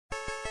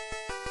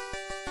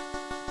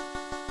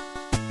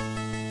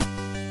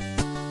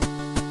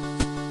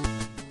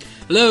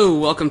Hello,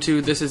 welcome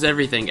to This Is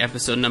Everything,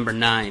 episode number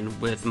 9,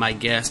 with my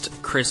guest,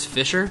 Chris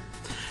Fisher.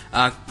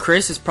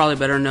 Chris is probably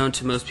better known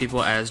to most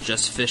people as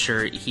just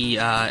Fisher. He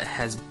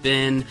has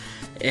been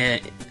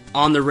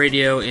on the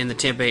radio in the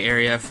Tampa Bay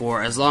area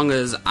for as long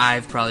as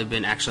I've probably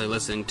been actually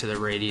listening to the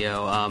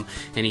radio.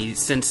 And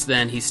since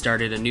then, he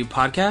started a new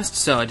podcast,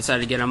 so I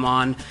decided to get him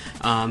on.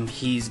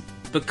 He's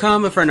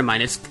become a friend of mine.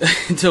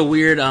 It's a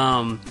weird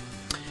how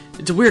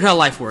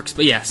life works.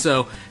 But yeah,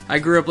 so I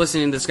grew up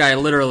listening to this guy. I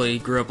literally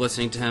grew up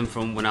listening to him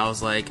from when I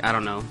was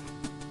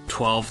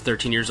 12,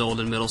 13 years old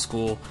in middle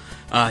school.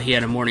 He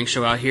had a morning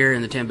show out here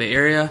in the Tampa Bay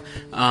area.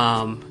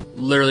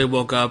 Literally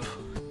woke up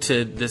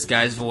to this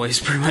guy's voice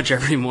pretty much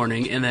every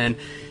morning. And then,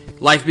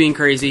 life being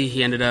crazy,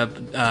 he ended up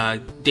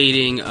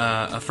dating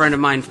a friend of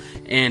mine.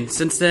 And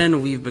since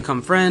then, we've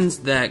become friends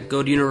that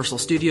go to Universal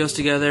Studios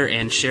together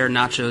and share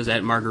nachos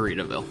at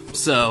Margaritaville.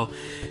 So,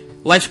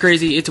 life's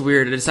crazy. It's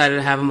weird. I decided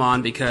to have him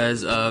on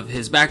because of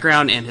his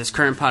background and his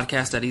current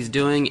podcast that he's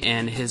doing.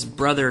 And his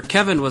brother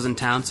Kevin was in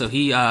town, so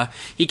he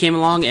came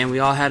along and we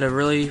all had a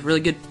really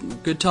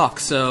good talk.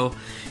 So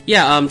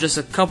yeah, just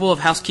a couple of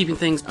housekeeping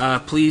things.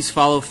 Please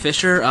follow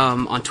Fisher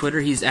on Twitter.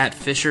 He's at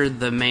Fisher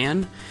the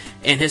Man,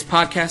 and his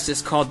podcast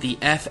is called the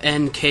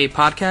FNK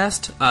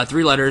Podcast.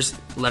 3 letters: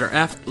 letter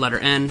F, letter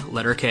N,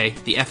 letter K.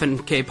 The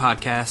FNK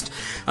Podcast.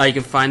 You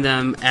can find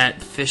them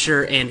at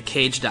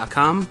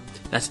fisherandkage.com.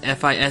 That's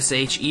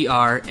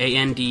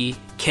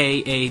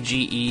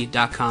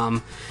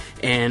FisherandKage.com.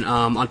 And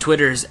on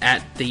Twitter's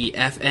at the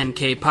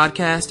FNK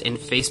Podcast and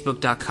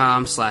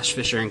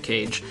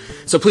Facebook.com/FisherandKage.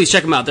 So please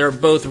check them out. They're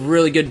both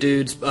really good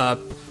dudes,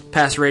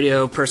 past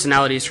radio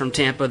personalities from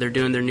Tampa. They're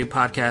doing their new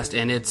podcast,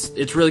 and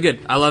it's really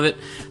good. I love it.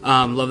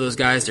 Love those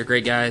guys. They're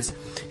great guys.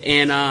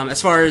 And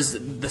as far as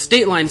the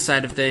State Lines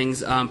side of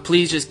things,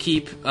 please just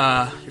keep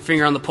your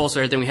finger on the pulse of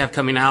everything we have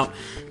coming out.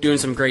 Doing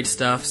some great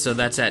stuff. So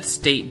that's at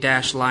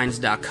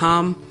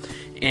state-lines.com.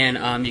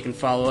 And you can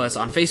follow us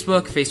on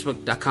Facebook,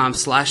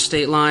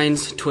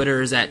 facebook.com/statelines.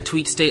 Twitter is at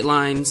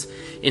tweetstatelines.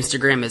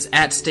 Instagram is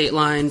at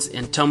statelines.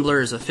 And Tumblr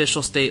is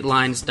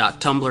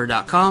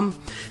officialstatelines.tumblr.com.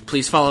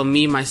 Please follow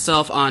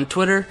myself on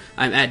Twitter.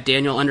 I'm at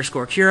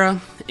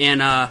Daniel_Cura.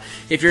 And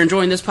if you're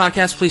enjoying this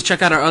podcast, please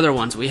check out our other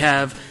ones. We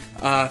have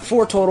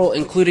 4 total,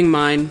 including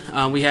mine.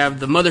 We have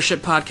the Mothership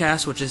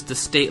Podcast, which is the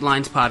State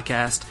Lines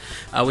Podcast.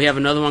 We have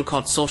another one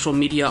called Social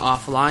Media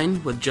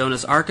Offline with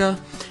Jonas Arca.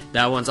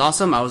 That one's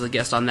awesome. I was a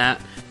guest on that.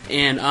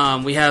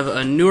 And we have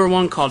a newer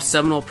one called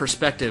Seminole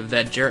Perspective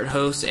that Jarrett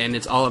hosts, and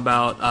it's all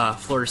about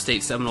Florida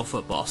State Seminole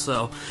football.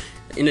 So,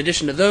 in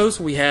addition to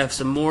those, we have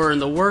some more in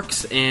the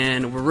works,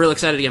 and we're real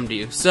excited to get them to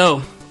you.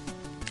 So,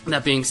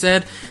 that being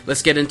said,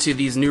 let's get into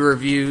these new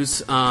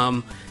reviews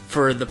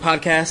for the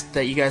podcast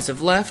that you guys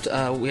have left.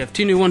 We have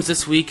 2 new ones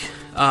this week.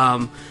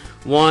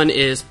 One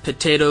is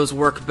Potatoes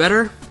Work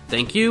Better,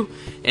 thank you,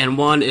 and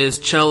one is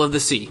Chell of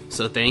the Sea,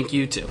 so thank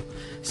you too.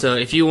 So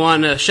if you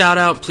want a shout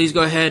out, please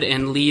go ahead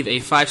and leave a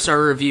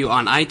 5-star review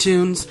on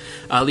iTunes.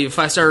 Leave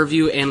a 5-star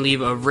review and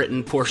leave a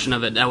written portion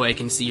of it. That way I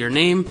can see your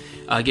name,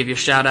 give you a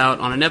shout out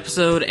on an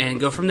episode, and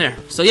go from there.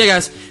 So yeah,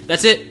 guys,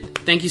 that's it.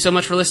 Thank you so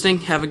much for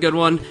listening. Have a good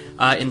one.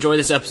 Enjoy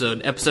this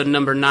episode. Episode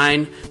number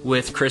 9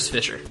 with Chris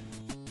Fisher.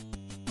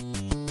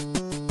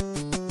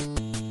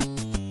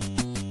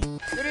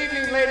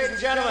 Ladies and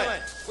gentlemen,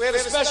 we have a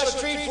special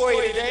treat for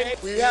you today.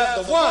 We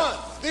have the one,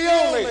 the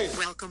only.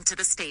 Welcome to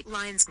the State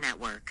Lines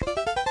Network.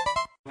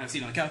 Have a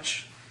seat on the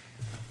couch.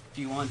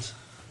 Do you want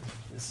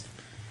this?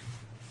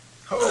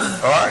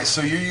 Oh, all right.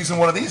 So you're using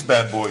one of these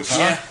bad boys,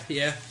 huh?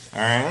 Yeah.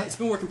 All right. It's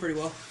been working pretty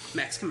well.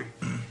 Max, come here.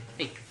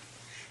 Hey.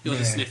 He'll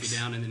just sniff you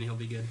down, and then he'll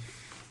be good.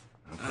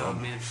 Oh,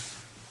 man.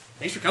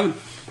 Thanks for coming.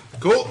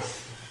 Cool.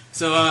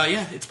 So,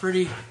 this is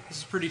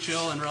pretty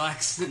chill and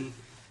relaxed, and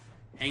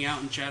hang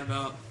out and chat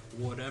about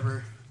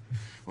whatever.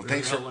 Well,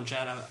 thanks for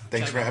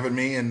having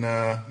me and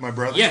my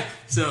brother. Yeah.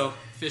 So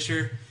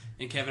Fisher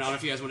and Kevin. I don't know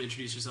if you guys want to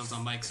introduce yourselves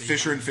on mic. So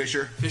Fisher and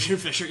Fisher. Fisher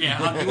and Fisher. Yeah.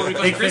 You want to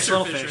call Chris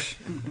or Fisher?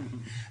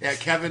 Yeah.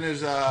 Kevin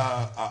is.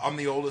 I'm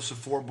the oldest of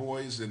 4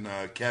 boys, and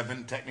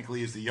Kevin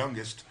technically is the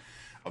youngest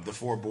of the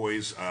 4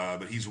 boys,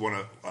 but he's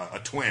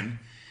a twin.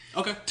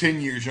 Okay.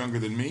 10 years younger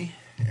than me.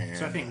 And,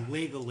 so I think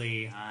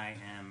legally I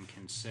am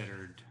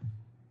considered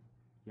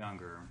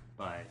younger,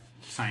 but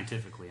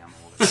scientifically I'm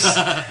oldest.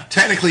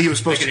 Technically he was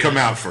supposed to come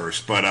out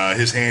first, but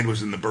his hand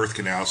was in the birth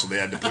canal, so they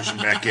had to push him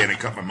back in and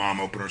cut my mom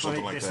open or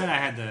something like that. They said I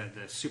had the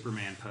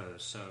Superman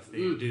pose, so if they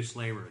induced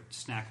labor, it'd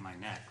snack my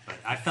neck. But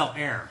I felt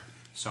air,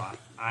 so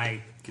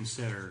I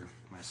consider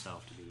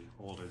myself to be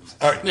older than my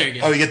All right. There you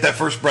go. Oh, you get that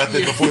first breath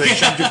in before they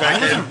shoved you back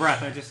I wasn't in? a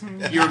breath, I just...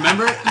 You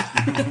remember it?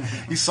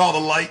 You saw the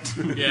light.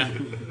 Yeah.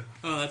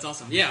 Oh, that's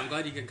awesome. Yeah, I'm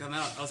glad you could come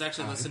out. I was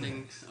actually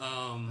listening,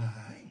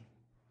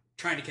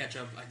 trying to catch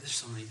up. There's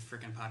so many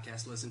freaking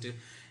podcasts to listen to.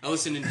 I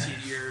listened to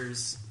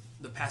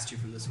the past 2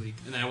 from this week,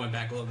 and then I went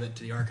back a little bit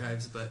to the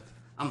archives, but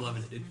I'm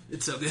loving it, dude.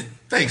 It's so good.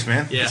 Thanks,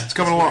 man. Yeah. It's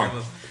coming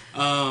along.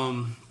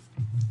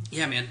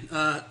 Yeah, man.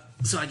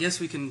 So I guess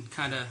we can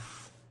kind of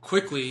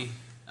quickly,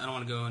 I don't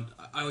want to go,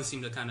 I always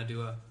seem to kind of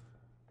do a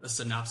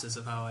synopsis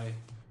of how I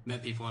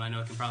met people, and I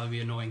know it can probably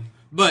be annoying.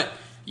 But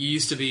you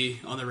used to be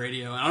on the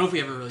radio, and I don't know if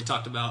we ever really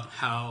talked about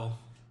how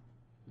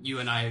you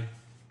and I,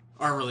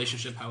 our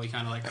relationship, how we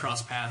kind of like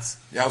cross paths.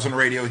 Yeah, I was on the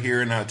radio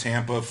here in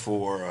Tampa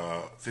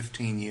for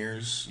 15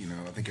 years. You know,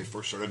 I think I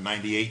first started in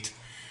 '98.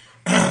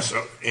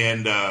 So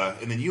and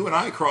then you and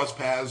I crossed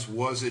paths.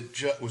 Was it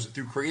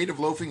through Creative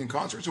Loafing and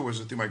concerts, or was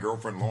it through my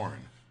girlfriend Lauren?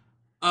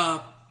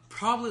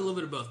 Probably a little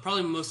bit of both.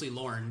 Probably mostly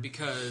Lauren,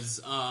 because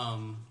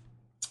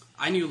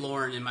I knew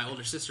Lauren and my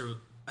older sister.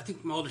 I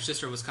think my older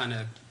sister was kind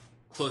of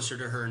closer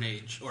to her in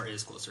age, or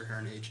is closer to her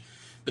in age.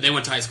 But they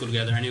went to high school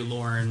together. I knew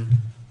Lauren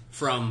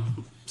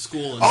from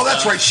school. And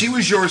that's right. She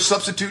was your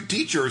substitute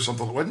teacher or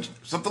something, wasn't she?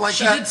 Something like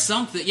that? She did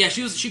something. Yeah,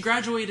 she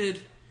graduated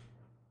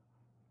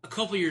a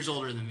couple years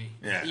older than me.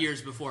 Yeah.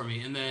 Years before me.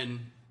 And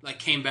then like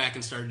came back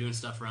and started doing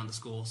stuff around the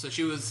school. So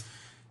she was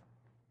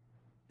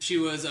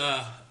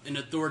an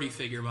authority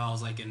figure while I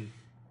was like in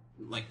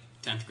like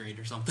 10th grade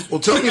or something. Well,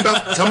 tell me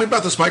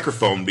about this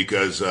microphone,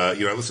 because I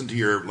listened to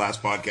your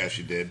last podcast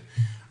you did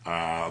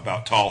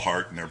about Tall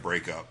Heart and their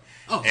breakup.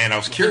 Oh, and I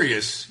was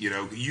curious,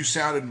 you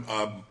sounded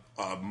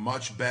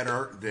much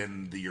better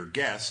than your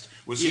guest.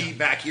 Was he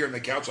back here on the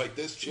couch like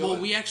this,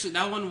 chilling? Well,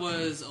 that one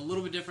was a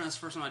little bit different. That's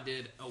the first one I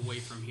did away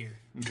from here.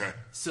 Okay.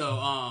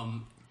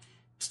 So,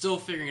 still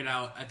figuring it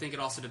out. I think it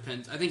also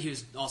depends. I think he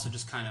was also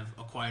just kind of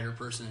a quieter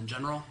person in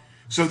general.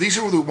 So these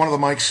are one of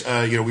the mics,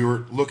 we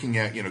were looking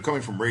at,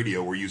 coming from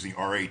radio, we're using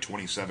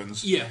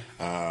RA27s.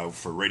 Yeah.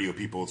 For radio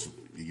people, it's,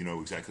 you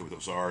know exactly what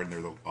those are, and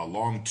they're a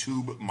long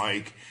tube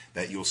mic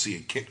that you'll see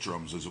in kick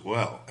drums as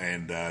well.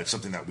 And it's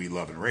something that we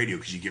love in radio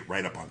because you get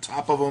right up on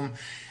top of them,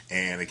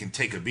 and it can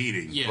take a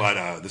beating. Yeah.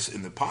 But this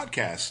in the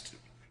podcast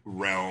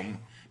realm,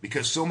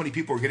 because so many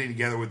people are getting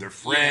together with their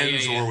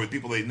friends or with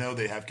people they know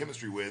they have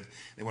chemistry with,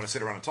 they want to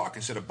sit around and talk.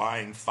 Instead of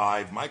buying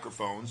 5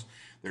 microphones,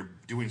 they're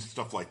doing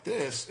stuff like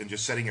this and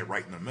just setting it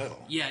right in the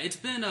middle. Yeah, it's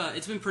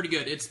been pretty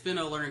good. It's been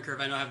a learning curve.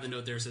 I know I have the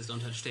note there that says don't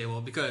touch table,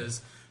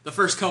 because the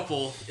first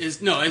couple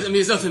is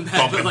it's nothing bad,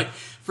 Bumping. but like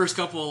first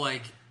couple,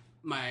 like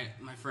my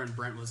friend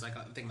Brent was like,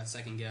 I think my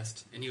second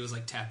guest, and he was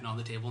like tapping on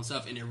the table and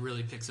stuff, and it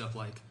really picks up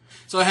like,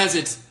 so it has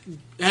its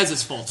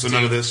faults. So too.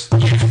 none of this?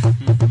 Yeah,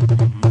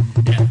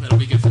 that'll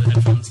be good for the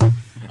headphones.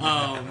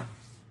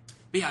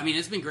 But yeah, I mean,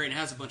 it's been great. It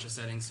has a bunch of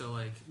settings. So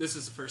like, this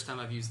is the first time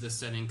I've used this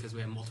setting because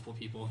we have multiple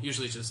people.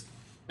 Usually it's just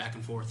back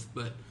and forth.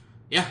 But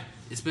yeah,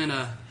 it's been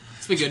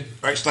good.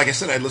 All right, so like I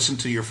said, I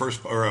listened to your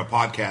first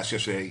podcast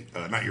yesterday.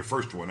 Not your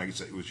first one. I guess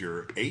it was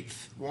your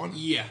 8th one.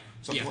 Yeah,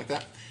 something like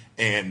that.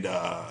 And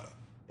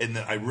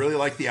I really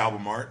like the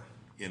album art,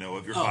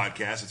 of your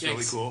podcast. It's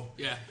really cool.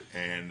 Yeah.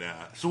 And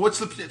so,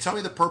 tell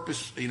me the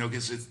purpose?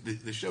 Because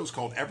the show's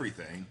called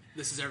Everything.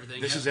 This is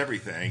everything. This is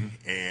everything.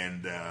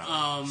 And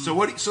so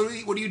what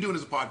are you doing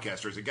as a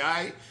podcaster? As a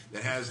guy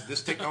that has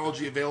this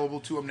technology available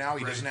to him now,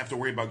 he doesn't have to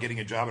worry about getting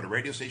a job at a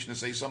radio station to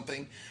say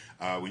something.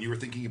 When you were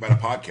thinking about a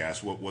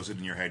podcast, what was it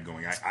in your head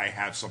going, I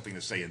have something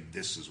to say and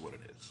this is what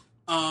it is?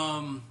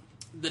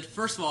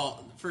 First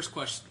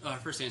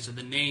answer,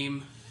 the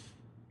name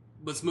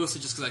was mostly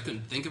just because I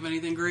couldn't think of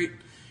anything great.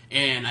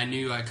 And I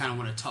knew I kind of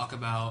want to talk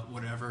about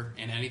whatever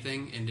and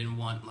anything and didn't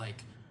want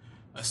like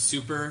a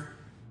super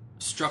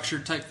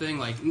structured type thing.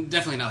 Like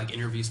definitely not like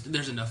interviews.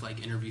 There's enough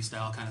like interview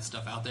style kind of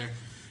stuff out there.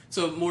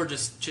 So more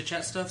just chit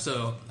chat stuff.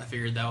 So I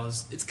figured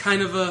it's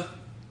kind of a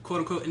quote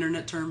unquote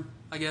internet term,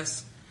 I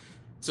guess.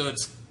 So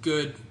it's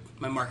good.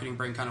 My marketing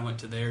brain kind of went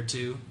to there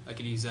too. I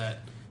could use that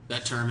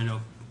term and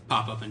it'll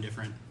pop up in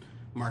different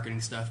marketing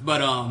stuff.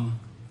 But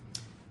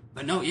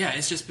no, yeah,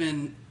 it's just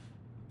been,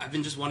 I've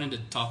been just wanting to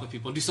talk with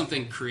people and do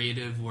something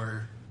creative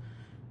where,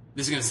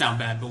 this is going to sound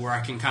bad, but where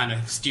I can kind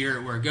of steer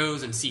it where it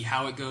goes and see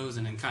how it goes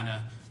and then kind of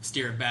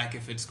steer it back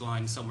if it's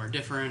going somewhere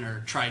different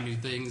or try new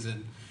things.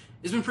 And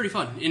it's been pretty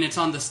fun. And it's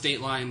on the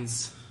State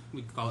Lines,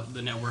 we call it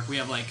the network. We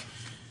have I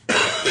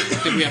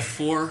think we have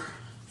four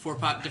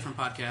different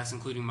podcasts,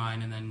 including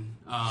mine. And then,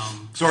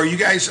 so are you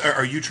guys,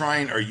 are you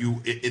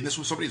in this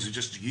with somebody? Is it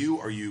just you?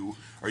 Are you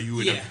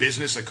in a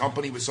business, a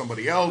company with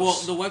somebody else?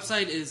 Well, the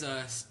website is,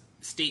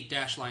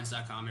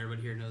 state-lines.com.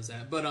 Everybody here knows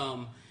that. But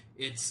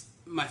it's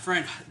my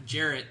friend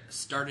Jarrett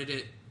started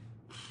it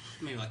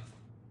maybe like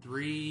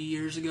 3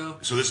 years ago.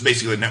 So this is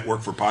basically a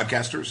network for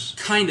podcasters?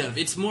 Kind of.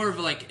 It's more of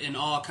like an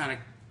all kind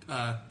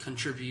of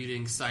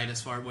contributing site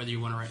as far as whether you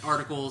want to write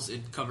articles.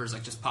 It covers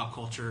like just pop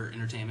culture,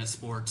 entertainment,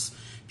 sports.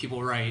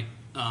 People write,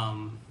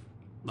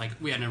 like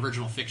we had an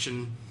original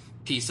fiction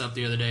piece up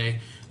the other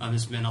day.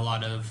 There's been a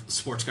lot of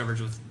sports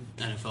coverage with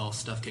NFL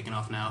stuff kicking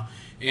off now.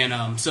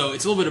 And so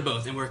it's a little bit of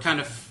both. And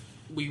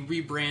we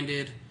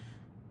rebranded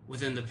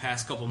within the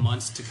past couple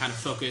months to kind of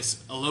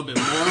focus a little bit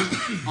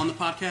more on the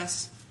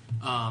podcast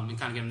and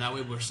kind of get them that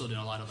way. We're still doing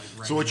a lot of like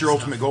writing. So what's your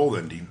ultimate goal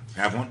then? Do you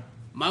have one?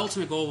 My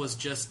ultimate goal was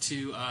just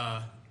to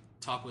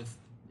talk with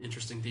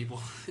interesting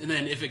people, and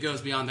then if it goes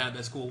beyond that,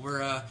 that's cool.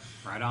 We're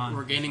right on.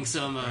 We're gaining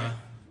some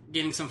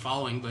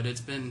following, but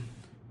it's been.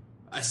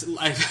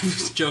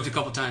 I've joked a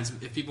couple times.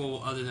 If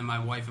people other than my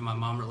wife and my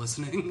mom are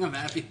listening, I'm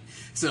happy.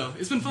 So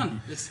it's been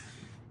fun.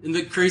 And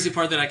the crazy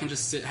part that I can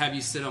just have you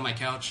sit on my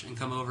couch and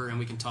come over and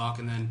we can talk,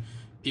 and then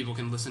people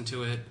can listen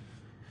to it.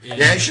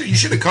 Yeah, you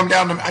should have come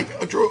down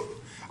to.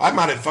 I'm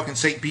out at fucking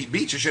St. Pete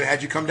Beach. I should have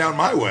had you come down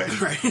my way.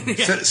 Right.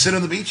 Yeah. Sit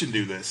on the beach and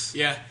do this.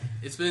 Yeah,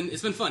 it's been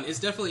fun. It's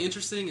definitely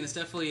interesting, and it's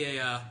definitely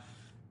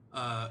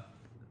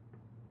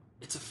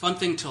it's a fun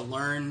thing to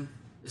learn,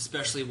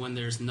 especially when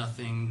there's no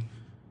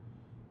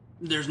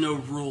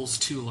rules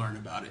to learn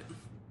about it.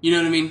 You know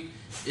what I mean?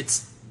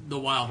 It's the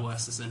Wild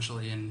West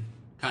essentially, and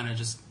kind of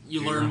just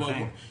you learn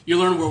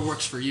what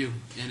works for you.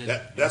 And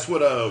that's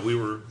what we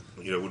were.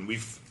 When we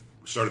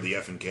started the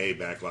F&K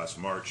back last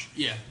March.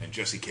 Yeah. And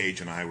Jesse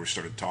Cage and I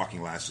started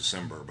talking last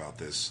December about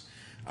this.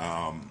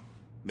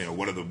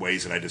 One of the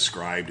ways that I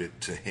described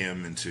it to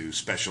him and to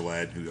Special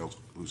Ed,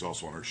 who's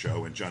also on our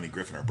show, and Johnny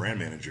Griffin, our brand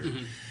manager,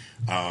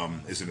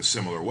 is in a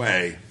similar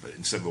way. But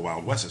instead of the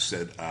Wild West, I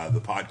said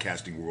the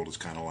podcasting world is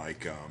kind of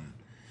like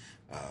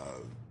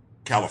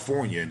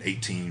California in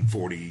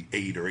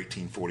 1848 or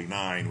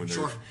 1849 when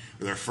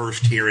they're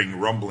first hearing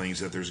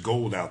rumblings that there's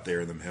gold out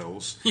there in them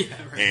hills. Yeah,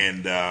 right.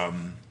 And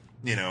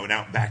and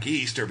out back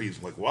east,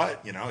 everybody's like,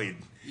 "What?"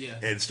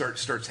 And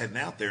starts heading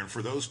out there. And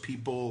for those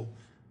people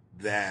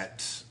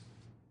that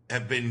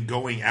have been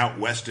going out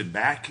west and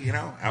back,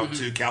 out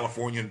to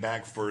California and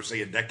back for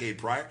say a decade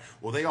prior,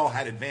 well, they all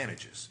had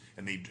advantages.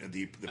 And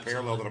the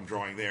parallel that I'm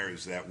drawing there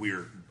is that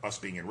us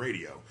being in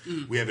radio,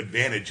 we have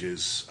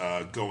advantages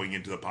going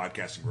into the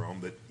podcasting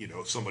realm that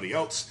somebody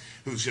else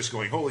who's just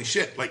going, holy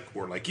shit, like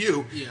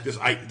you,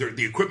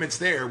 the equipment's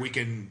there, we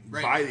can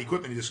buy the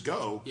equipment and just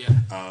go.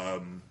 Yeah.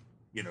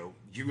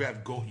 You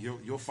have gold.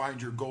 You'll find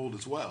your gold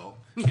as well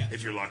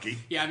if you're lucky.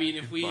 Yeah, I mean,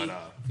 if we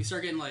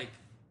start getting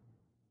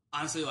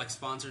honestly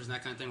sponsors and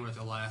that kind of thing were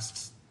the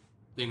last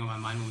thing on my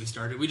mind when we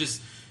started. We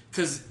just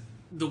because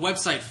the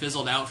website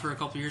fizzled out for a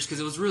couple of years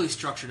because it was really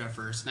structured at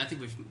first, and I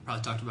think we've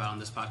probably talked about it on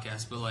this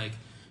podcast. But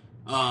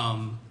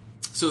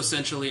so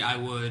essentially,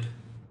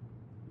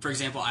 for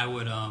example, I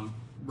would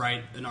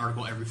write an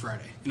article every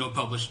Friday.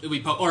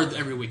 Or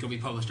every week. It'll be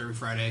published every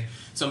Friday.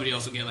 Somebody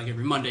else will get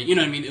every Monday. You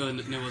know what I mean?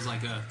 And it was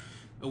like a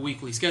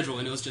weekly schedule,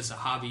 and it was just a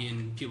hobby,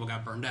 and people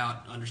got burned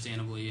out,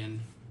 understandably,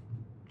 and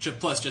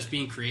plus just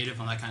being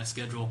creative on that kind of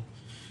schedule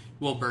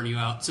will burn you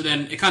out. So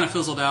then it kind of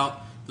fizzled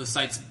out. The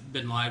site's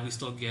been live. We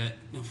still get,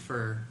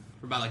 for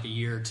about a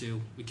year or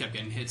two, we kept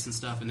getting hits and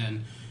stuff, and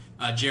then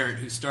Jarrett,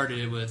 who started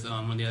it with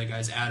one of the other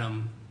guys,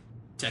 Adam,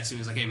 texted me, he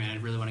was like, hey man,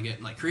 I really want to get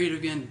creative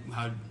again.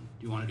 How do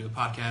you want to do a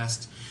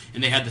podcast?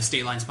 And they had the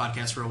State Lines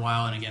podcast for a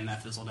while, and again,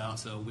 that fizzled out,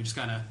 so we just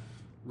kind of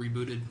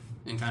rebooted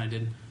and kind of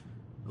did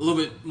a little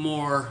bit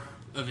more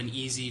of an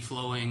easy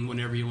flowing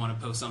whenever you want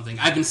to post something.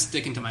 I've been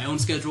sticking to my own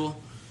schedule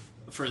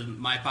for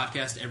my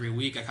podcast every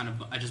week.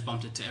 I just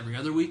bumped it to every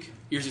other week.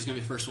 Yours is going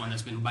to be the first one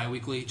that's been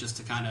bi-weekly,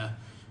 just to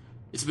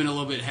it's been a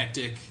little bit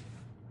hectic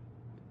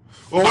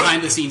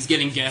behind the scenes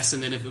getting guests,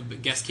 and then if a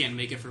guest can't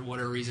make it for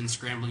whatever reason,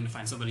 scrambling to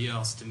find somebody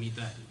else to meet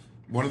that.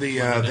 One of the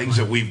things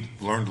that we've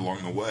learned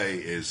along the way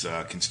is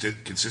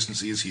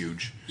consistency is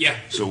huge. Yeah.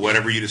 So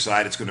whatever you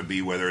decide it's going to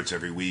be, whether it's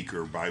every week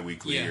or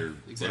bi-weekly or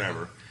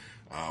whatever,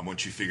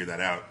 once you figure that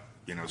out,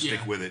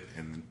 stick with it,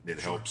 and it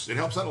helps. It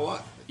helps out a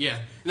lot. Yeah,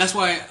 and that's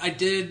why I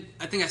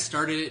think I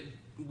started it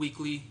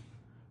weekly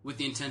with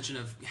the intention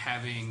of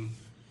having,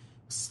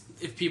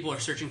 if people are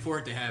searching for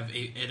it, they have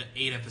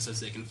eight episodes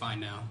they can find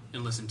now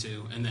and listen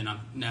to, and then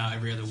now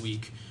every other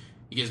week,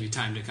 it gives me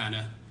time to kind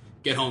of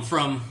get home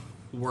from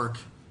work.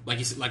 Like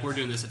you said, we're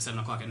doing this at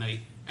 7:00 at night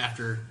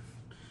after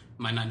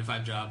my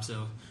 9-to-5 job,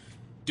 so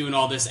doing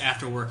all this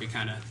after work, it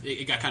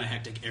got kind of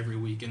hectic every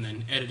week, and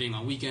then editing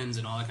on weekends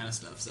and all that kind of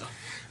stuff. So,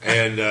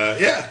 and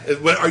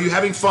are you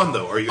having fun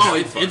though?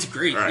 It's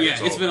great. Right, yeah,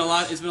 it's been a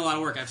lot. It's been a lot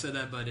of work. I've said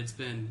that, but it's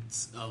been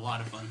a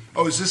lot of fun.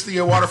 Oh, is this the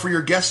water for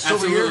your guests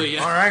Absolutely, over here?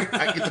 Yeah. All right,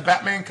 I get the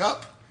Batman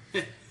cup.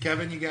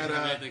 Kevin, you got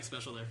anything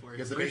special there for you? You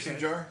got the mason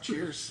jar.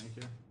 Cheers. Thank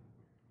you.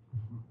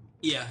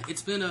 Yeah,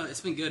 it's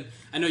been good.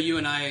 I know you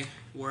and I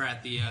were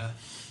at the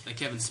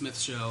Kevin Smith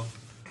show.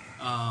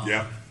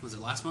 Was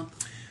it last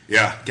month?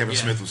 Yeah, Kevin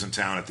Smith was in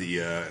town at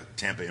the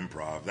Tampa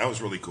Improv. That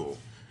was really cool.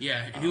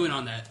 Yeah, and he went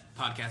on that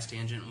podcast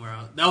tangent where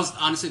that was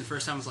honestly the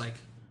first time I was like,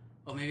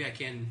 oh, maybe I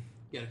can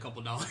get a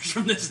couple dollars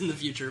from this in the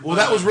future. Well,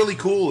 that was really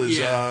cool.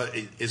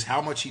 Is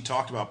how much he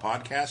talked about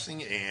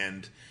podcasting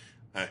and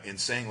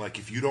saying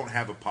if you don't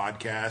have a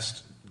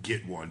podcast,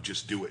 get one.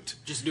 Just do it.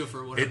 Just do it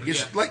for whatever.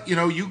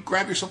 You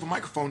grab yourself a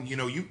microphone.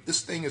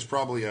 This thing is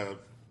probably I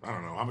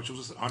don't know how much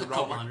was it? $100. A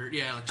couple hundred.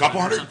 Yeah,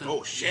 couple hundred.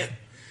 Oh shit.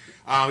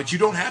 But you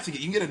don't have to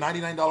get. You can get a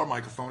 $99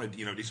 microphone, a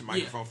decent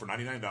microphone for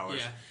 $99.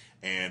 Yeah.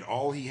 And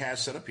all he has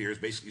set up here is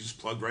basically just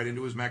plugged right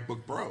into his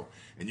MacBook Pro,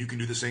 and you can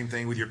do the same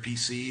thing with your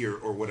PC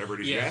or whatever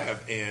it is you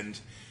have. And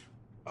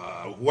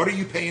what are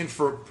you paying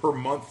per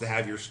month to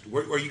have your?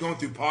 Are you going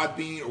through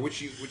Podbean or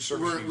which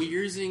service? We're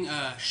using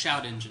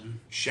Shout Engine.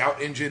 Shout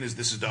Engine is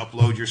to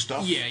upload your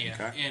stuff. Yeah.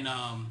 Okay. And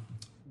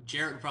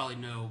Jarrett would probably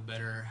know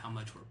better how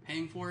much we're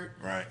paying for it.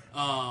 Right.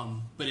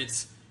 But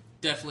it's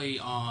definitely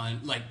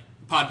on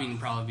Podbean would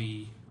probably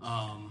be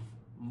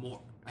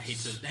more. I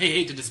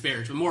hate to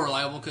disparage, but more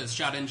reliable because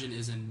Shout Engine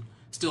is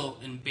still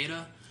in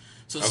beta.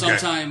 So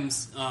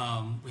sometimes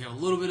we have a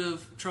little bit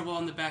of trouble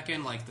on the back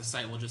end. Like the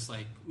site will just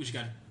we just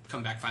got to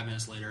come back 5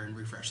 minutes later and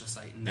refresh the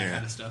site and that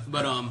kind of stuff.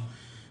 But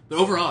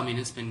overall, I mean,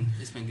 it's been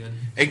good.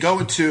 And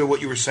going to what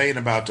you were saying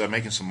about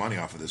making some money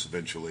off of this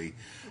eventually,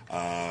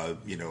 one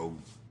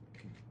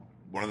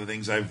of the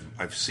things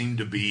I've seemed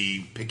to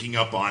be picking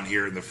up on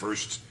here in the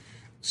first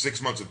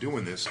 6 months of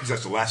doing this is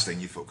that's the last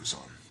thing you focus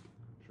on.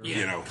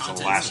 Yeah, so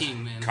the content's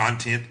king, man.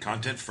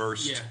 Content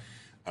first. Yeah.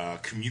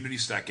 Community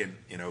second.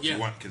 If you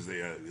want, because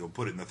they'll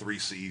put it in the 3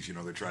 C's.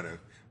 They try to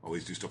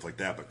always do stuff like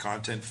that. But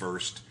content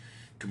first,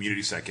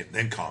 community second,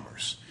 then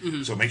commerce.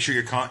 Mm-hmm. So make sure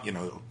your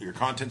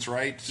content's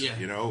right. Yeah.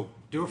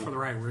 Do it for the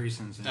right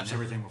reasons, and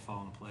everything will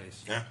fall into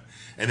place. Yeah.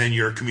 And then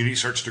your community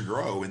starts to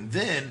grow, and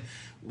then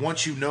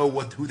once you know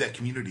who that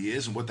community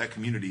is and what that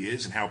community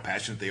is and how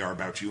passionate they are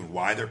about you and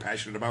why they're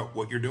passionate about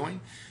what you're doing,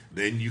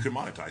 then you can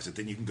monetize it.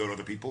 Then you can go to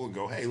other people and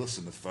go, hey,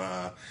 listen, if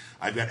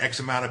I've got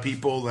X amount of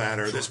people that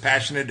are this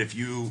passionate,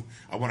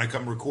 I want to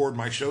come record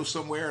my show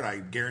somewhere, and I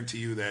guarantee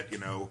you that,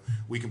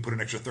 we can put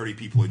an extra 30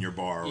 people in your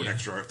bar or an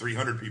extra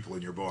 300 people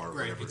in your bar. Or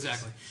right,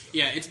 exactly.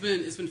 Yeah, it's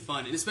been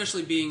fun, and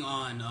especially being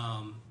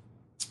on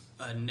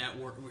a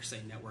network, we're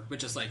saying network, but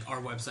just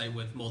our website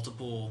with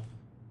multiple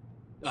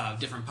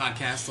different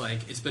podcasts.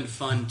 It's been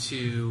fun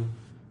to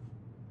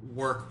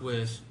work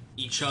with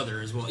each other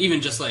as well.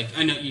 Even just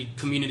I know you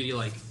community,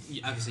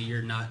 obviously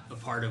you're not a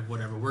part of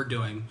whatever we're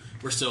doing.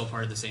 We're still a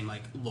part of the same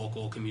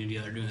local community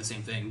that are doing the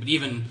same thing. But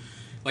even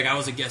I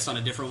was a guest on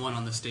a different one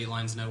on the State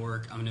Lines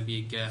Network. I'm going to be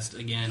a guest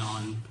again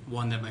on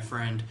one that my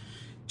friend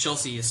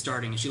Chelsea is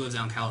starting, and she lives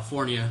out in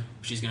California.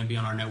 She's going to be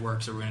on our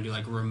network, so we're going to do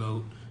a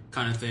remote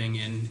kind of thing,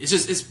 and it's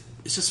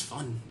just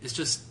fun. It's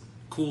just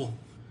cool,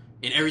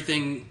 and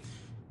everything.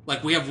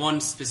 We have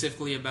one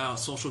specifically about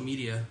social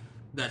media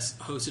that's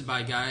hosted by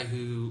a guy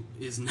who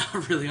is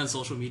not really on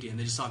social media, and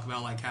they just talk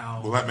about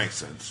how. Well, that makes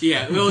sense.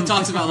 Yeah, well, it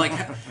talks about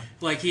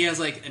he has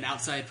an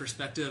outside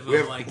perspective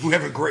of we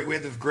have a great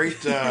great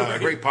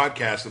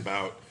podcast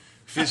about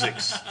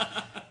physics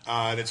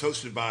that's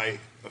hosted by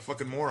a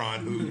fucking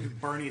moron who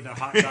Bernie the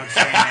hot dog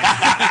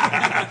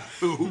stand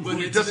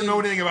who doesn't know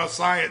anything about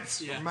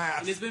science or math.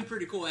 And it's been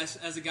pretty cool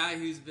as a guy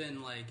who's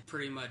been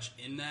pretty much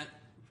in that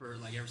for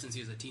ever since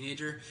he was a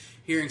teenager,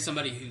 hearing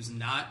somebody who's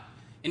not,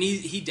 and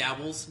he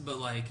dabbles, but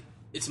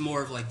it's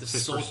more of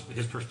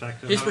his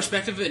perspective. His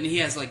perspective of it, and he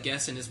has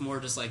guests, and it's more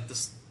just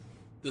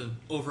the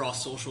overall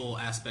social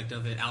aspect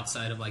of it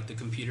outside of the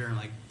computer and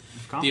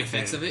the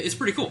effects of it. It's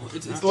pretty cool.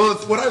 Well,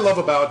 what I love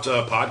about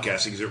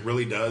podcasting is it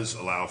really does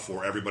allow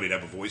for everybody to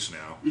have a voice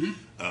now.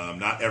 Mm-hmm.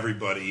 Not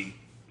everybody,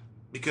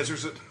 because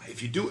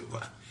if you do it,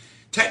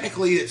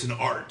 technically it's an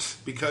art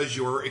because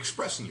you're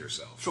expressing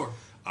yourself. Sure.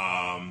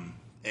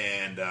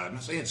 And I'm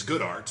not saying it's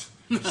good art.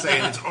 I'm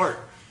saying it's art.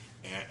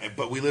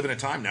 But we live in a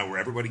time now where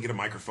everybody get a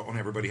microphone,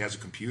 everybody has a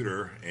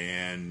computer,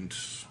 and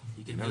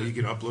you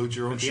can upload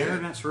your own shit. The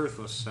internet's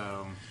ruthless,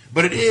 so.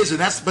 But it is,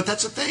 but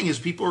that's the thing is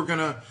people are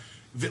gonna.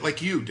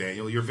 Like you,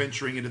 Daniel, you're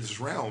venturing into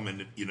this realm,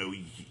 and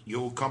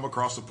you'll come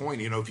across the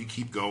point. If you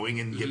keep going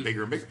and get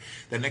bigger and bigger,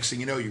 the next thing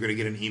you know, you're going to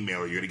get an email,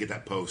 or you're going to get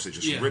that post that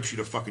just rips you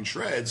to fucking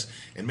shreds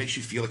and makes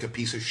you feel like a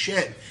piece of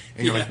shit.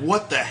 And you're like,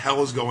 "What the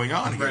hell is going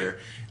on here?"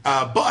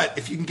 But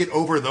if you can get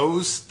over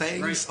those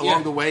things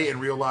along the way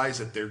and realize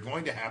that they're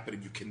going to happen,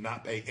 and you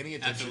cannot pay any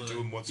attention to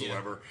them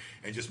whatsoever,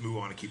 and just move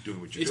on and keep doing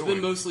what you're doing. It's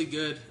been mostly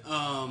good.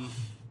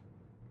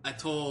 I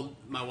told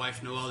my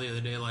wife Noelle the other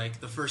day,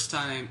 the first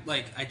time,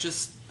 I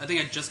think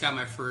I just got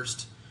my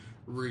first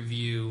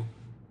review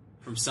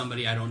from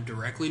somebody I don't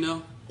directly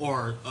know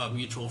or a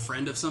mutual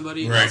friend of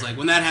somebody. Right. And I was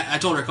when that, I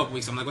told her a couple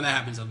weeks, I'm when that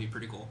happens, that'll be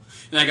pretty cool.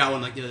 And I got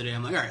one the other day.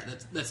 I'm all right,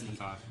 that's neat.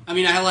 Awesome. I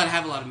mean, I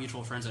have a lot of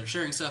mutual friends that are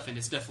sharing stuff, and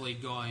it's definitely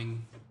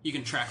going. You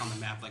can track on the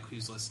map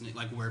who's listening,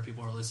 where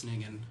people are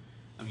listening, and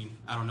I mean,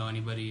 I don't know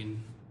anybody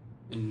in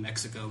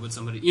Mexico, but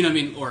somebody,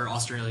 or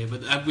Australia,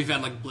 but we've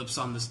had blips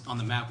on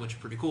the map, which is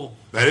pretty cool.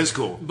 That is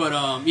cool. But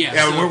when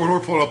we're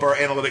pulling up our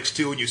analytics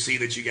too, and you see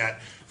that you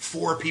got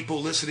 4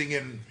 people listening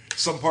in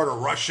some part of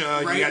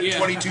Russia, and you got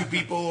 22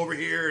 people over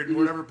here in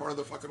whatever part of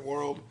the fucking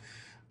world.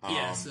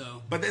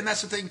 But then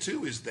that's the thing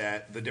too, is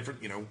that the different,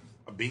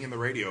 being in the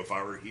radio. If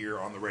I were here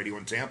on the radio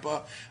in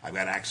Tampa, I've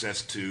got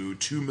access to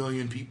 2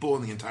 million people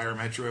in the entire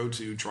metro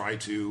to try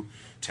to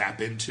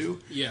tap into.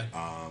 Yeah.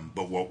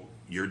 But what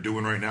you're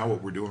doing right now,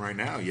 what we're doing right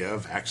now, you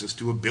have access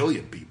to 1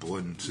 billion people,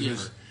 and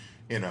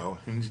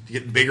and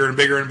getting bigger and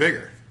bigger and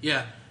bigger.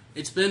 Yeah,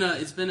 it's been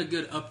a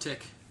good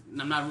uptick.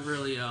 I'm not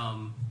really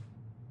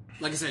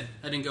like I said,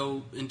 I didn't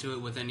go into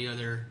it with any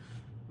other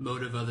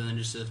motive other than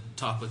just to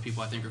talk with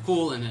people I think are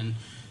cool, and then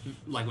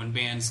when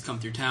bands come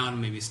through town,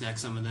 maybe snack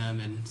some of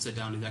them and sit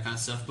down and do that kind of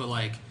stuff. But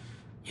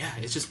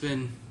it's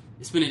been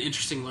an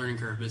interesting learning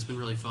curve. But it's been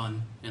really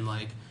fun, and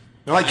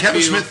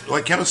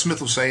Kevin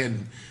Smith was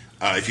saying.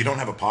 If you don't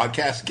have a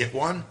podcast, get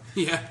one.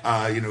 Yeah.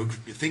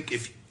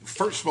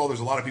 First of all, there's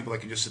a lot of people that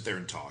can just sit there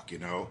and talk,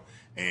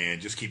 and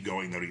just keep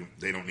going.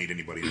 They don't need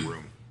anybody in the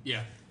room.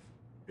 Yeah.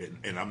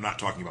 and I'm not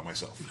talking about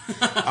myself.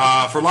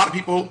 For a lot of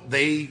people,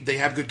 they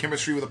have good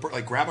chemistry with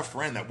like grab a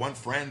friend, that one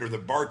friend or the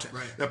bartender,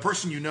 that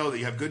person that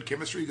you have good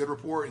chemistry, good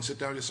rapport, and sit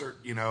down and just start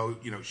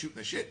shooting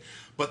the shit.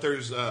 But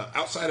there's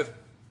outside of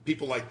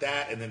people like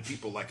that, and then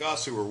people like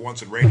us who were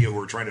once in radio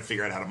who are trying to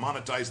figure out how to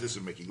monetize this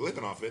and making a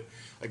living off it.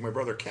 Like my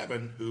brother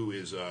Kevin, who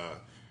is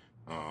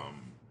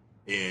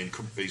he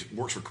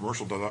works for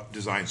Commercial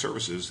Design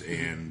Services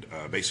and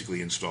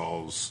basically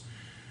installs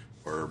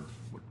or.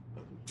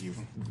 You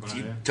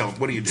tell him,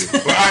 what do you do? He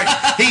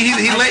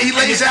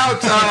lays out.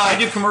 I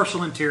do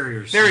commercial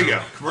interiors. There you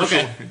go. Commercial.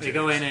 Okay. They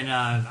go in and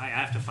I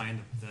have to find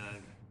the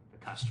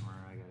customer.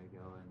 I got to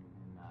go and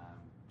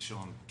show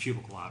them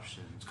cubicle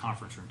options,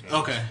 conference room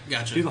tables. Okay,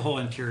 gotcha. Do the whole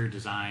interior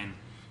design.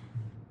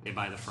 They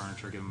buy the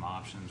furniture, give them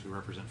options. We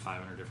represent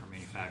 500 different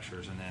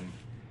manufacturers, and then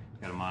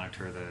got to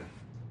monitor the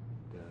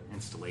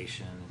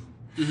installation.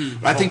 And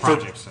the I think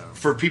project,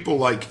 for people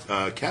like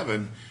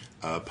Kevin.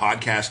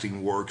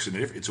 Podcasting works, and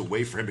it's a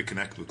way for him to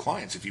connect with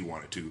clients if he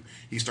wanted to.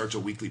 He starts a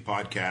weekly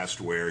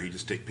podcast where he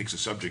just picks a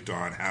subject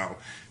on how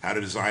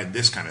to design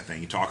this kind of thing.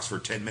 He talks for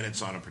 10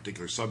 minutes on a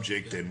particular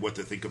subject and what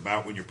to think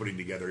about when you're putting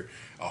together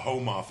a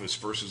home office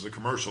versus a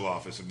commercial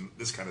office and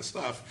this kind of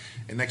stuff.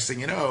 And next thing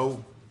you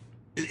know,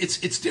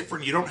 it's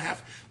different. You don't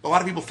have a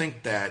lot of people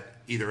think that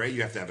either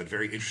you have to have a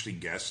very interesting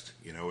guest,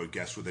 a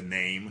guest with a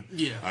name,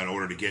 in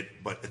order to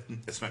get. But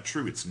it's not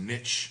true. It's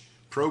niche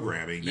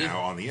programming now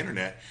on the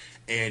internet.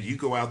 And you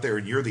go out there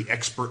and you're the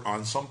expert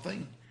on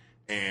something,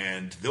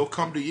 and they'll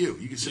come to you.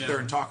 You can sit there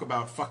and talk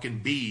about fucking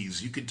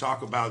bees. You can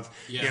talk about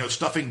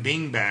stuffing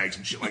bean bags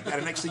and shit like that.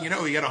 And next thing you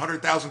know, you got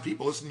 100,000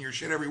 people listening to your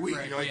shit every week.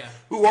 Right, and you're like,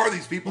 who are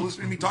these people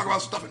listening to me talk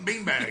about stuffing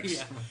bean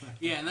bags?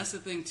 Yeah, and that's the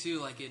thing too.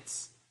 Like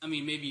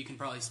maybe you can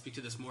probably speak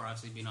to this more.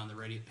 Obviously, being on the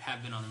radio,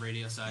 have been on the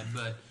radio side,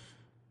 but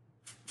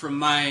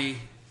from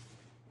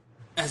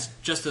as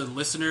just a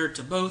listener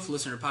to both,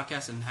 listener to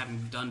podcasts and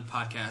having done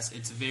podcasts,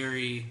 it's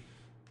very.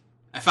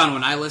 I found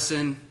when I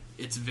listen,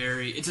 it's a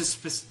very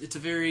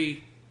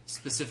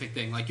specific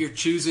thing. Like you're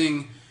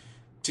choosing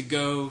to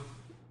go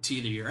to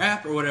either your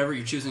app or whatever.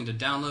 You're choosing to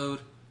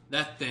download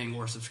that thing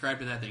or subscribe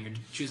to that thing. You're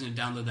choosing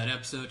to download that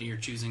episode, and you're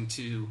choosing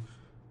to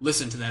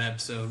listen to that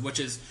episode, which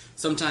is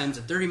sometimes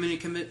a 30-minute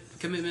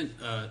commitment,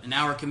 an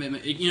hour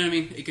commitment. You know what I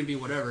mean? It can be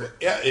whatever.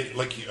 Yeah,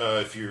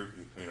 if you're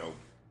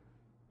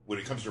when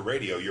it comes to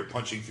radio, you're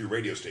punching through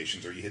radio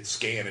stations, or you hit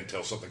scan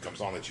until something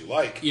comes on that you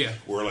like. Yeah.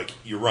 Or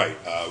you're right.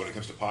 When it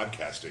comes to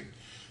podcasting,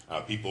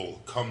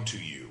 people come to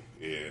you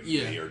and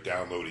they are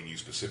downloading you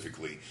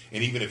specifically.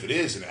 And even if it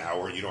is an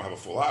hour and you don't have a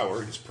full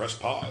hour, just press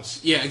pause.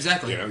 Yeah,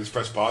 exactly. Just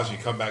press pause and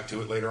you come back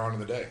to it later on in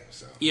the day.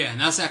 So. Yeah, and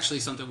that's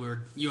actually something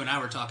you and I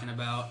were talking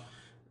about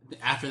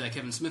after that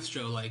Kevin Smith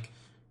show. Like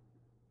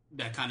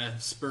that kind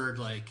of spurred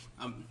I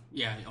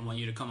want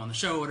you to come on the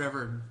show, or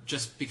whatever.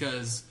 Just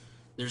because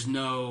there's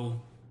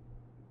no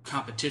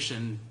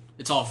competition,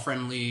 it's all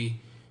friendly.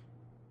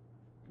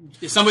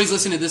 If somebody's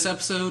listening to this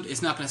episode,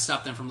 it's not going to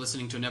stop them from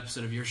listening to an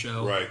episode of your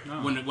show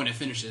when it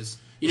finishes.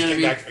 You know what I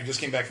mean? I just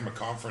came back from a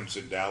conference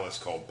in Dallas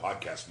called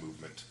Podcast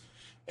Movement,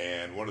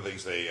 and one of the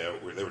things they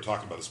were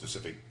talking about a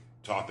specific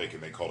topic,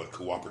 and they called it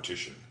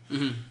cooperation.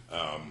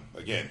 Mm-hmm.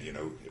 Again,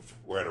 if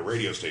we're at a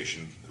radio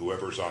station,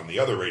 whoever's on the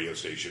other radio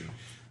station,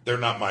 they're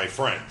not my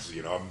friends.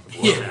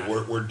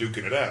 We're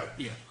duking it out.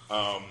 Yeah.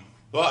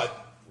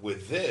 But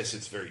with this,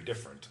 it's very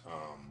different.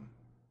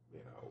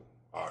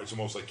 It's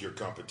almost like your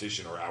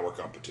competition or our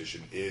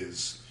competition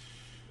is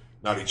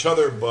not each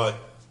other, but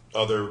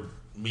other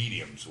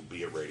mediums, will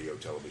be it radio,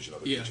 television,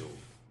 other digital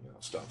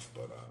stuff.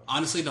 But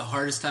honestly, the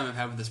hardest time I've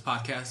had with this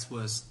podcast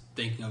was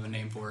thinking of a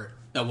name for it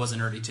that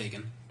wasn't already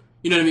taken.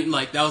 You know what I mean?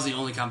 Like that was the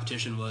only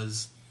competition,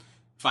 was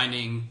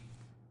finding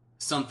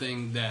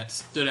something that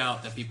stood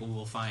out that people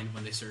will find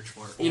when they search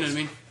for it. You know what I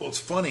mean? Well, it's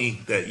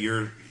funny that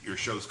your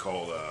show's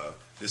called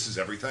This Is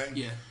Everything.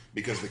 Yeah.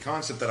 Because the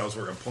concept that I was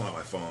working, I'm pulling out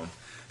my phone.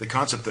 The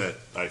concept that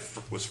I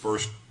was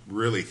first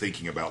really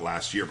thinking about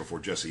last year before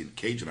Jesse and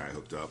Cage and I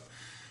hooked up,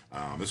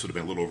 this would have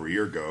been a little over a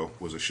year ago,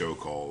 was a show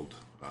called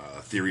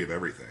Theory of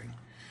Everything,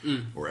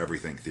 or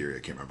Everything Theory, I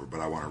can't remember, but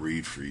I want to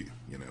read for you,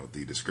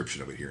 the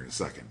description of it here in a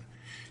second.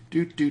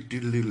 Do do do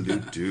do do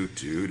do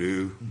do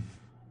do.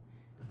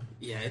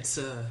 Yeah, it's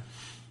I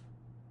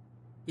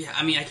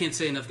mean, I can't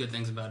say enough good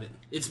things about it.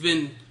 It's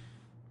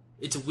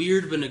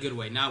weird, but in a good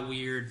way. Not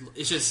weird.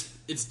 It's just,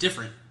 it's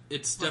different.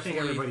 It's definitely. I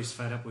think everybody's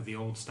fed up with the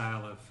old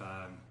style of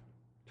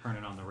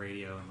turning on the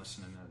radio and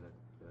listening to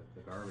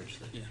the garbage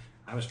that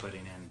I was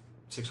putting in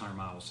 600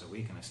 miles a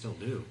week, and I still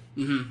do.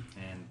 Mm-hmm.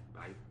 And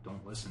I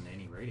don't listen to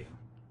any radio.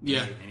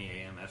 Yeah. Any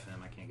AM,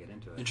 FM, I can't get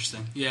into it.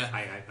 Interesting. Yeah.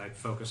 I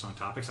focus on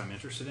topics I'm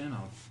interested in.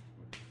 I'll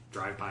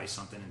drive by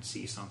something and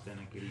see something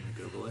and could even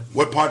Google it.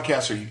 What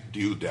podcasts do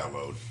you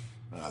download?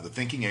 The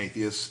Thinking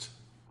Atheist.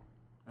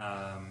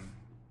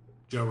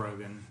 Joe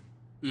Rogan.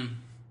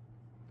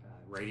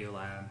 Radio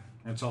Lab.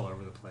 It's all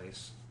over the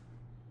place.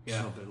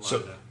 Yeah.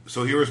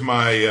 So here's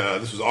my,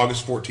 this was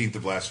August 14th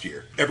of last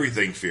year.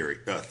 Everything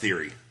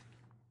Theory.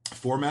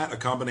 Format, a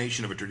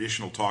combination of a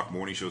traditional talk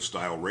morning show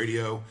style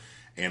radio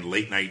and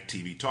late night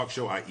TV talk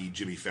show, i.e.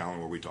 Jimmy Fallon,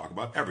 where we talk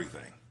about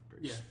everything.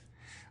 Yeah.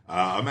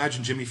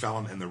 Imagine Jimmy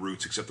Fallon and the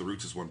Roots, except the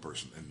Roots is one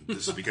person. And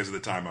this is because of the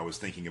time I was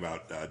thinking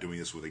about doing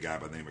this with a guy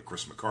by the name of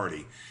Chris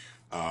McCarty.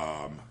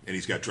 And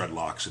he's got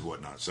dreadlocks and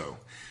whatnot. So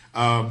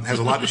has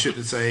a lot of shit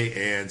to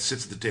say and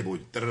sits at the table.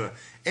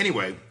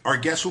 Anyway, our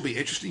guests will be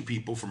interesting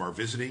people from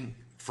visiting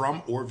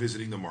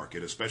the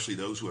market, especially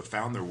those who have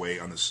found their way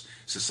on this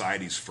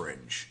society's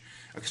fringe.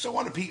 Because I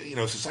want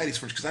to, society's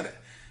fringe, because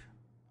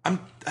I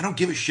don't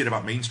give a shit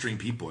about mainstream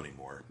people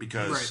anymore.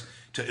 Because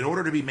in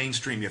order to be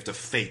mainstream, you have to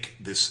fake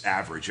this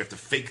average. You have to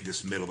fake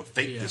this middle, to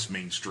fake this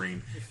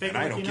mainstream. And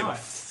I don't give a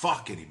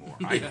fuck anymore.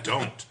 I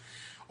don't.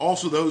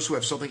 Also, those who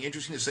have something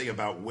interesting to say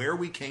about where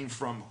we came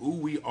from, who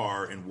we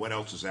are, and what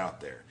else is out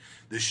there.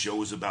 This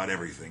show is about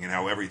everything and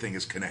how everything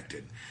is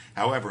connected.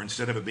 However,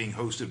 instead of it being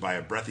hosted by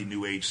a breathy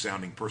New Age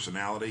sounding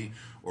personality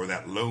or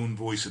that lone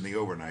voice in the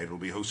overnight, it will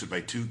be hosted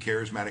by two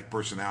charismatic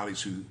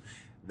personalities who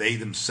they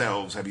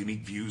themselves have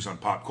unique views on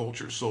pop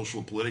culture, social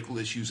and political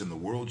issues, and the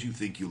world you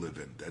think you live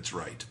in. That's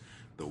right,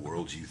 the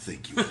world you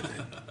think you live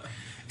in.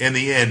 In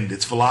the end,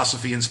 it's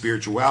philosophy and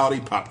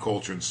spirituality, pop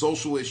culture and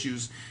social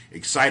issues,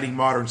 exciting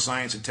modern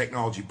science and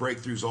technology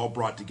breakthroughs all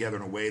brought together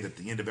in a way that at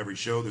the end of every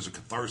show there's a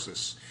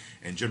catharsis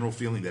and general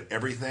feeling that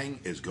everything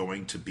is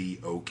going to be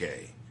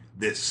okay.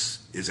 This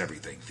is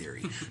Everything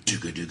Theory.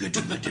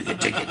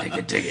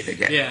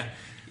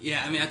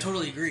 Yeah, I mean, I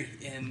totally agree.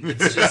 And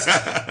it's just,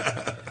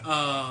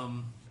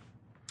 I'm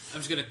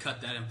just going to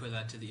cut that and put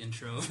that to the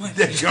intro. Go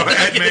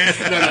ahead,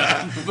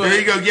 man. But, there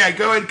you go. Yeah,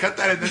 go ahead and cut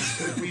that and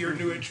that's be your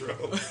new intro.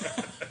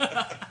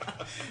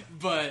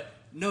 But,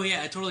 no,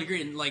 yeah, I totally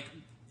agree. And,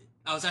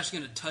 I was actually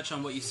going to touch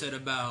on what you said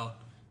about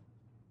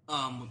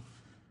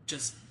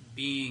just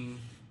being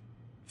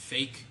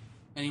fake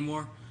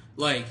anymore.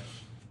 The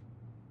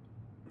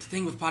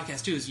thing with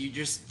podcasts, too, is you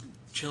just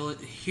chill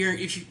here.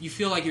 If you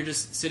feel like you're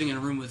just sitting in a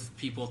room with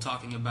people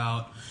talking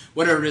about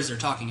whatever it is they're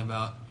talking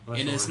about,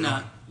 and it's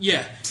not...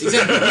 Yeah,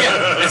 exactly.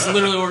 Yeah, that's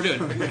literally what we're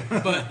doing.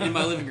 But in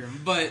my living room.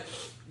 But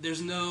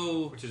there's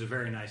no... Which is a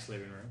very nice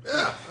living room.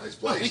 Yeah, nice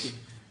place. Oh, thank you.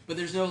 But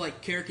there's no,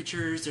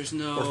 caricatures, there's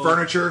no... Or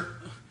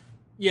furniture.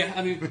 Yeah,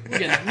 I mean,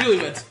 again,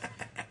 newlyweds.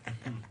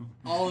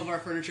 All of our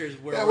furniture is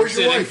where where's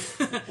your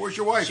wife? Where's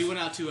your wife? She went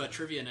out to a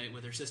trivia night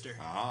with her sister.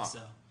 Ah. So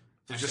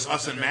just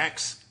us and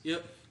Max?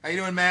 Yep. How you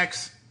doing,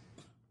 Max?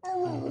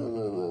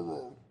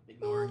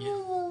 Ignoring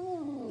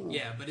you.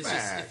 Yeah, but it's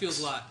just, it feels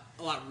a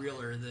lot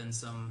realer than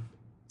some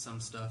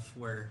stuff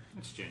where...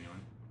 It's genuine.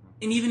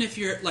 And even if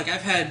you're,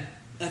 I've had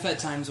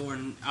times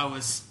when I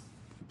was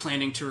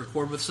planning to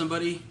record with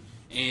somebody,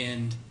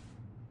 and,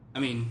 I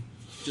mean,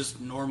 just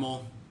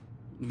normal,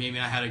 maybe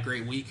I had a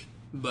great week,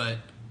 but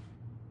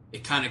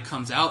it kind of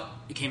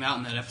came out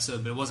in that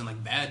episode, but it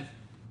wasn't, bad.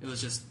 It was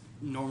just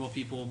normal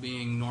people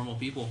being normal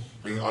people.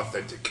 Being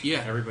authentic.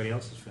 Yeah. Everybody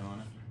else is feeling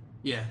it.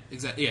 Yeah,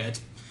 exactly. Yeah,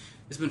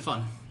 it's been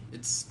fun.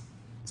 It's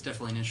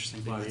definitely an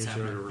interesting thing that's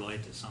happening. It's easier to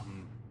relate to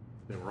something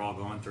that we're all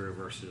going through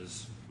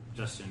versus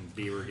Justin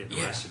Bieber getting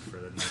arrested for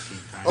the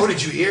 19th time. Oh,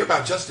 did you hear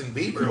about Justin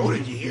Bieber? Oh,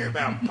 did you hear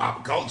about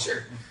pop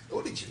culture?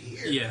 Oh, did you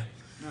hear? Yeah.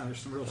 No, there's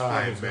some real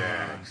Hi, struggles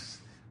Max.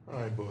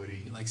 Hi, buddy.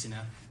 He likes you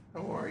now.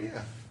 How are you?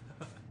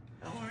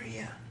 How are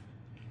you?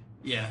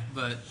 Yeah,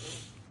 but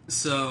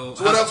so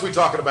what else are we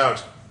talking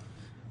about?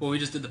 Well, we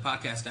just did the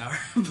podcast hour,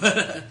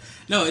 but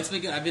no, it's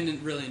been good. I've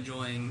been really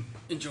enjoying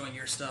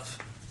your stuff.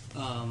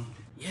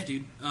 Yeah,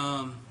 dude.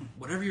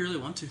 Whatever you really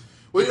want to.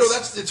 Well,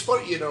 it's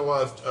funny.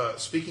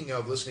 Speaking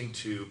of listening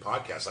to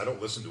podcasts, I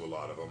don't listen to a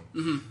lot of them.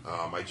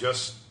 Mm-hmm.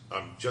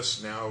 I'm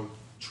just now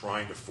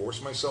trying to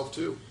force myself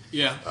to.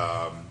 Yeah.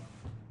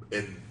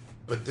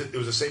 But it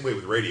was the same way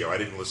with radio. I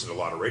didn't listen to a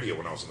lot of radio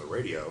when I was on the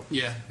radio.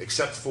 Yeah.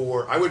 Except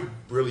for I would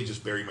really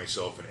just bury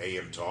myself in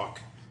AM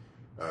talk.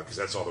 Because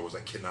that's all there was. I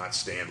cannot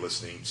stand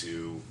listening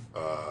to,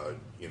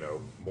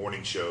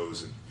 morning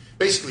shows and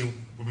basically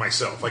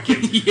myself. I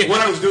can't. What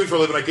I was doing for a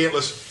living, I can't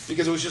listen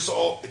because it's just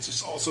all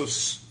so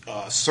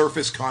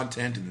surface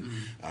content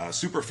and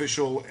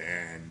superficial,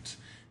 and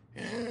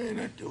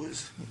it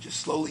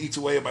just slowly eats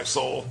away at my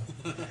soul.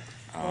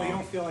 Well, you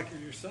don't feel like you're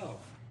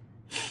yourself.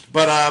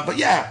 But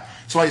yeah.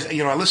 So I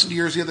listened to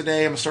yours the other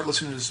day. I'm gonna start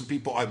listening to some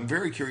people. I'm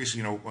very curious.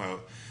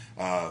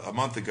 A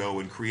month ago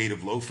when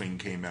Creative Loafing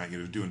came out,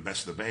 doing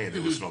Best of the Bay, and they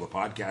listened to all the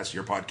podcasts,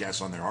 your podcast's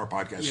on there, our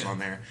podcast's on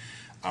there,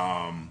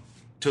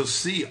 to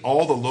see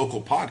all the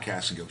local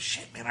podcasts and go,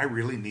 shit, man, I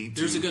really need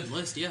to... There's a good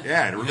list, yeah.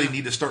 Yeah, I really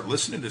need to start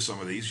listening to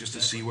some of these just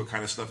to see what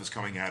kind of stuff is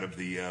coming out of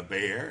the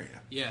Bay Area.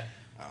 Yeah,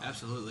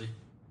 absolutely.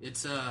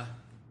 It's, and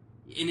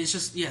it's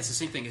just, it's the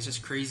same thing. It's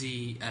just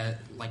crazy.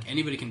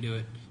 Anybody can do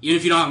it. Even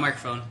if you don't have a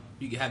microphone,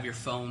 you can have your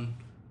phone...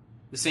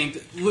 The same,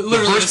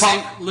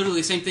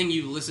 literally the same thing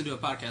you listen to a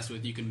podcast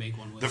with, you can make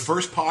one with. The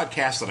first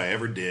podcast that I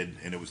ever did,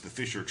 and it was the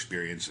Fisher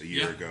Experience a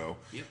year ago,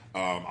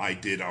 I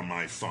did on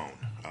my phone.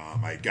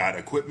 I got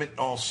equipment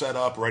all set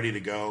up, ready to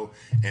go,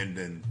 and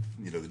then,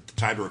 the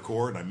time to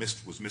record, and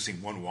was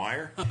missing one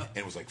wire, and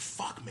it was like,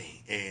 fuck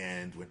me,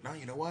 and went, no,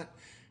 you know what?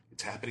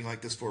 It's happening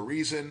like this for a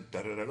reason,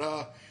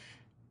 da-da-da-da.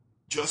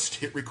 just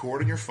hit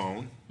record on your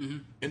phone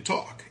and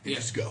talk and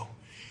just go.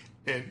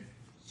 And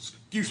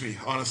excuse me,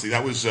 honestly,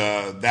 that was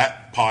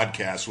that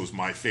podcast was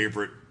my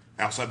favorite.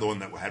 Outside the one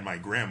that had my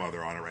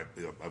grandmother on it right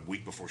a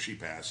week before she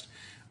passed,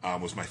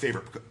 was my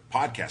favorite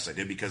podcast I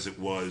did because it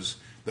was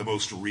the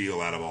most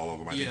real out of all of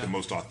them. I think the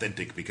most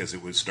authentic because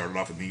it was started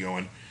off with me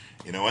going,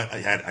 you know what,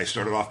 I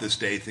started off this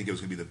day thinking it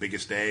was going to be the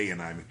biggest day,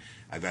 and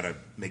I've got to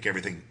make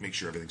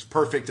sure everything's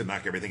perfect and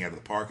knock everything out of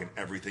the park, and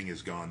everything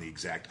has gone the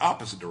exact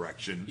opposite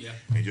direction.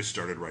 And just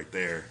started right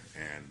there.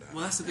 And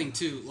well, that's the thing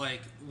too.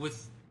 Like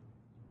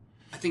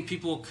I think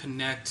people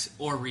connect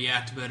or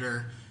react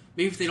better,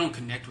 maybe if they don't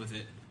connect with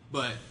it.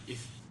 But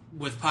if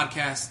with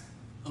podcasts,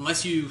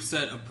 unless you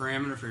set a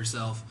parameter for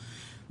yourself,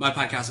 my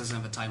podcast doesn't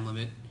have a time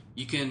limit.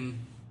 You can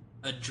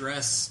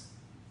address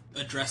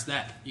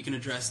that. You can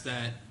address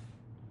that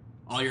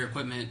all your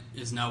equipment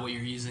is not what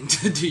you're using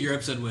to do your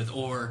episode with,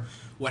 or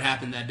what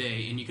happened that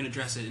day, and you can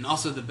address it. And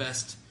also the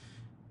best,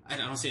 I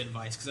don't say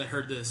advice, because I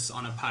heard this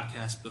on a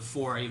podcast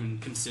before I even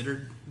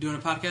considered doing a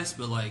podcast,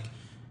 but like,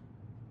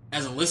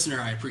 as a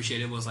listener, I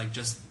appreciate it, was like,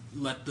 just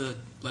let the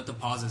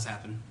pauses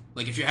happen.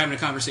 Like, if you're having a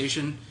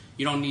conversation,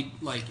 you don't need,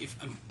 like, if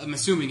I'm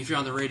assuming if you're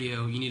on the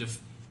radio, you need if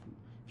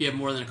you have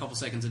more than a couple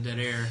seconds of dead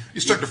air,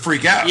 you start to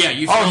freak out. Yeah,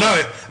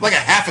 like a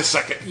half a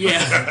second.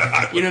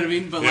 Yeah, you know what I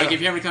mean? But like,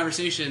 if you're having a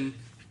conversation,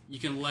 you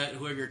can let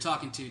whoever you're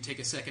talking to take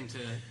a second to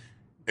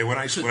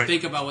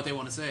think about what they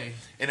want to say.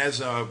 And as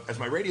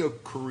my radio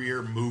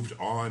career moved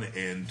on,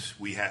 and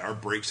our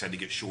breaks had to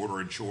get shorter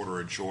and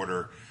shorter and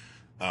shorter,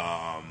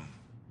 I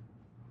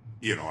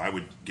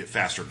would get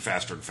faster and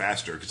faster and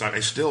faster because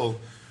I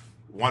still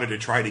wanted to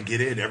try to get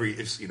in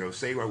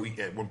say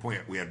at one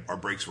point we had our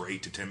breaks were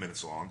 8 to 10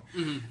 minutes long,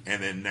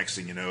 and then next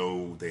thing you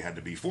know they had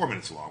to be 4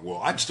 minutes long.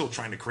 Well, I'm still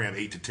trying to cram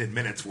 8 to 10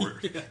 minutes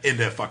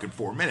into fucking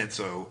 4 minutes.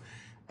 So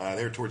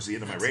there towards the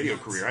end of my radio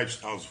career,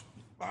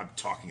 I'm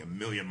talking a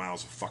million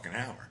miles a fucking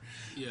hour.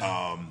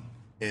 Yeah.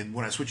 And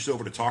when I switched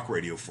over to talk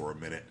radio for a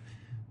minute,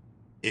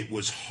 it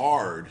was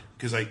hard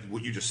because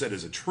what you just said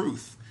is a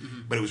truth,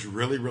 but it was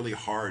really, really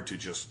hard to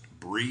just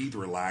breathe,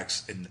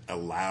 relax, and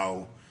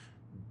allow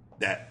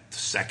that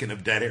second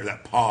of dead air,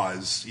 that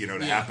pause,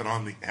 to happen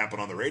on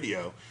the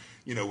radio,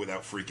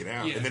 without freaking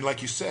out. Yeah. And then,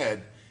 like you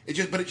said, it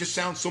just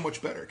sounds so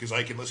much better because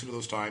I can listen to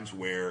those times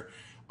where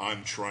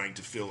I'm trying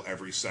to fill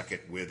every second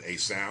with a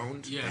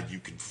sound, and you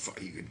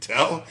can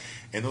tell,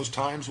 and those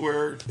times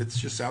where it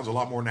just sounds a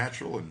lot more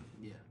natural and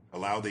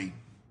allow the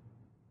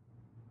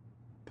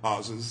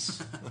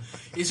pauses.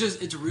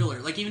 It's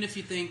realer. Like, even if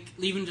you think,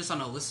 even just on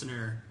a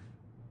listener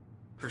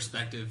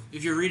perspective,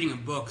 if you're reading a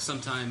book,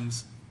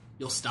 sometimes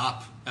you'll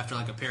stop after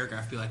like a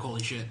paragraph, be like,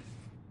 holy shit,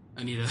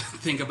 I need to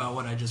think about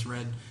what I just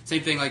read.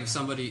 Same thing, like if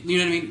somebody, you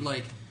know what I mean?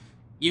 Like,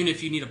 even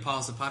if you need to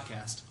pause the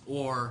podcast,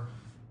 or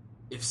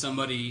if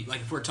somebody,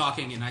 like if we're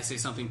talking and I say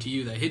something to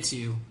you that hits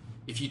you,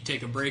 if you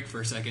take a break for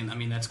a second, I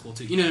mean, that's cool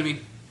too. You know what I mean?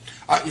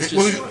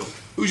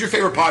 Who's your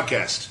favorite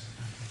podcast?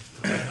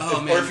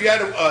 Oh, man. Or if you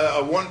had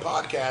a one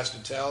podcast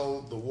to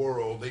tell the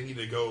world they need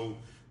to go,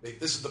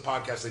 this is the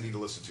podcast they need to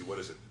listen to, what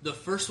is it? The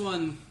first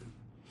one,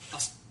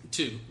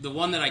 two. The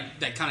one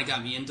that kind of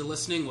got me into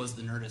listening was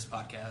the Nerdist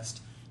podcast.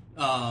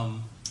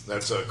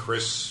 That's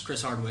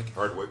Chris Hardwick.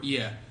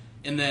 Yeah.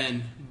 And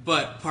then,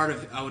 but part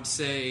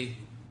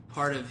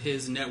of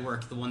his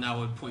network, the one that I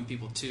would point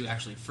people to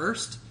actually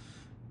first,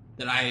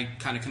 that I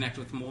kind of connect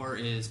with more,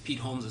 is Pete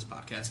Holmes'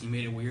 podcast, You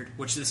Made It Weird,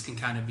 which this can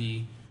kind of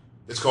be...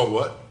 It's called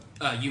what?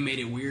 You Made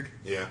It Weird.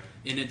 Yeah.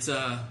 And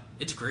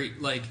it's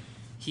great. Like,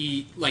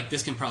 my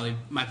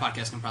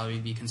podcast can probably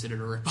be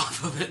considered a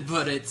rip-off of it,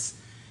 but it's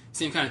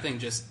same kind of thing.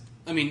 Just,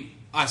 I mean,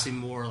 obviously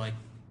more like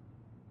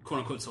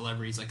quote-unquote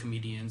celebrities, like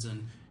comedians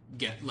and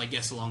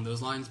guests along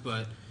those lines,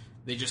 but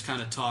they just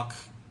kind of talk.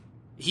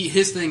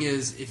 His thing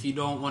is, if you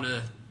don't want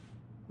to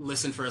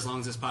listen for as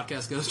long as this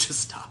podcast goes, just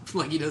stop.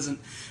 Like, he doesn't.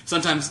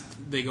 Sometimes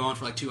they go on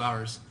for like 2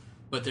 hours,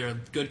 but they're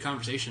good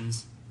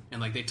conversations,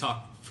 and like they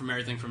talk from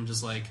everything from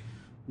just like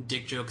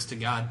dick jokes to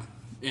God.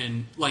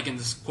 And like in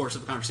this course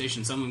of a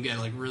conversation, some of them get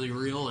like really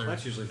real. Or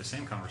that's usually the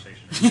same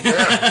conversation.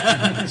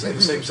 Yeah,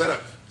 same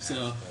setup.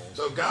 So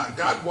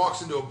God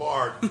walks into a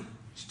bar,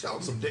 he's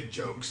telling some dick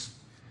jokes.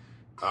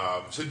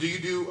 So do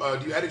you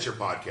edit your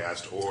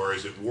podcast, or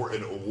is it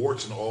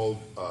warts and all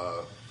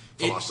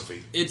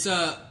philosophy? It's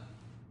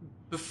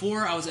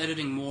before I was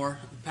editing more.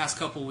 The past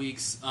couple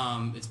weeks,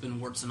 it's been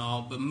warts and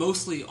all, but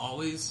mostly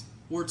always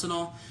warts and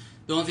all.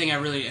 The only thing I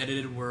really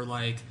edited were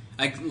like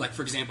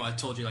for example, I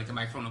told you like the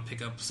microphone will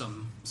pick up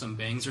some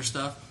bangs or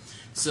stuff.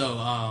 So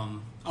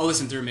I'll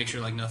listen through and make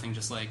sure like nothing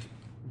just like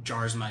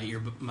jars my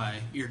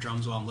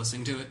eardrums while I'm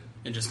listening to it,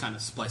 and just kind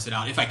of splice it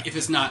out. If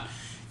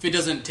it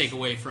doesn't take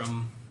away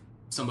from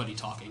somebody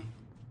talking,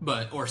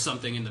 or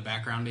something in the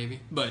background maybe.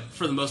 But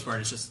for the most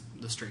part, it's just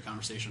the straight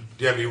conversation.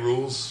 Do you have any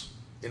rules,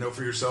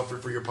 for yourself or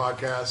for your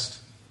podcast?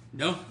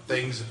 No.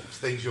 Things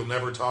you'll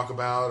never talk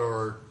about,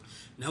 or?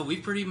 No, we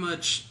pretty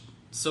much,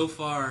 so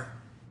far,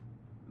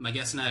 my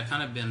guest and I have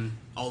kind of been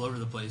all over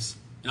the place.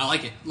 And I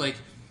like it. Like,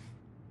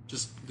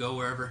 just go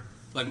wherever.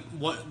 Like,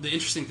 what the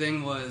interesting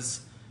thing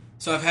was,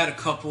 So I've had a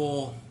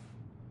couple.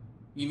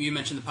 You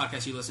mentioned the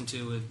podcast you listened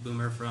to with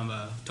Boomer from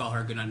Tall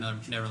Heart Goodnight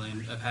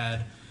Neverland. I've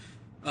had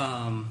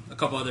a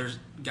couple other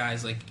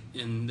guys like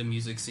in the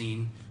music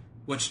scene,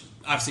 which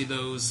obviously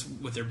those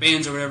with their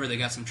bands or whatever, they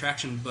got some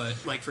traction.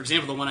 But like for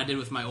example, the one I did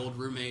with my old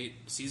roommate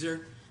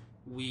Caesar,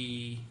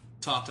 we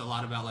talked a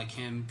lot about like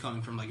him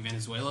coming from like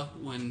Venezuela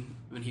when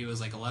he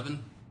was like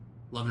 11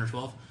 or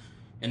 12,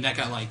 and that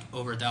got like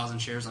over 1,000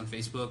 shares on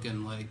Facebook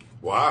and like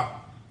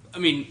wow. I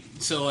mean,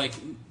 so like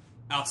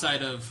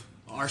outside of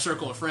our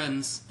circle of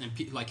friends and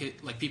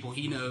like people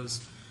he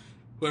knows,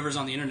 whoever's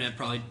on the internet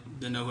probably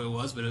didn't know who it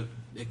was, but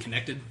it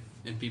connected,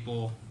 and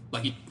people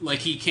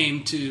he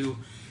came to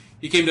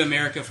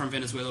America from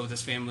Venezuela with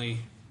his family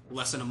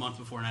less than a month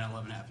before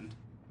 9/11 happened.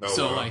 Oh,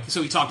 so wow.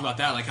 so we talked about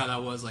that, like how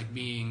that was like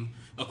being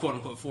a quote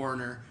unquote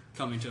foreigner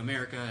coming to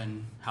America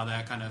and how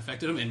that kind of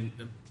affected him, and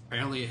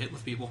apparently it hit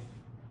with people,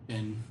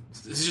 and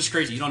this is just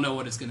crazy. You don't know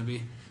what it's going to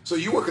be. So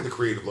you work at the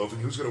Creative Loaf,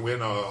 and who's going to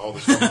win all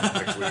this fun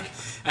next week?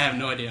 I have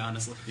no idea,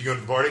 honestly. You going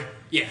to the party?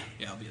 Yeah,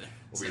 I'll be there.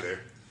 We'll be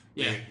there.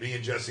 Yeah. Me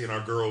and Jesse and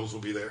our girls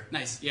will be there.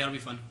 Nice. Yeah, it'll be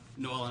fun.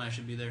 Noel and I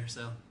should be there,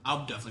 so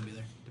I'll definitely be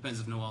there.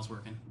 Depends if Noel's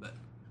working, but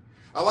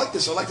I like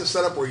this. I like the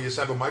setup where you just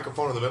have a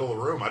microphone in the middle of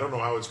the room. I don't know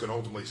how it's going to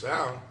ultimately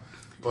sound,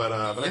 but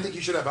I think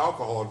you should have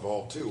alcohol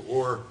involved too,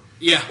 or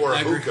a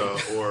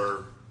hookah,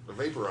 or a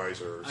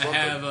vaporizer, or something.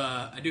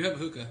 I do have a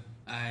hookah.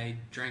 I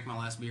drank my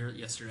last beer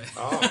yesterday.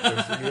 Oh,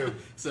 good for you.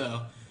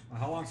 So, well,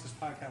 how long does this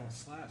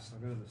podcast last? I'll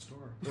go to the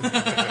store.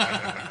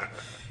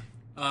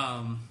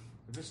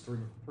 Just three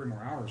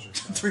more hours or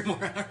so. 3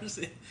 more hours.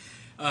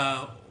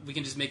 We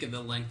can just make it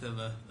the length of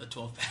a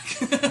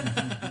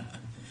 12-pack.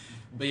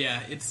 But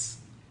yeah, it's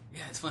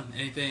fun.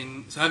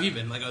 Anything? So, how have you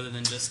been? Like other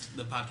than just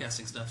the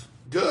podcasting stuff?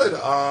 Good.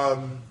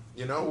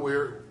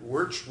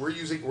 We're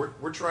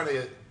trying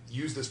to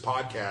use this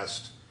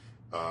podcast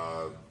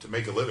to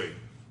make a living.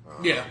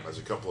 As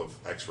a couple of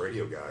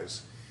ex-radio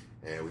guys.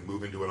 And we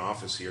move into an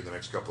office here in the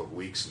next couple of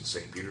weeks in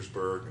St.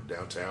 Petersburg and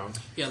downtown.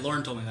 Yeah,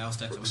 Lauren told me that. I was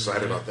texting. We're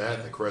excited about that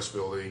in the Crest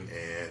building,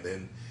 and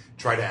then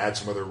try to add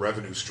some other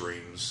revenue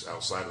streams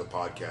outside of the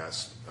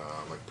podcast,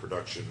 like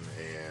production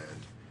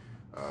and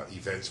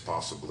events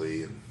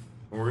possibly. And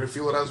we're going to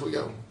feel it as we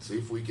go. See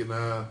if we can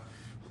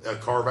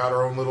carve out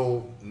our own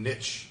little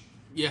niche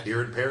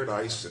here in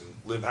paradise and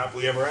live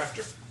happily ever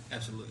after.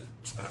 Absolutely.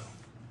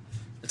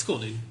 It's cool,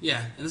 dude.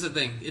 Yeah, and this is the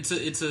thing.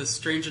 It's a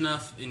strange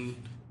enough and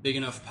big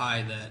enough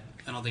pie that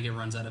I don't think it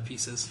runs out of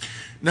pieces.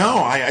 No,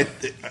 I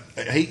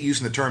hate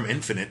using the term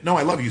infinite. No,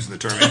 I love using the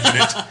term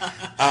infinite.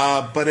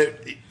 But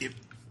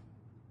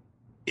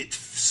it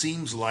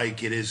seems like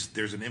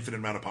there's an infinite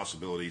amount of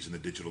possibilities in the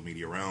digital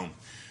media realm.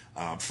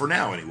 For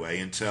now, anyway,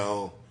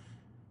 until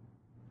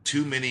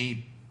too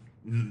many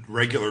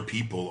regular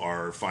people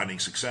are finding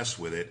success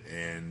with it,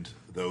 and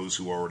those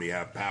who already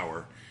have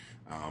power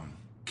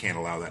can't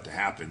allow that to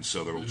happen.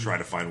 So they'll try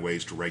to find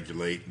ways to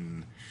regulate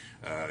and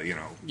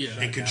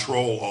and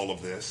control all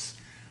of this.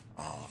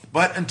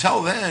 But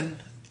until then,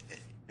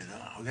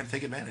 we got to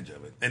take advantage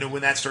of it. And then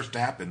when that starts to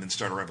happen, then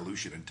start a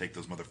revolution and take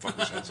those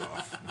motherfuckers' heads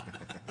off.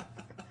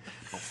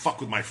 Don't fuck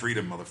with my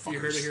freedom, motherfuckers. You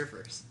heard it here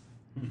first.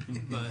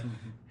 But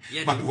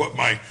yeah,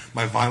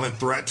 my violent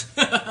threat?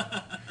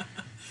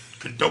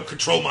 Don't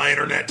control my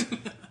internet.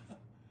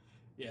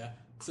 Yeah.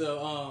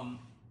 So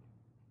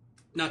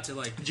not to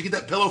like. Did you get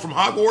that pillow from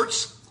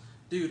Hogwarts?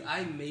 Dude,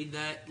 I made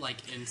that like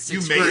in 6th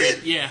You grade. made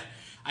it? Yeah.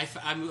 I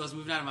was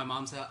moving out of my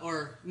mom's house.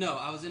 Or, no,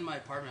 I was in my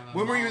apartment.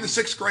 When were you in the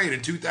 6th grade?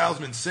 In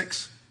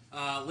 2006?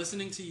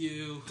 Listening to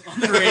you on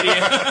the radio.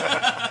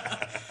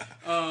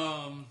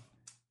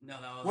 No,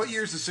 that was... What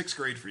year is the 6th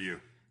grade for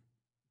you?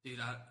 Dude,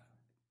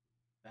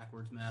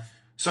 backwards math.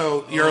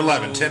 So you're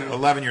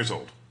 11 years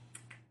old.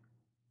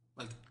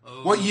 Like,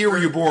 what year were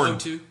you born?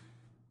 02?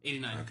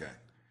 89. Okay.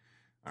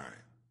 All right.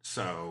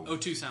 So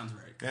 02 sounds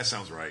right. That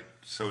sounds right.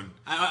 So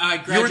I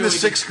graduated. You were in the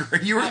 6th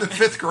grade. You were in the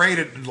 5th grade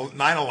at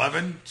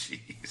 9/11.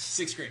 Jeez.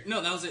 6th grade.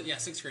 No, that was it. Yeah,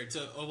 6th grade.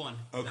 So 01.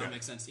 Okay. That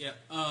makes sense. Yeah.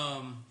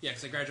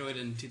 Because I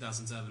graduated in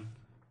 2007,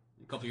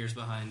 a couple years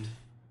behind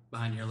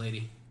your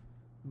lady.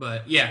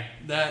 But yeah,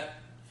 that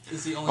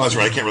is the only. Oh, that's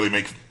right. I can't really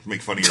make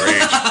fun of your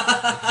age.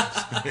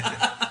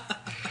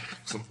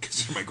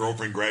 Consider my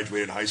girlfriend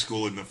graduated high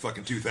school in the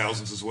fucking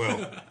 2000s as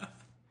well.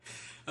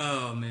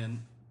 Oh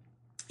man.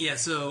 Yeah.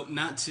 So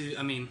not to.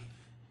 I mean.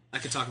 I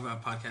could talk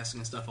about podcasting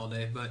and stuff all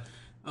day, but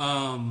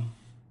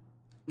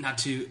not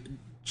to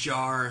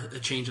jar a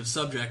change of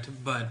subject,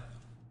 but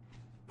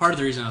part of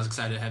the reason I was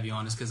excited to have you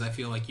on is because I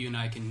feel like you and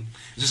I can...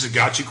 Is this a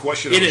gotcha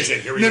question? It is.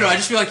 Here we go. No, I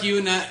just feel like you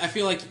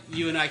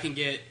and I can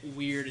get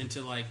weird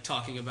into like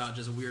talking about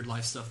just weird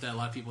life stuff that a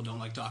lot of people don't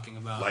like talking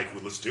about. Like,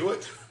 well, let's do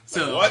it.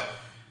 So, like what?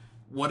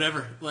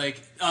 Whatever.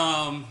 Like,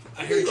 I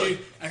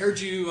heard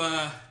you,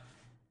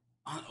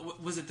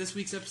 was it this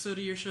week's episode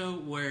of your show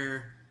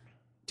where...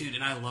 Dude,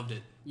 and I loved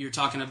it. You're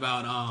talking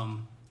about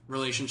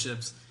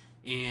relationships,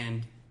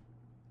 and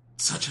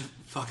such a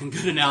fucking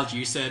good analogy.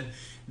 You said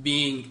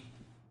being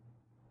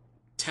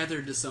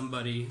tethered to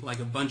somebody like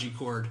a bungee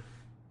cord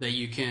that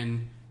you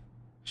can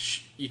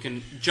you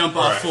can jump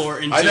off for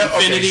into I know,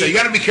 infinity. Okay, so you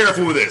got to be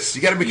careful with this.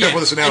 You got to be careful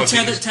with this analogy.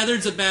 And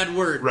tethered's a bad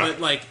word, Right.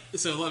 but like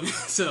so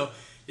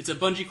it's a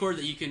bungee cord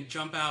that you can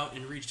jump out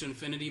and reach to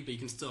infinity, but you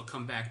can still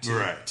come back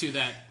to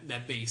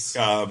that base.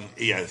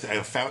 Yeah,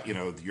 I found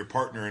your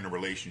partner in a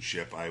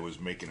relationship. I was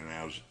making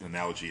an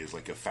analogy is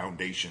like a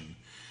foundation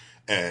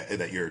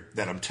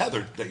that I'm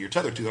tethered that you're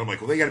tethered to. I'm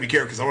like, well, they got to be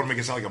careful because I want to make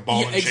it sound like a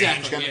ball and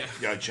chain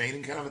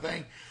chaining kind of a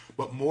thing,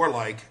 but more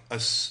like a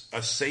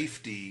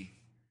safety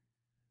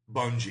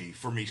bungee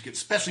for me,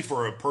 especially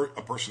for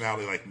a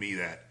personality like me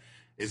that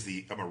is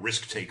I'm a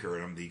risk taker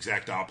and I'm the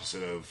exact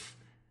opposite of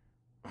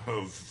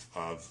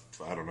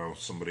I don't know,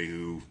 somebody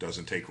who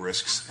doesn't take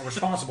risks. A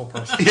responsible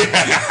person.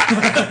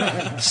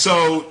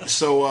 So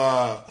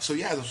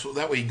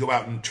that way you go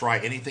out and try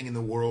anything in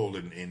the world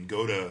and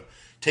go to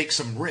take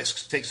some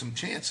risks, take some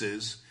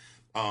chances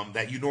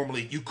that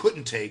you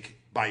couldn't take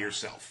by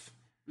yourself.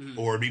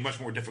 Or it'd be much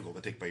more difficult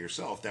to take by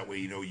yourself. That way,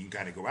 you can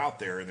kind of go out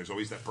there, and there's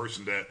always that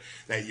person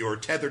that you're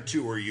tethered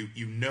to, or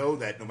you know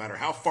that no matter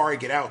how far I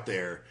get out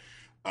there,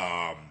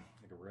 I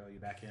can reel you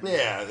back in.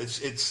 Yeah,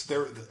 it's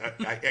there.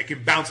 I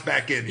can bounce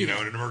back in, in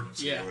an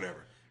emergency or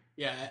whatever.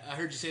 Yeah, I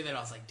heard you say that. I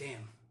was like,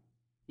 damn,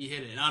 he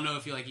hit it. And I don't know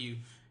if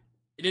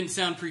it didn't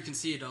sound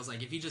preconceived. I was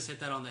like, if he just hit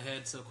that on the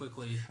head so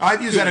quickly.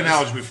 I've used that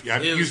analogy before.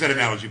 I've used that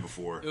analogy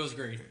before. It was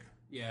great.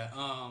 Yeah.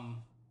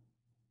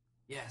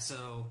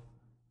 So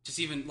just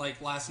even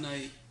like last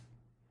night,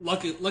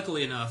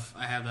 luckily enough,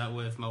 I have that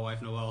with my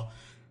wife Noelle,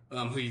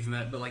 who you've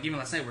met. But like even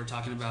last night, we were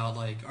talking about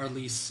like our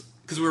lease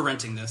because we're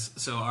renting this,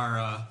 so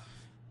our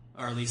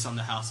lease on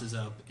the house is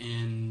up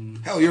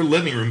in. Hell, your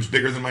living room's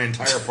bigger than my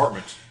entire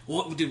apartment.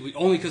 Well, dude,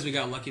 only because we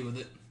got lucky with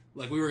it.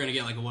 Like we were gonna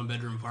get like a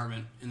 1-bedroom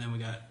apartment, and then we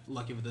got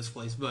lucky with this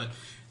place. But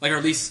like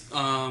our lease,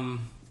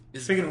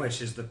 Speaking of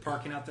which, is the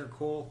parking out there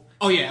cool?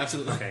 Oh yeah,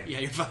 absolutely. Okay. Yeah,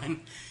 you're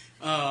fine.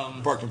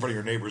 Parked in front of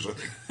your neighbors, I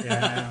think.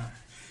 Yeah.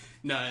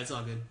 No, it's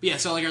all good. But yeah,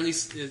 so like our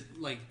lease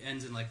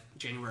ends in like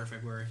January,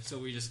 February. So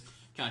we just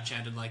kind of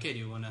chatted like, hey, do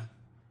you want to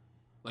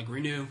like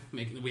renew?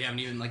 We haven't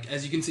even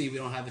as you can see, we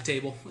don't have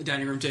a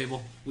dining room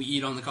table. We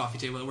eat on the coffee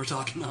table that we're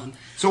talking on.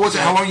 So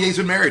how long have you guys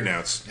been married now?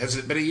 Has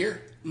it been a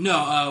year?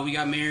 No, we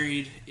got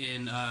married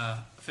in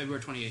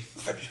February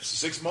 28th.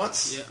 6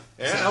 months. Yeah.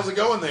 Yeah. How's it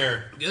going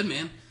there? Good,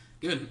 man.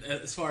 Good.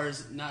 As far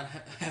as not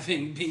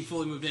being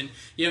fully moved in,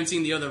 you haven't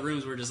seen the other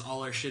rooms where just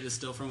all our shit is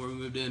still from where we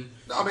moved in.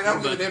 No, I mean I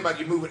don't give a damn about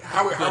you moving.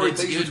 How are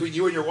things between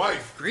you and your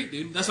wife? Great,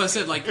 dude. That's what I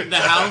said. Like the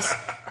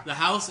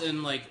house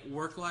and like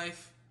work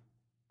life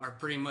are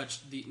pretty much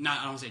I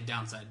don't want to say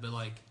downside, but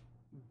like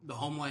the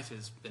home life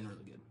has been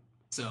really good.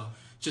 So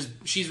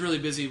she's really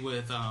busy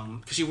with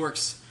because she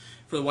works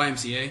for the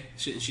YMCA.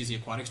 She's the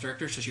aquatics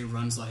director, so she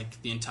runs like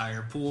the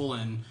entire pool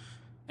and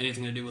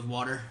anything to do with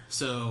water.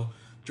 So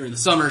during the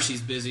summer,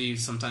 she's busy,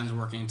 sometimes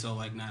working until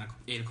like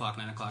 8 o'clock,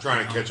 9 o'clock.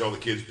 Trying to catch all the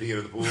kids peeing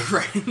in the pool.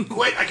 Right.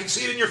 Quit! I can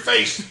see it in your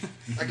face.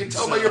 I can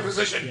tell by your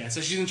position. Yeah,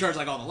 so she's in charge of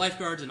like all the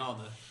lifeguards and all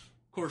the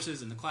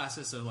courses and the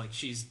classes. So like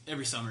she's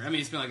every summer. I mean,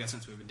 it's been like that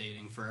since we've been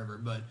dating forever.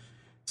 But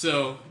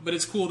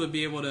it's cool to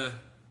be able to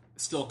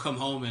still come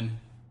home and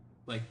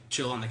like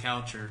chill on the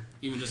couch or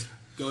even just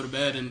go to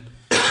bed and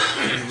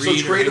read. So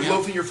it's Creative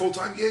Loafing your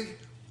full-time gig?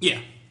 Yeah.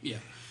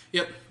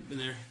 Yep. Been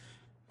there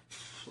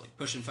like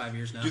pushing 5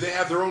 years now. Do they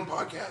have their own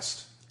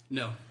podcast?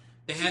 No.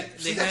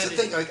 That's the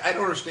thing. Like, I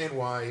don't understand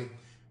why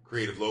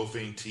Creative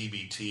Loafing,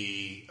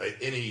 TBT,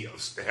 the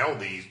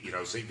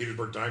St.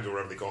 Petersburg Times or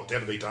whatever they call it,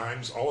 Tampa Bay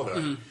Times, all of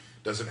that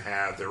doesn't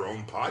have their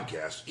own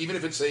podcast. Even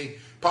if it's a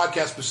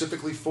podcast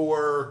specifically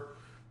for,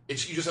 you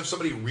just have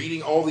somebody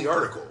reading all the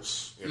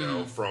articles,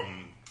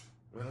 from.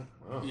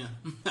 Well, yeah.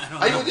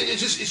 I don't know.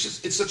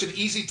 It's such an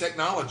easy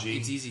technology.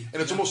 It's easy,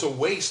 and it's almost a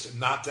waste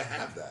not to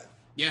have that.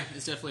 Yeah,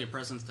 it's definitely a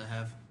presence to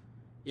have.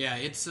 Yeah,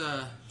 it's.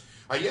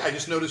 I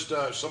just noticed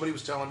somebody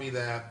was telling me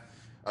that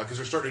because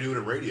they're starting to do it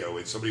in radio.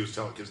 And somebody was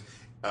telling because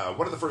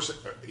one of the first,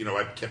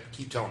 I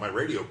keep telling my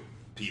radio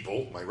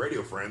people, my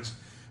radio friends,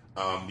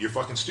 you're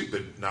fucking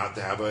stupid not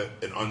to have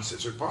an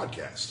uncensored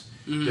podcast.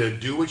 To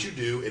do what you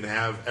do and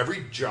have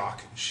every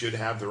jock should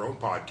have their own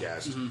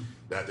podcast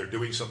that they're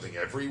doing something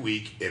every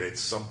week and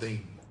it's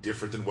something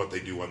different than what they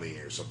do on the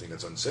air, something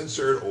that's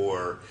uncensored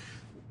or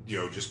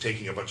just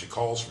taking a bunch of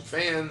calls from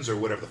fans or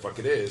whatever the fuck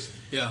it is.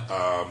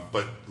 Yeah.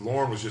 But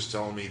Lauren was just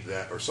telling me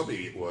that, or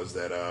somebody was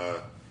that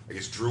I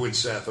guess Drew and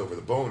Seth over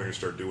the Boner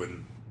start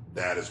doing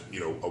that as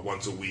a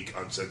once a week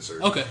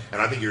uncensored. Okay.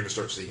 And I think you're going to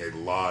start seeing a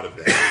lot of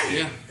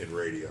that in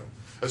radio,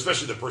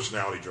 especially the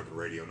personality driven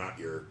radio, not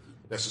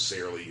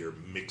necessarily your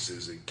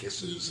mixes and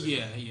kisses.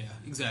 Yeah,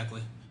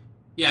 exactly.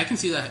 Yeah, I can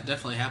see that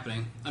definitely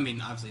happening. I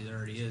mean, obviously there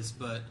already is,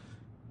 but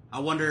I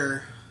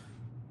wonder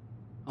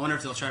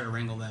if they'll try to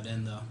wrangle that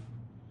in though.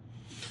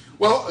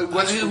 Well, it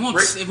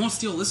won't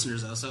steal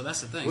listeners though, so that's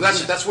the thing. Well,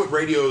 that's what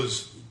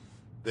radio's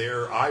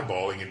they're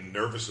eyeballing and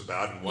nervous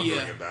about and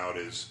wondering about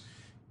is,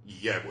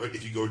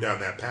 if you go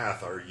down that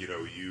path,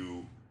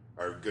 you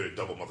are going to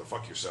double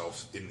motherfuck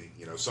yourself in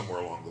somewhere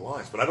along the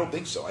lines. But I don't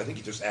think so. I think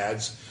it just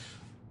adds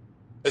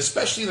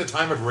Especially in the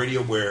time of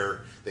radio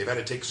where they've had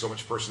to take so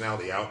much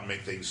personality out and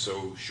make things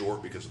so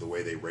short because of the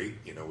way they rate,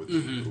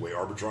 with the way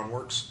Arbitron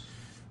works.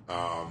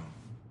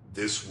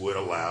 This would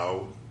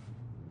allow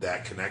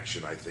that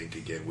connection, I think,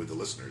 again, with the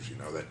listeners.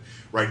 That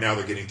right now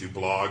they're getting through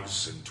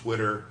blogs and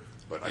Twitter.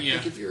 But I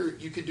think if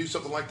you could do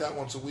something like that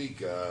once a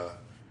week, I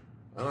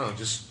don't know,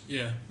 just...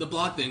 Yeah, the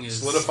blog thing is...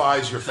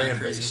 solidifies your fan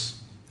base.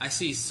 I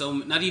see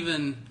not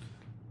even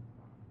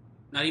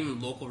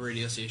local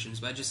radio stations,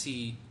 but I just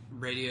see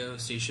radio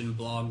station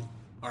blog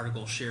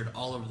articles shared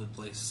all over the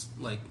place.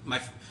 Like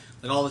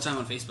all the time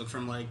on Facebook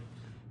from like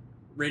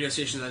radio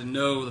stations I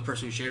know the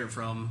person who shared it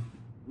from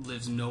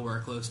lives nowhere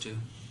close to.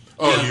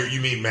 Oh, you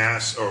mean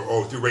mass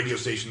or through radio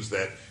stations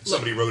that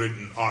somebody wrote it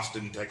in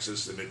Austin,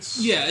 Texas, and it's...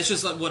 Yeah, it's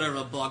just like whatever,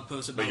 a blog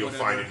post about but you'll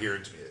whatever. find it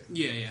here.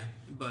 Yeah.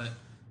 But,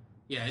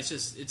 yeah,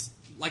 it's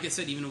like I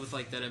said, even with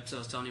like that episode I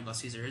was telling you about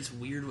Caesar, it's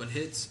weird what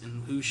hits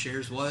and who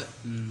shares what.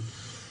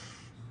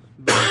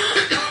 But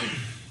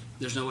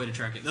there's no way to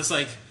track it. That's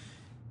like...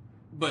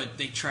 But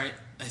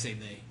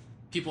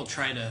people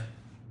try to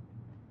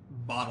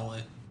bottle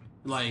it.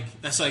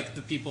 Like, that's like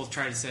the people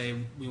try to say,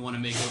 we want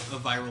to make a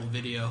viral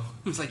video.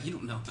 It's like, you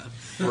don't know that.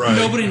 Right.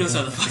 Nobody knows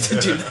how the fuck to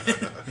do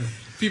that.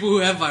 People who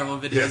have viral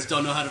videos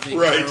don't know how to make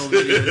viral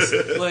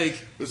videos. Like,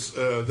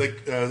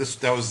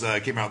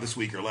 that came out this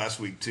week or last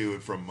week, too,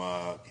 from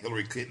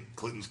Hillary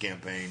Clinton's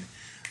campaign,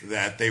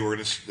 that they were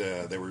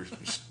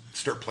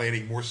start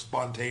planning more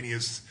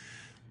spontaneous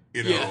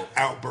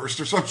outburst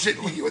or some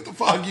shit. Like, what the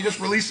fuck? You just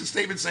released a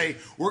statement saying,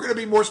 we're going to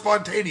be more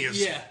spontaneous.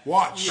 Yeah.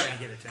 Watch. Yeah.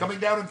 Coming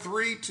down in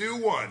 3, 2,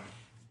 1.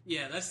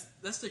 Yeah,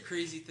 that's the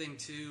crazy thing,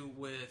 too,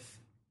 with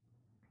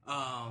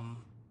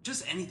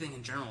just anything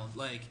in general.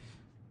 Like,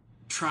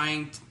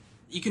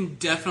 you can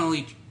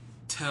definitely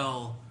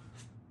tell,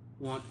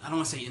 I don't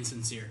want to say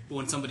insincere, but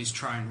when somebody's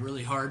trying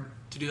really hard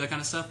to do that kind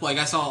of stuff. Like,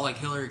 I saw, like,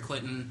 Hillary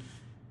Clinton,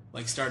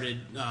 like, started,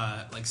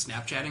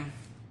 Snapchatting.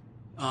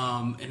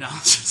 And I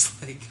was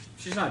just like...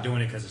 She's not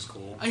doing it because it's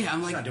cool. Oh, yeah,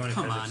 I'm like,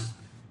 come on.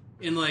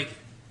 And, like,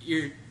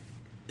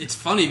 it's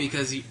funny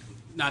because you're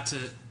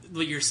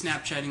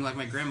Snapchatting like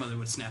my grandmother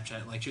would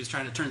Snapchat. Like, she was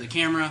trying to turn the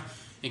camera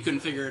and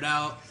couldn't figure it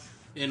out.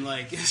 And,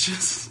 like, it's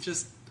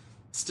just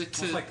stick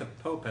to... It's like the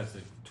Pope has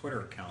a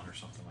Twitter account or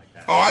something like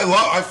that. Oh,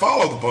 I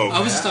follow the Pope. I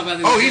was just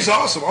talking about he's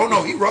awesome. Oh,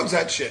 no, he runs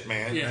that shit,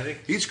 man. Yeah.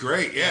 He's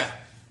great, yeah.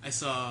 I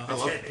saw...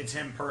 It's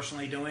him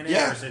personally doing it?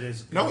 Yeah. Or is it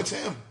his... No, it's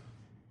him.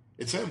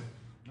 It's him.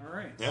 All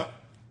right. Yep.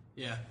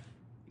 Yeah.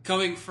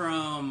 Coming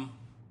from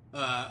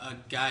a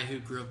guy who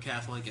grew up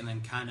Catholic and then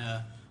kind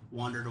of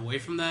wandered away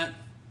from that,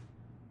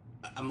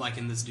 I'm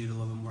liking this dude a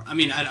little bit more. I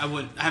mean, I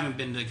haven't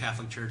been to a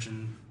Catholic church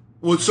in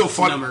it's so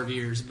fun. A number of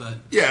years, but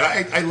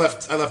yeah, I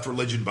left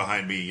religion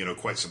behind me,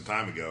 quite some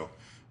time ago.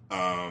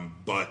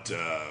 But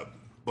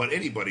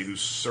anybody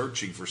who's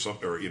searching for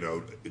something, or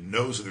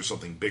knows that there's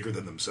something bigger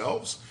than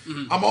themselves,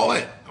 I'm all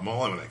in. I'm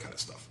all in with that kind of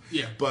stuff.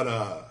 Yeah.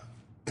 But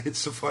it's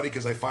so funny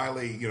because I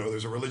finally,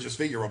 there's a religious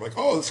figure where I'm like,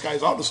 oh, this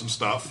guy's onto some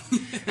stuff.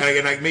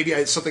 and maybe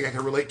it's something I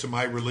can relate to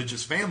my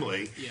religious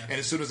family. Yeah. And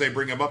as soon as they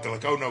bring him up, they're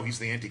like, oh, no, he's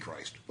the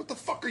Antichrist. What the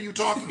fuck are you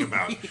talking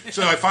about?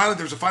 So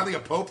there's finally a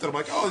pope that I'm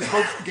like, oh, the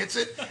pope gets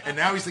it. And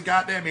now he's the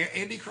goddamn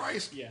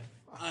Antichrist. Yeah.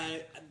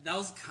 That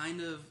was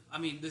kind of,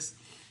 this,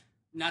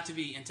 not to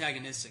be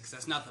antagonistic, 'cause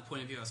that's not the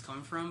point of view I was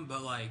coming from,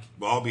 but like...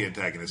 Well, I'll be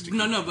antagonistic.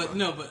 But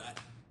I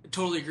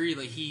totally agree.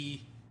 Like, he's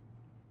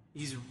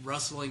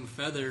rustling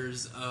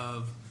feathers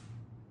of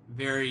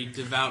very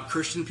devout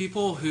Christian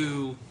people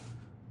who,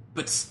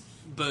 but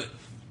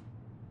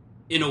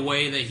in a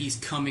way that he's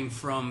coming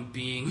from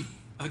being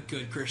a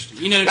good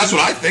Christian. That's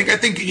what I think. I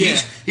think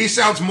he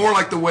sounds more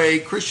like the way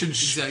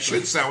Christians Exactly.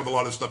 should sound with a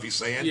lot of stuff he's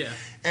saying. Yeah.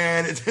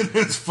 And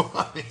it's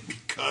funny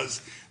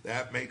because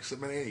that makes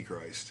him an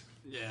Antichrist.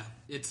 Yeah,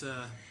 it's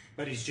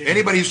But he's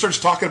anybody who starts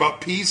talking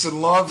about peace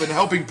and love and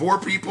helping poor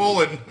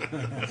people and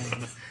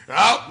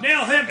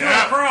nail him to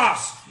a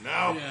cross.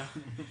 No. yeah.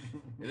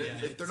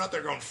 If they're not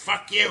there going,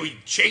 fuck you,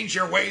 change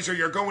your ways or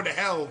you're going to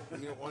hell.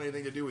 We don't want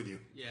anything to do with you.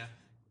 Yeah,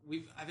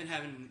 I've been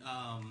having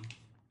I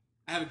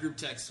have a group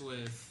text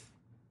with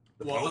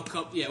the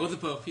Pope? with the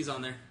Pope. He's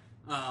on there.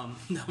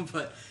 No,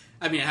 but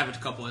I have a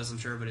couple, as I'm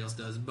sure everybody else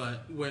does.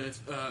 But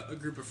with a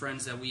group of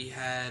friends that we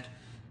had,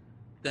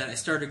 that I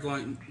started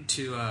going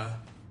to a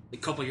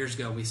couple years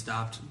ago. We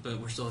stopped, but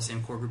we're still the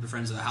same core group of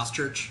friends at the house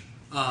church,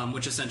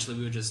 which essentially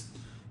we would just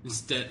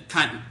instead of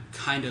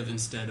going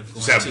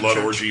just have to blood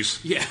church, orgies.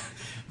 Yeah,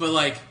 but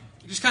like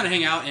just kind of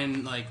hang out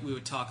and like we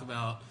would talk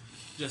about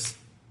just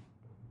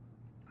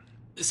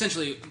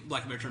essentially,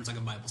 like better terms, like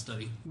a Bible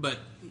study, but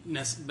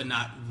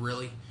not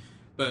really.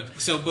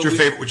 What's your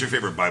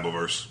favorite Bible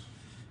verse?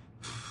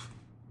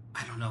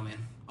 I don't know, man.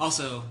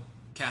 Also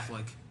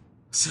Catholic,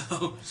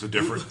 so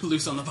different.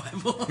 Loose on the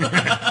Bible.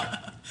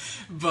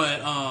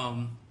 But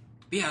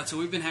yeah. So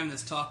we've been having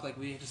this talk. Like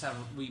we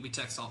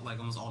text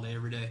almost all day,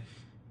 every day.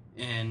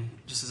 And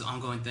just this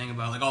ongoing thing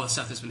about like all the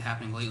stuff that's been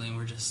happening lately, and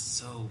we're just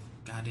so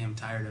goddamn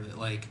tired of it.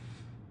 Like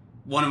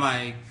one of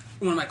my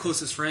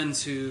closest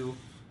friends who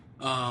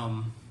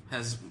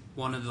has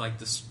one of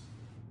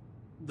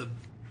the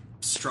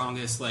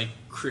strongest like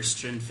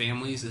Christian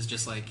families is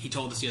just like he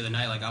told us the other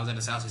night. Like I was at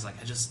his house. He's like,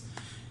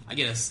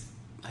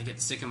 I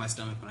get sick in my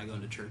stomach when I go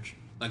into church.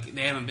 Like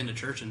they haven't been to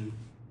church in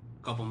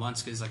a couple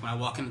months because like when I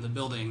walk into the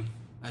building,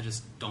 I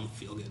just don't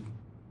feel good.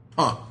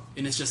 Huh.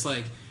 And it's just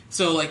like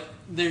so like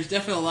there's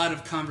definitely a lot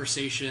of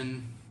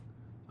conversation,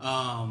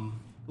 at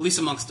least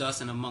amongst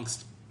us and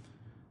amongst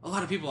a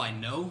lot of people I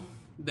know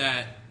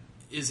that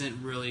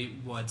isn't really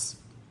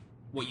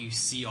what you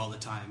see all the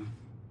time,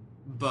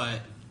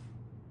 but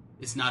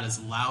it's not as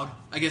loud.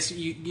 I guess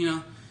you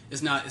know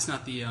it's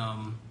not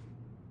the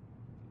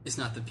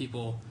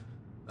people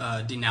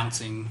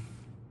denouncing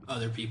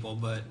other people,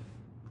 but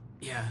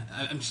yeah,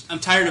 I'm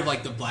tired of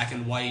like the black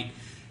and white,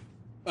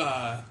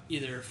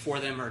 either for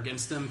them or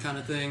against them kind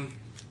of thing.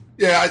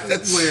 Yeah,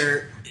 that's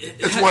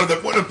one of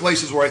the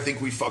places where I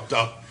think we fucked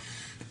up.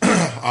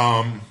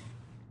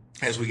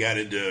 As we got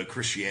into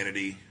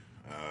Christianity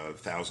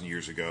 1,000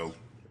 years ago,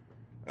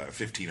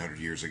 1,500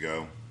 years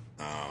ago,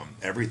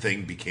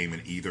 everything became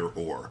an either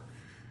or.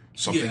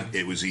 Something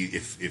it was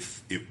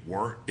if it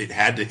weren't,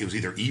 it was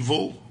either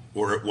evil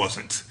or it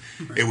wasn't.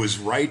 Right. It was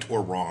right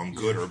or wrong,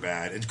 good or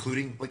bad,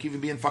 including like even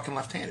being fucking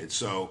left-handed.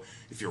 So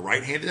if you're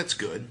right-handed, that's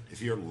good.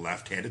 If you're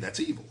left-handed, that's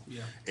evil.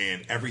 Yeah.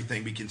 And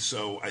everything begins.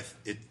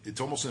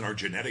 It's almost in our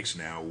genetics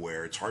now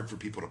where it's hard for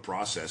people to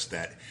process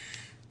that.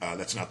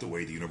 That's not the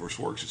way the universe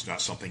works. It's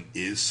not something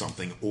is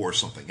something or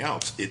something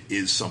else. It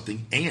is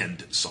something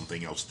and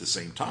something else at the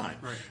same time.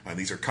 Right. And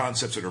these are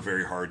concepts that are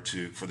very hard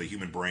for the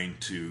human brain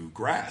to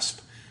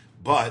grasp.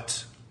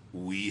 But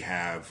we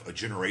have a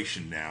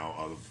generation now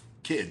of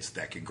kids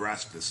that can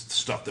grasp this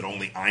stuff that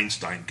only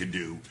Einstein could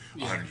do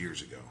 100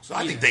 years ago. So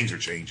I think things are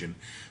changing.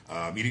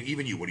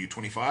 Even you, what are you,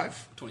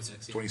 25?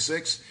 26. Yeah.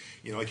 26.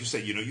 You know, like you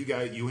said,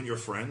 you and your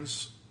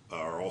friends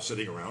are all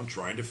sitting around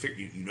trying to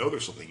figure. You know,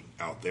 there's something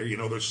out there. You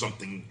know, there's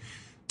something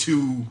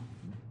to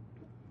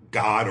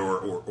God,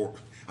 or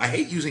I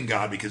hate using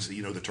God because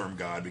the term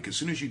God, because as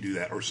soon as you do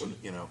that, or some,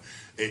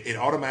 it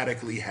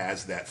automatically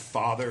has that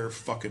father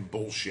fucking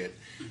bullshit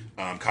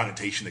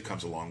connotation that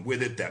comes along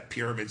with it. That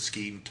pyramid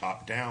scheme,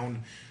 top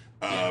down,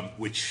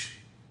 which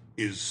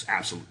is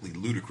absolutely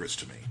ludicrous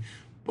to me.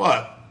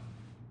 But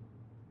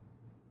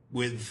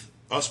with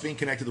us being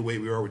connected the way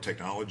we are with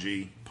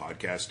technology,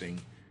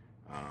 podcasting.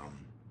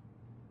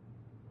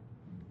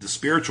 The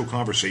spiritual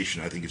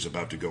conversation, I think, is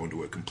about to go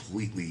into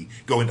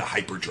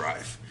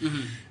hyperdrive.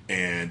 Mm-hmm.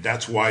 And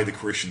that's why the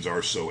Christians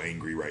are so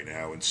angry right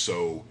now and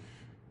so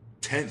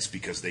tense,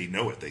 because they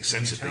know it. They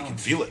sense it. They can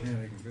feel it. Yeah,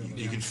 they can feel it.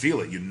 You can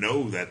feel it. You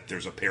know that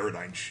there's a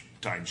paradigm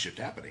shift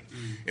happening.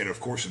 Mm-hmm. And, of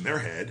course, in their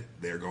head,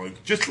 they're going,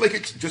 just like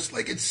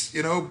it's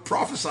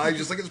prophesied,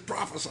 just like it's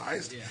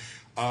prophesized. Yeah.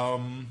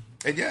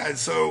 And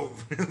so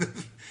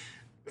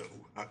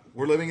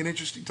we're living in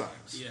interesting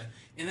times. Yeah.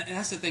 And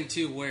that's the thing,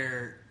 too,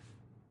 where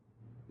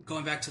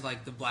going back to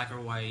like the black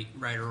or white,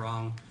 right or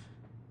wrong,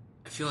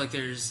 I feel like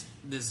there's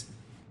this.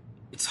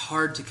 It's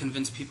hard to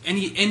convince people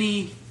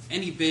any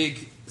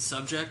big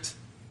subject,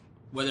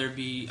 whether it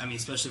be,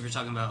 especially if you're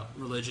talking about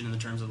religion in the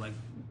terms of like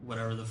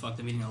whatever the fuck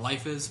the meaning of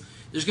life is.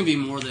 There's gonna be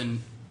more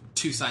than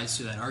two sides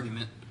to that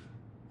argument.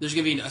 There's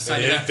gonna be a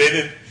side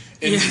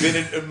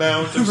infinite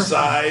amount of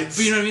sides.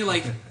 But you know what I mean?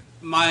 Like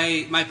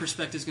my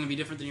perspective is gonna be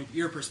different than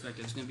your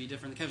perspective. Is gonna be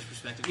different than Kevin's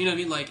perspective. You know what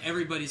I mean? Like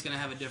everybody's gonna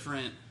have a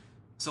different.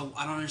 So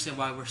I don't understand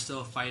why we're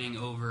still fighting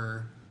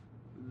over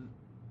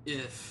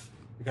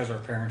because our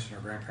parents and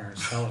our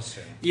grandparents tell us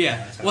to.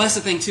 Yeah, that's the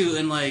thing too,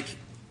 and like,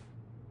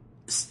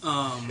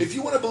 if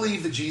you want to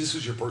believe that Jesus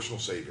is your personal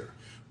savior,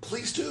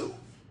 please do.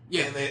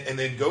 Yeah, and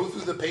then go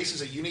through the paces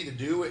that you need to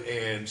do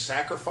and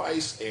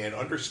sacrifice and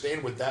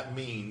understand what that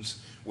means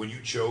when you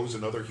chose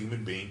another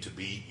human being to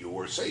be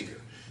your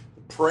savior.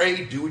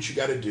 Pray, do what you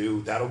got to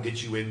do. That'll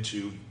get you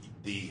into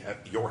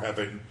your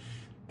heaven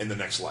in the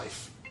next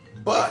life.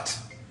 But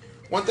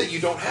one thing you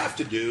don't have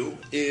to do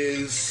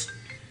is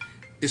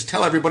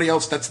tell everybody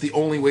else that's the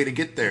only way to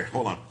get there.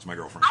 Hold on, it's my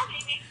girlfriend. Hi,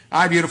 baby.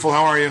 Hi, beautiful.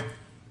 How are you? Good.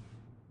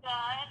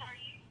 Are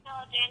you still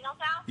at Daniel's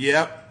house?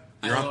 Yep.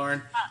 You're hi,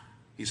 Lauren.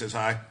 He says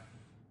hi.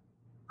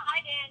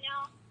 Hi,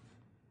 Daniel.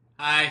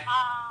 Hi.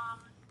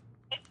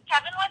 Is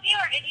Kevin with you,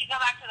 or did he go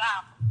back to the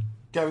house?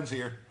 Kevin's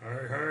here.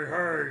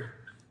 Hey.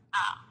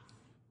 Oh.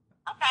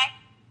 Okay.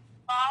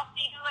 Well, I'll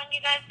see you when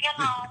you guys get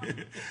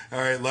home. All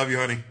right. Love you,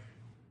 honey.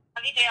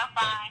 Love you too.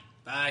 Bye.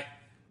 Bye.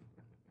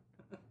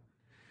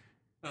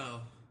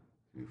 Oh.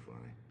 Too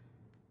funny.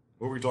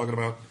 What were we talking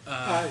about?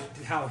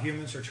 How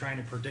humans are trying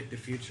to predict the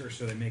future,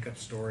 so they make up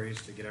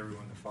stories to get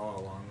everyone to follow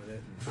along with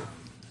it.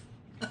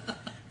 And,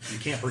 you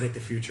can't predict the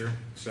future,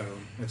 so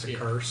it's a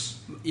curse.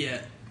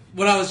 Yeah.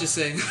 What I was just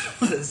saying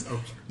was...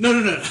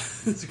 No.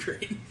 It's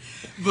great.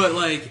 But,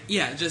 like,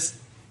 yeah, just...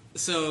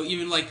 So,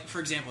 even, like,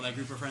 for example, that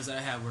group of friends that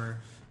I have were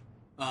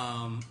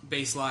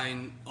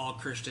baseline, all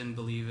Christian,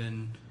 believe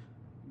in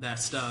that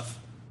stuff,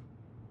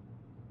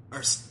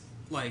 are,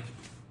 like...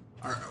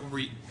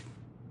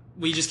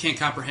 We just can't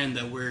comprehend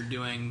that we're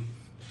doing...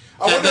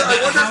 I wonder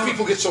if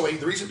people get so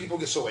angry. The reason people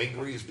get so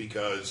angry is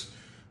because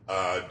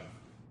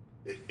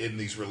in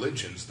these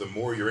religions, the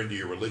more you're into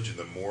your religion,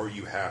 the more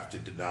you have to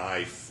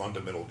deny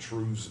fundamental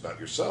truths about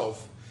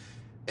yourself,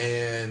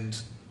 and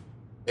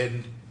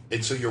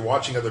so you're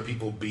watching other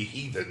people be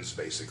heathens,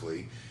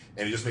 basically,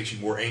 and it just makes you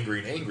more angry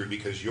and angry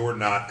because you're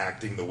not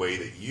acting the way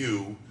that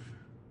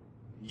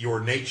your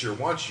nature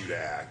wants you to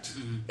act,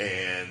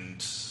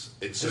 and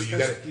so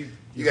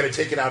you got to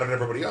take it out on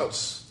everybody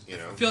else. You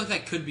know, I feel like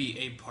that could be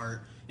a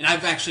part, and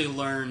I've actually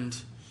learned,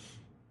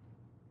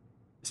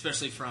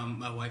 especially from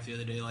my wife the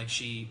other day, like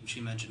she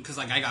mentioned, because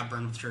like I got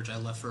burned with church, I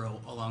left for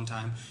a long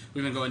time.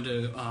 We've been going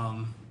to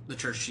the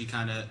church she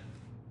kind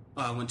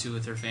of went to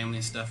with her family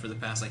and stuff for the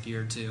past like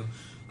year or two,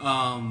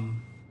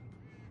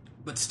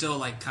 but still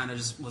like kind of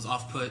just was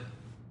off put,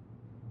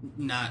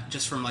 not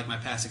just from like my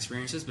past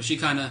experiences, but she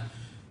kind of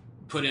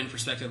put in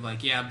perspective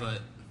like, yeah,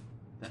 but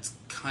that's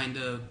kind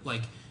of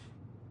like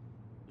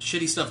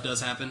shitty stuff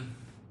does happen.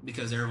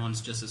 Because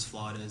everyone's just as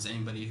flawed as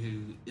anybody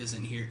who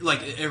isn't here.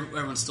 Like,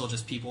 everyone's still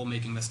just people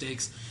making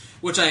mistakes,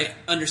 which I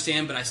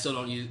understand, but I still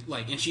don't use,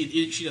 like, and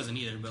she doesn't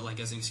either, but, like,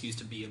 as an excuse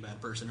to be a bad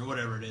person or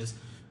whatever it is.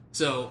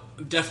 So,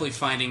 I'm definitely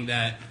finding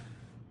that,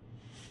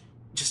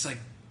 just, like,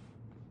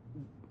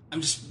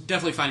 I'm just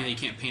definitely finding that you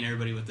can't paint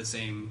everybody with the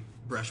same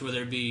brush,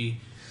 whether it be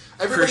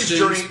everybody's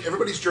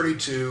journey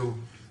to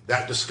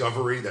that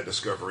discovery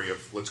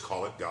of, let's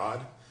call it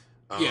God,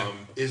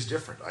 is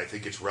different. I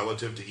think it's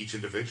relative to each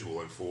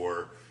individual, and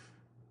for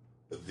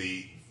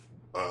the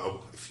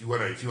if you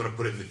want to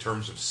put it in the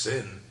terms of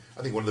sin,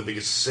 I think one of the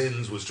biggest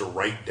sins was to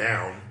write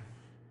down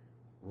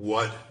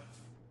what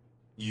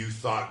you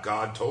thought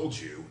God told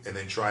you, and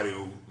then try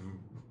to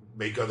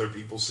make other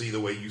people see the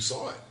way you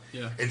saw it.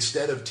 Yeah.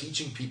 Instead of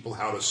teaching people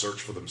how to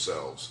search for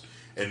themselves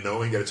and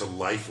knowing that it's a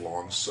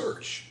lifelong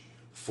search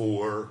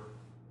for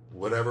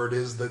whatever it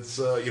is that's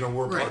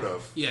we're a part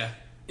of. Yeah.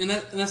 And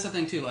that's the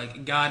thing too.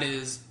 Like, God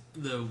is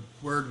the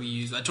word we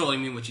use. I totally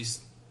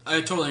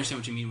understand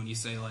what you mean when you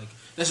say, like,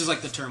 that's just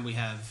like the term we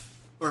have,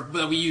 or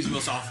that we use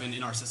most often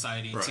in our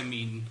society to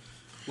mean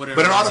whatever.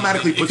 But it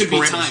automatically puts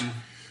parameters. Time.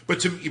 But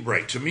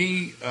to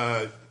me,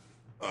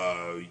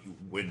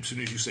 when as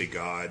soon as you say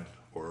God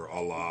or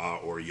Allah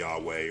or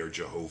Yahweh or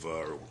Jehovah,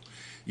 or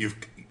you've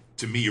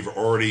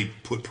already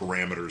put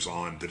parameters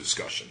on the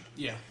discussion.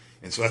 Yeah.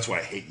 And so that's why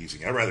I hate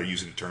using it. I'd rather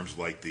use it in terms of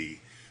like the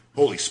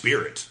Holy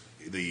Spirit.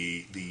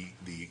 The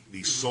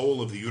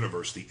soul of the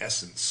universe, the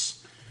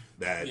essence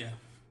that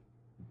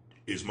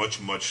is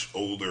much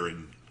older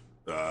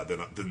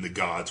than the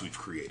gods we've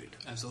created.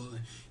 Absolutely,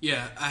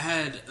 yeah. I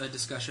had a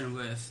discussion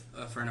with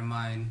a friend of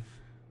mine,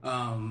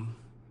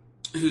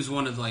 who's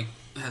one of the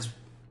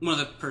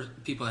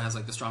people that has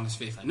like the strongest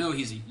faith I know.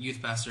 He's a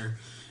youth pastor,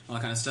 all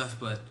that kind of stuff.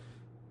 But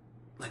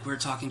like we're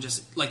talking,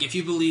 just like if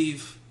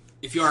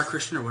you are a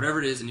Christian or whatever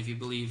it is, and if you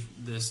believe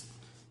this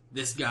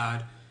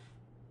God.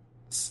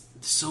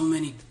 So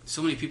many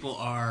people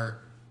are.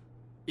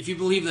 If you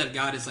believe that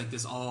God is like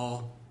this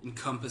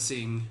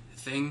all-encompassing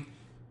thing,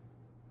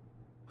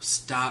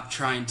 stop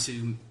trying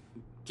to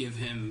give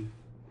him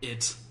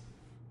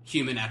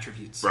human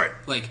attributes. Right.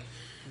 Like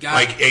God,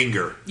 like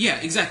anger. Yeah,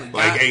 exactly.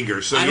 Like God,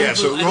 anger. So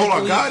hold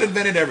on. God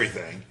invented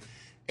everything,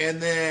 and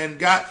then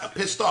got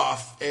pissed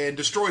off and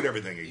destroyed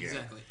everything again.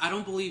 Exactly. I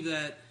don't believe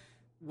that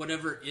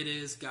whatever it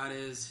is, God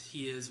is,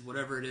 He is,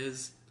 whatever it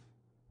is,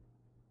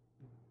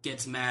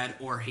 gets mad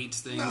or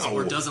hates things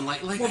or doesn't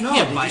like. Well, no.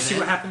 Did you see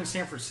what happened in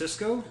San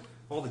Francisco?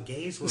 All the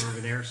gays were over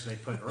there, so they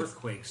put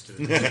earthquakes to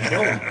kill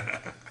them.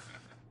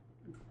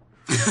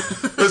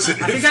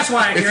 Listen, I think that's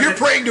why. If you're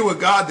praying to a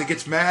God that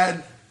gets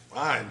mad,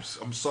 I'm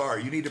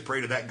sorry. You need to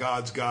pray to that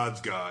God's God.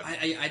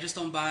 I just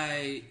don't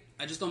buy.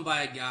 I just don't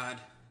buy a God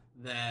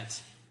that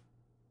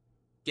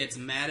gets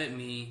mad at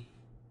me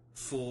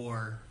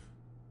for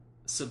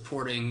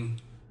supporting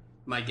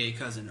my gay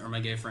cousin or my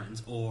gay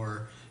friends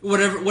or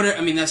whatever.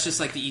 I mean, that's just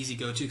like the easy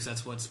go-to because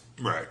that's what's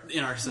right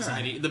in our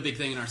society, the big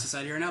thing in our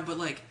society right now. But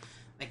like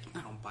I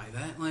don't buy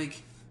that.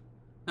 Like,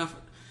 I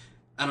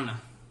don't know.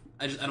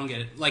 I don't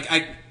get it. Like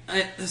I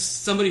as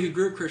somebody who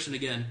grew up Christian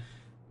again,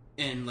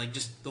 and like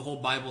just the whole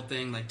Bible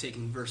thing, like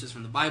taking verses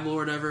from the Bible or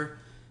whatever,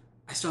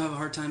 I still have a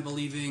hard time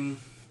believing.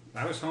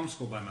 I was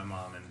homeschooled by my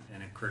mom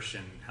in a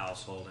Christian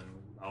household, and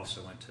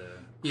also went to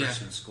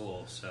Christian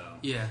school. So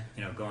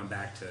going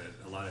back to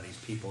a lot of these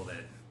people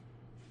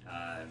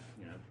that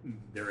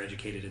they're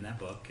educated in that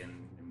book and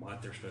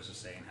what they're supposed to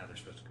say and how they're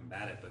supposed to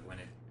combat it. But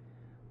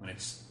when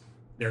it's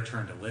their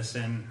turn to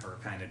listen or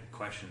kind of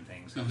question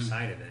things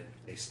outside of it,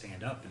 they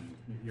stand up, and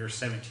you're a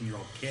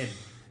 17-year-old kid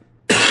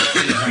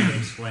trying to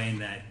explain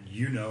that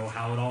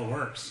how it all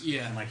works.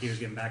 Yeah, and like he was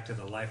getting back to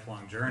the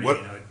lifelong journey.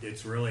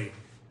 It's really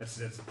that's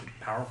a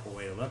powerful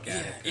way to look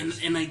at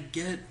it. And I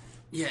get.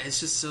 Yeah, it's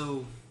just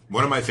so.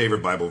 One of my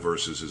favorite Bible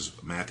verses is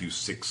Matthew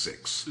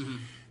 6:6. Mm-hmm.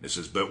 It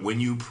says, "But when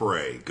you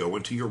pray, go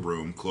into your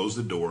room, close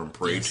the door, and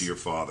pray to your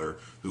Father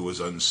who is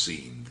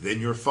unseen.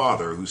 Then your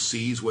Father who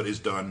sees what is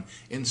done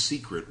in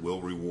secret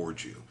will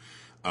reward you."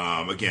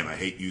 Again, I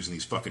hate using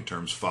these fucking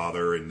terms,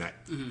 Father, and that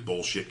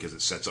bullshit because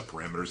it sets up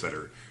parameters that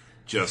are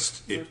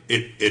just it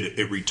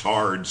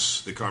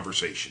retards the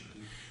conversation.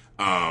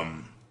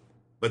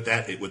 But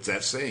what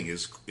that's saying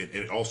is,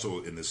 it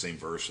also in the same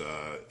verse,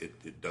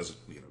 it doesn't,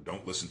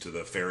 don't listen to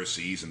the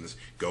Pharisees and this.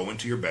 Go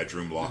into your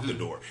bedroom, lock the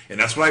door, and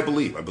that's what I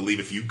believe. I believe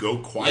if you go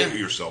quiet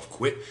yourself,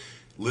 quit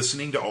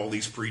listening to all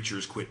these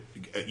preachers, quit.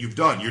 You're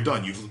done.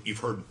 You've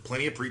heard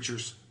plenty of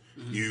preachers.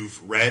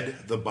 You've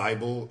read the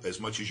Bible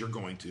as much as you're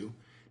going to.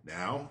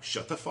 Now,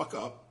 shut the fuck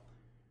up.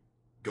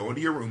 Go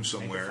into your room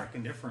somewhere. Make a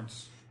fucking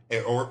difference.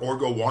 Or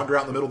go wander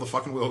out in the middle of the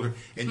fucking wilderness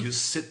and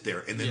just sit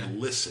there and then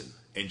listen.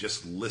 And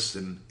just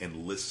listen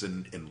and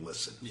listen and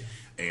listen. Yeah.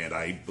 And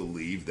I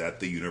believe that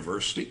the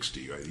universe speaks to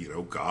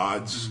you.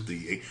 God's,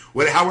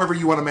 however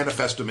you want to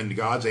manifest them into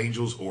God's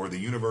angels or the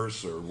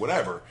universe or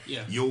whatever,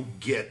 you'll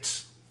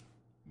get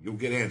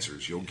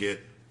answers. You'll get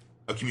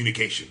a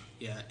communication.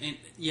 Yeah.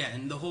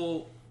 And the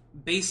whole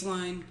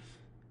baseline,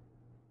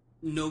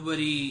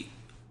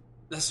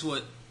 that's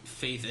what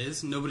faith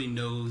is. Nobody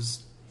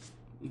knows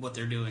what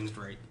they're doing is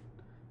right.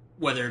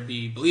 Whether it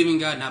be believing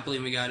God, not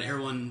believing God,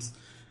 everyone's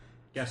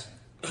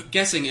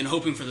guessing and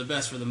hoping for the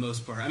best for the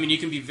most part. I mean, you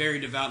can be very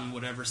devout on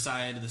whatever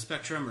side of the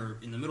spectrum or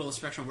in the middle of the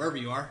spectrum, wherever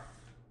you are.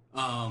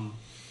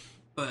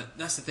 But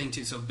that's the thing,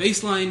 too. So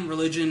baseline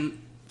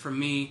religion, for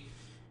me,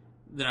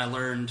 that I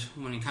learned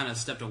when I kind of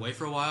stepped away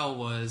for a while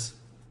was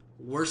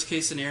worst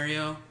case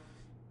scenario,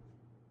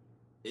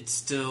 it's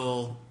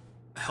still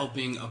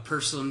helping a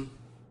person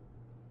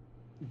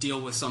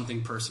deal with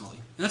something personally.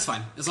 And that's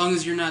fine. As long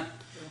as you're not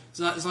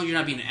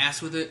being an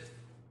ass with it,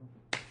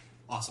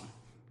 awesome.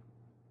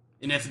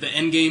 And if the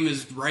end game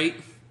is right,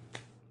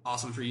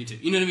 awesome for you too.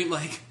 You know what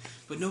I mean?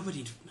 But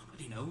nobody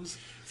knows.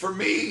 For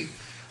me,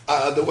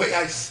 the way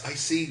I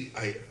see,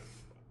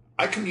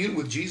 I commune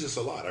with Jesus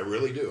a lot. I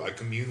really do. I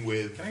commune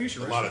with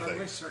a lot of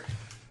things. Sorry.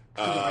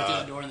 Go right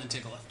through the door and then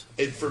take a left.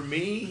 And for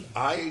me,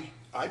 I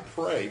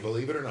pray,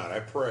 believe it or not, I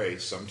pray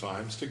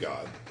sometimes to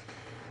God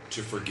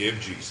to forgive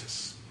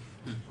Jesus,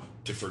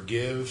 to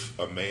forgive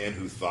a man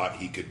who thought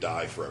he could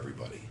die for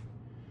everybody,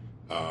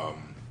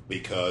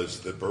 because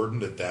the burden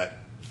that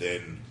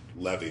then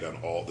levied on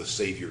all the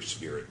Savior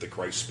Spirit, the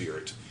Christ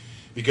Spirit,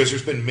 because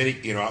there's been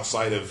many,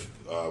 outside of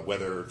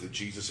whether the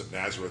Jesus of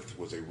Nazareth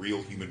was a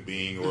real human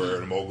being or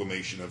an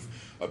amalgamation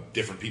of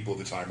different people at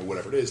the time or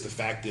whatever it is, the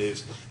fact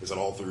is that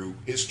all through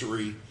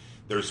history,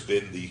 there's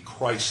been the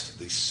Christ,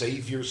 the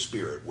Savior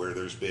Spirit, where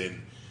there's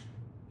been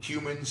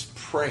humans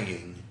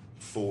praying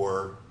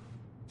for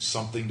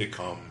something to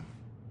come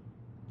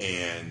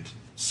and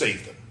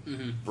save them,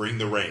 bring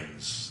the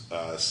rains,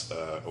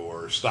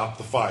 or stop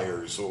the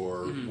fires,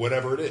 or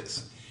whatever it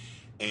is.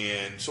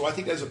 And so I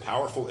think there's a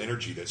powerful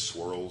energy that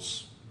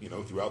swirls,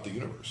 throughout the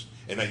universe,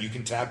 and that you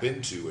can tap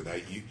into,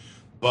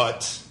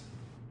 but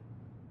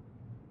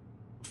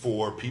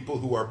for people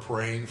who are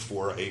praying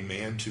for a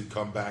man to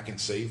come back and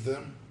save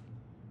them,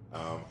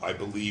 I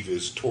believe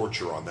is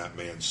torture on that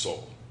man's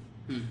soul.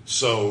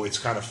 So it's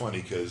kind of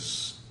funny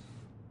because,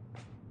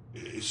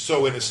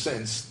 so in a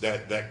sense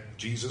that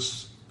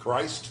Jesus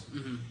Christ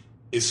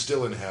is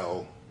still in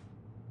hell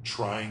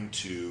trying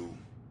to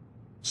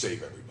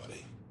save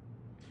everybody.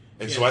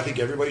 And so I think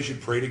everybody should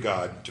pray to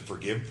God to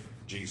forgive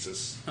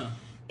Jesus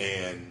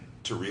and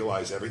to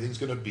realize everything's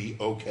going to be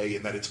okay,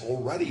 and that it's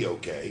already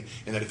okay,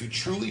 and that if you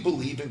truly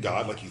believe in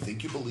God like you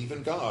think you believe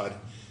in God,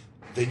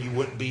 then you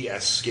wouldn't be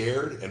as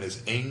scared and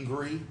as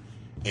angry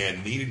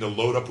and needing to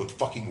load up with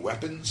fucking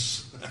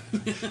weapons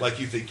like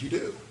you think you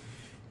do.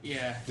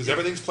 Yeah. Because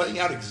everything's playing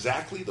out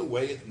exactly the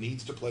way it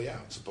needs to play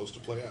out. It's supposed to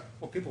play out.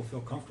 Well, people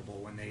feel comfortable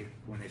when they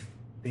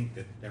think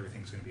that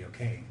everything's going to be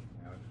okay.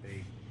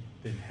 They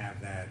didn't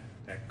have that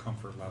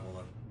comfort level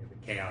of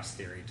the chaos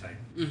theory type.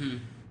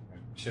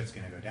 Shit's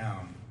going to go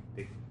down.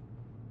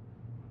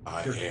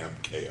 I am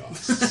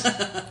chaos.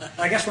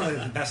 I guess one of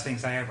the best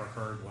things I ever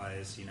heard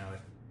was,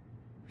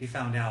 if you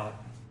found out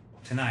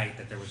tonight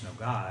that there was no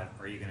God,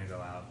 are you going to go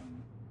out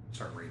and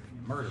start raping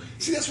and murdering people?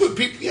 See, that's what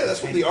people. Yeah,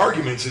 that's what the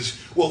arguments is.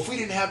 Well, if we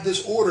didn't have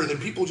this order, then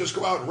people just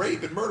go out and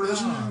rape and murder.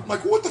 I'm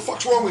like, what the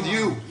fuck's wrong with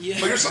you? Yeah.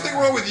 Like, there's something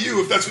wrong with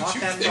you if that's what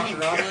you think.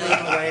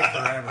 Away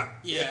forever.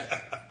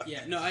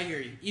 Yeah. No, I hear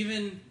you.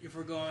 Even if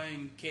we're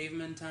going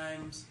caveman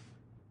times,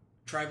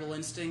 tribal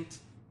instinct,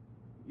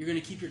 you're going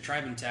to keep your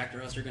tribe intact,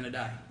 or else you're going to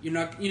die. You're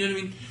not. You know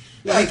what I mean?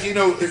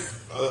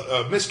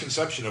 A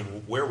misconception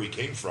of where we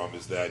came from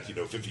is that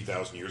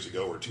 50,000 years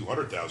ago or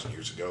 200,000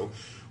 years ago,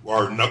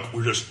 our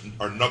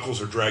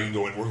knuckles are dragging,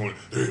 we're going,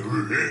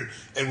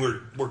 and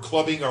we're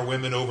clubbing our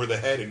women over the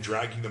head and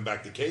dragging them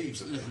back to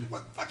caves. And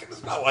what fucking?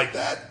 It's not like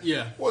that.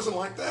 Yeah, it wasn't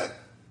like that.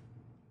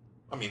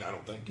 I mean, I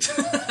don't think.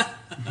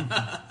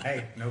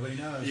 Hey, nobody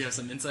knows. You have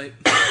some insight.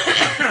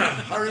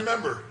 I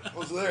remember. I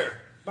was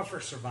there. But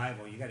for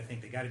survival, you got to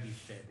think they got to be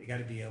fit. They got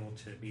to be able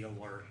to be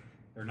alert.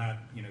 They're not,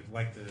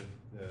 like the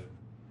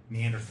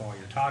Neanderthal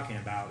you're talking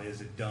about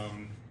is a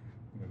dumb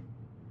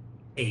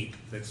ape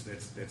that's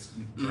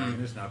dragging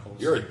his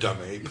knuckles. You're a dumb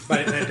ape.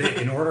 But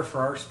in order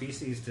for our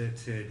species to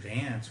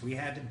advance, we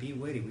had to be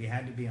witty. We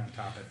had to be on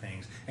top of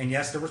things. And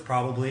yes, there was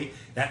probably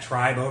that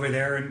tribe over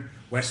there in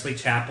Wesley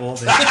Chapel.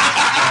 The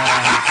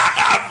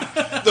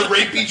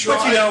rapey tribe.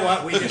 But you know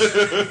what? We just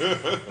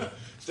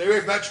stay away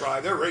from that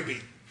tribe. They're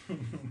rapey.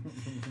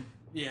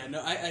 Yeah,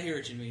 no, I hear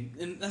what you mean.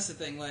 And that's the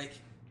thing, like,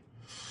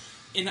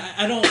 and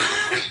I don't,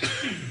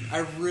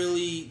 I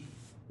really,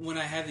 when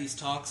I have these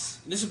talks,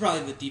 and this is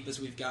probably the deepest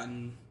we've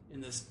gotten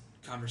in this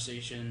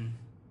conversation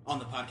on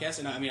the podcast,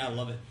 and I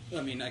love it.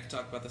 I mean, I can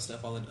talk about this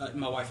stuff all the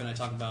my wife and I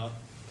talk about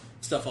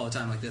stuff all the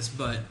time like this,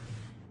 but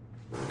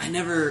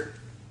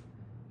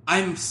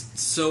I'm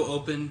so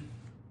open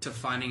to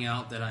finding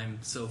out that I'm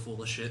so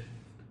full of shit.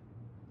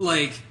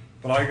 Like,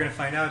 but all you're going to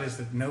find out is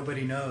that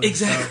nobody knows.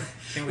 Exactly.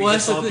 So can we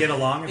just all get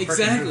along and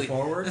freaking move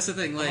forward? That's the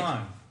thing. Like, come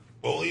on.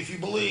 Only if you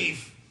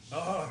believe.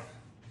 Oh.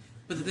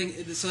 But the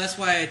thing, so that's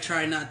why I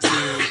try not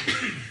to.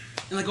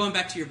 And like going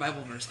back to your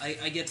Bible verse,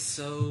 I get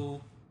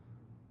so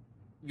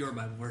your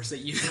Bible verse that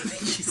you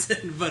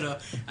said,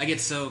 but I get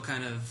so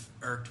kind of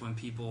irked when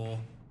people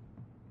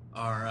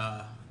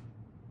are.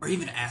 Or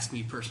even ask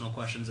me personal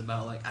questions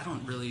about, like,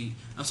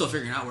 I'm still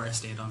figuring out where I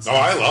stand on stuff. Oh,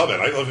 I love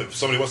it. I love it. If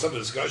somebody wants to have a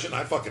discussion,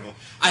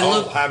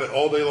 I'll have it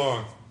all day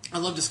long. I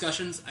love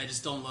discussions. I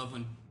just don't love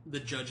when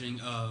the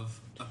judging of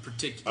a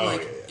particular. Oh,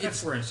 like, yeah.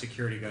 That's where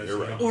insecurity goes. You're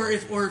right. Or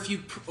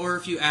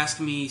if you ask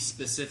me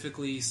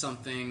specifically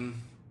something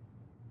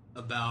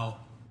about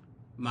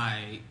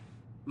my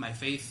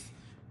faith,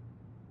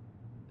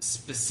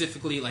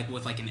 specifically like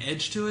with like an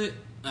edge to it,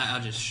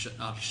 I'll just shut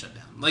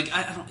down. Like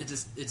I don't.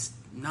 It's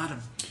not a.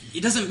 It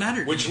doesn't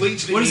matter. What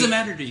does it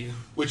matter to you?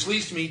 Which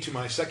leads me to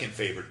my second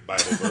favorite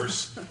Bible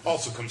verse.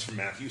 Also comes from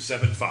Matthew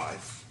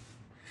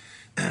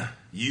 7:5.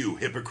 You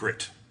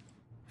hypocrite!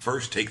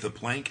 First take the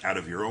plank out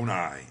of your own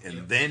eye,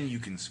 and then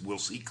will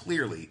see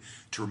clearly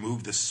to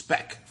remove the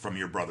speck from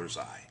your brother's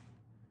eye.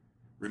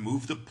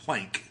 Remove the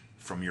plank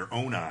from your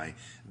own eye,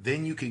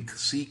 then you can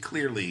see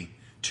clearly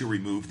to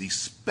remove the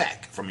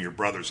speck from your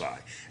brother's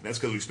eye. And that's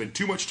because we spend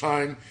too much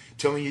time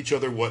telling each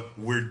other what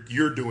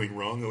you're doing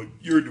wrong, or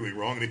you're doing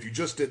wrong, and if you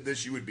just did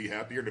this, you would be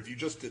happier, and if you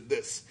just did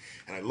this.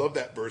 And I love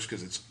that verse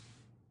because it's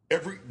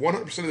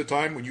 100% of the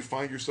time when you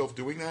find yourself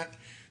doing that,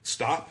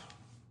 stop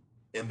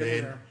and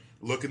then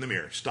look in the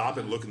mirror. Stop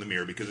and look in the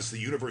mirror because it's the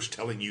universe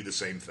telling you the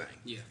same thing.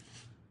 Yeah.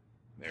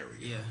 There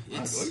we go.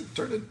 Yeah.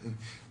 Turn it.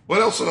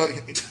 What else?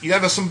 You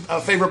have some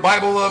favorite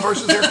Bible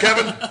verses there,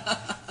 Kevin?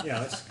 Yeah,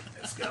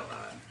 let's go.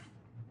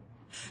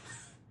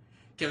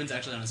 Kevin's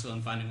actually on his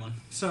phone finding one.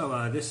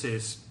 So this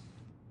is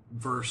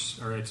it's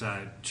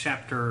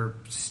chapter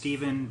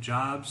Stephen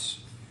Jobs,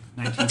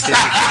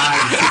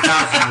 1955 to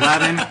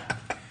 2011.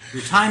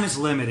 Your time is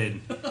limited,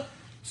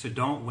 so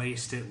don't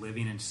waste it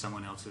living in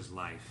someone else's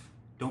life.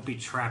 Don't be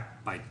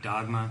trapped by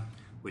dogma,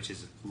 which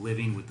is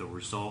living with the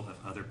result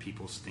of other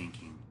people's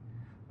thinking.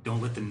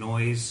 Don't let the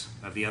noise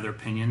of the other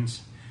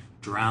opinions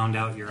drown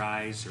out your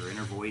eyes or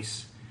inner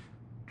voice.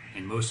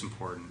 And most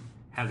important,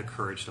 have the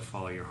courage to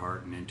follow your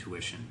heart and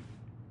intuition.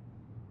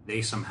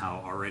 They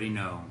somehow already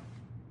know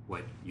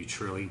what you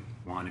truly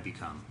want to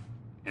become.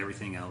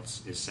 Everything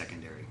else is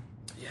secondary.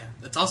 Yeah,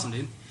 that's awesome,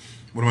 dude.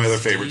 One of my other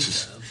favorites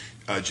is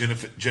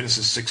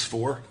Genesis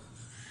 6:4.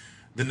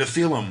 The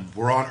Nephilim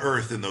were on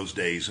earth in those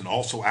days, and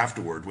also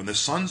afterward, when the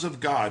sons of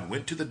God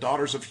went to the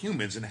daughters of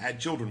humans and had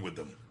children with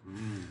them.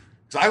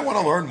 So I want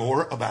to learn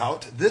more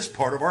about this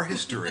part of our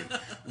history.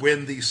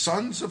 When the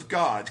sons of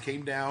God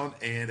came down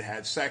and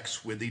had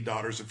sex with the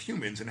daughters of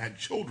humans and had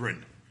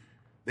children.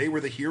 They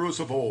were the heroes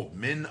of old,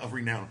 men of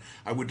renown.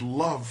 I would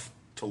love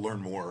to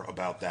learn more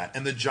about that.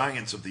 And the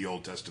giants of the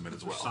Old Testament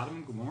as well. Sodom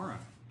and Gomorrah.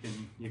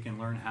 You can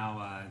learn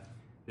how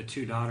the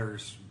two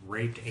daughters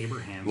raped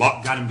Abraham.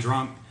 Lot. Got him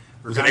drunk.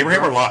 Was it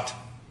Abraham or Lot?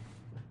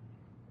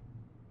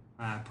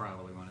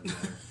 Probably one of the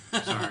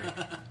other. Sorry.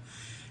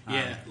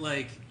 Yeah,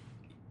 like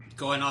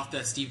going off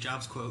that Steve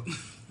Jobs quote.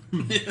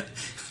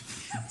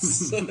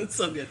 That's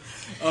so good.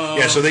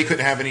 Yeah, so they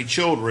couldn't have any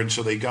children,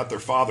 so they got their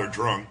father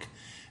drunk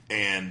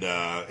and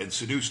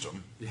seduced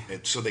him,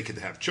 and so they could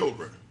have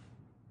children.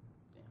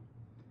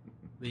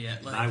 Yeah,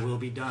 like, I will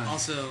be done.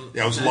 Also,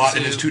 it was Lot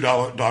and his two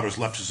daughters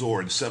left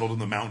Zor and settled in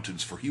the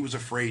mountains, for he was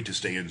afraid to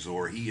stay in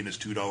Zor. He and his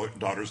two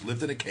daughters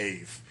lived in a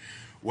cave.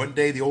 One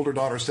day the older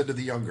daughter said to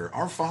the younger,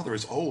 "Our father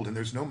is old and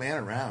there's no man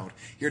around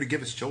here to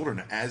give us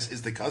children, as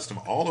is the custom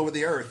all over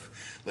the earth.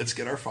 Let's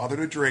get our father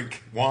to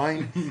drink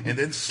wine and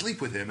then sleep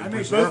with him." And I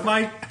made both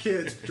my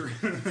kids drink.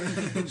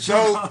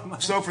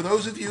 So for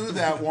those of you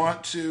that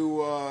want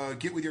to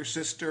get with your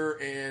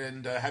sister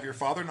and have your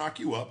father knock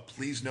you up,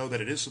 please know that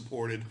it is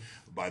supported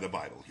by the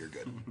Bible. You're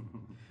good.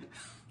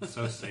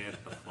 So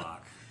saith the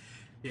flock.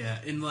 Yeah,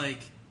 and like,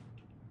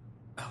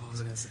 what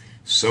was I going to say?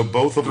 So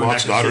both of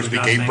Lot's daughters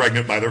became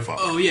pregnant by their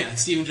father. Oh yeah,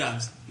 Stephen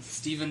Jobs.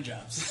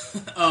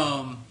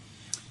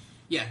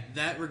 Yeah,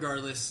 that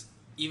regardless,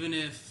 even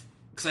if,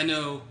 because I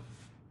know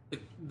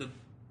the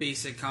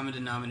basic common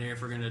denominator,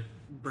 if we're going to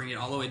bring it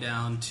all the way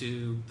down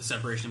to the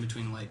separation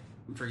between, like,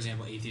 for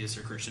example, atheists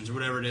or Christians or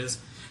whatever it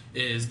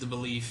is the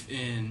belief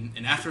in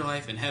an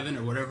afterlife, in heaven,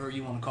 or whatever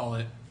you want to call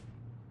it.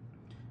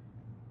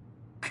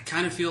 I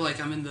kind of feel like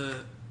I'm in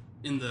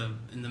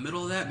the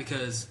middle of that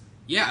because,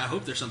 yeah, I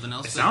hope there's something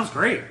else. It sounds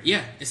great.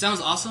 Yeah, it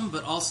sounds awesome,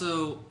 but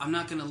also I'm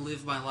not going to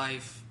live my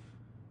life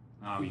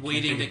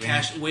waiting to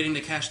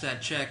cash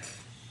that check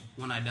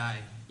when I die.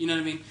 You know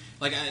what I mean?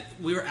 Like,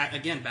 we were,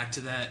 again, back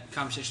to that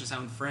conversation I was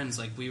having with friends.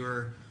 Like,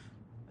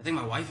 I think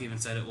my wife even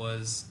said it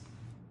was,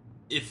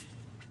 if,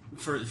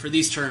 for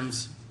these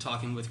terms,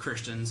 talking with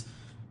Christians,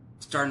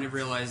 starting to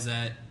realize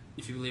that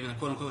if you believe in a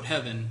quote-unquote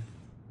heaven,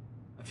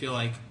 I feel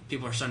like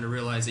people are starting to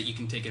realize that you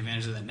can take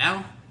advantage of that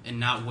now and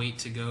not wait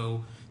to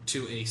go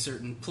to a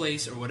certain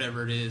place or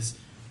whatever it is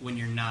when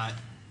you're not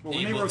Well,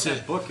 when they wrote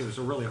that book, it was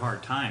a really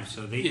hard time,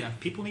 so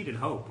people needed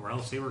hope, or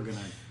else they were going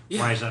to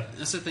rise up.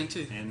 That's the thing,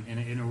 too. And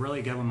it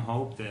really gave them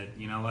hope that,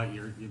 you know what,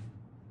 you've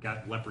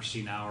got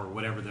leprosy now, or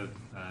whatever the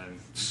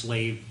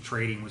slave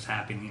trading was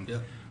happening.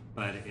 Yep.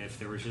 But if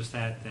there was just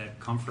that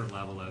comfort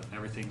level of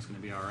everything's going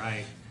to be all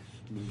right,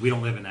 we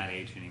don't live in that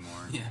age anymore.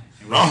 Yeah.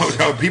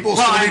 No, people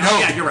still need hope.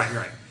 Yeah, you're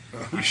right.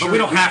 But we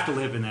don't have to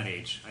live in that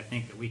age. I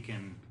think that we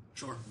can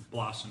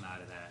blossom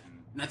out of that.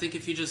 And I think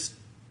if you just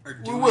are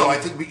doing... We will. I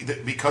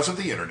think because of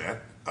the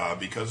internet,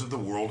 because of the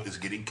world is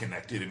getting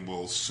connected and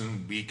will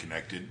soon be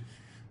connected,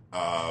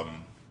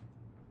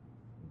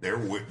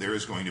 there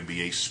is going to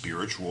be a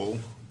spiritual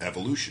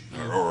evolution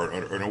or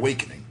an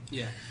awakening.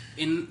 Yeah.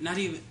 And not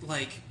even,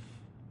 like...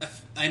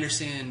 I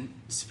understand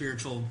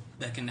spiritual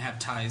that can have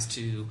ties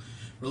to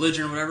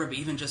religion or whatever, but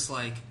even just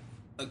like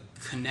a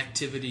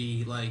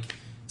connectivity, like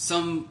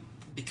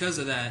because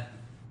of that,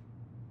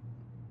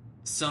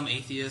 some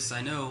atheists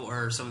I know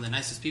are some of the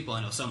nicest people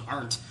I know. Some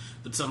aren't,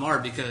 but some are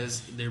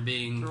because they're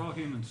all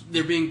humans.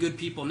 They're being good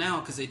people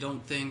now because they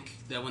don't think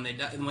that when they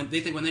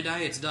die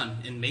it's done,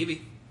 and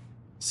maybe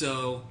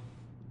so.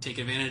 Take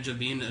advantage of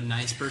being a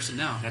nice person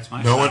now. That's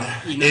my no one,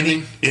 you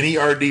know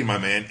N-E-R-D, my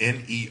man,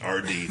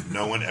 N-E-R-D.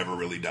 No one ever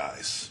really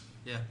dies.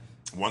 Yeah.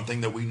 One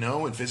thing that we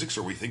know in physics,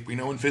 or we think we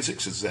know in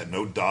physics, is that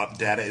no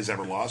data is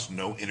ever lost,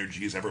 no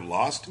energy is ever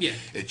lost. Yeah.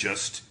 It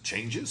just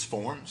changes,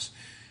 forms.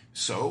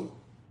 So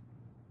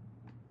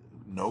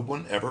no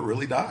one ever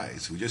really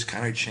dies. We just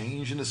kind of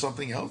change into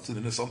something else, and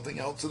into something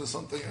else, into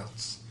something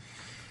else.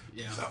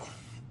 Yeah. So.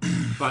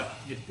 But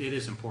it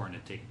is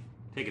important to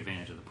take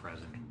advantage of the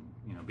present. And,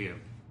 be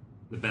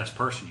the best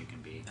person you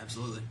can be.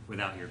 Absolutely.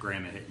 Without your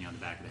grandma hitting you on the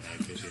back of the head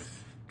because you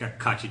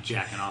caught you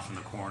jacking off in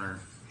the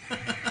corner.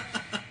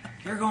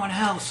 You're going to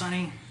hell,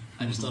 Sonny.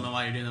 I just don't know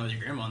why you're doing that with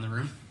your grandma in the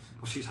room.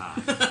 Well, she's hot.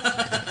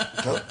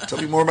 Tell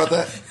me more about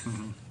that.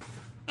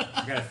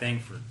 I got a thing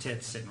for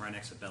tits sitting right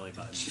next to belly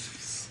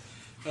buttons.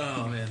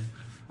 Oh, man.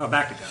 Oh,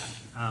 back to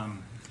God.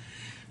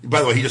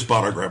 By the way, he just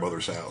bought our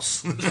grandmother's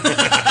house.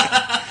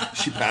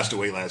 She passed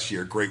away last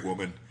year. Great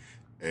woman.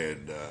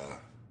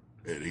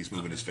 And he's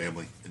moving his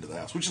family into the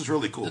house, which is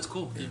really cool. That's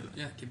cool.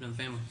 Yeah, keep it in the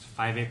family. It's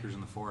 5 acres in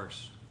the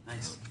forest.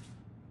 Nice.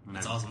 And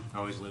That's I've awesome.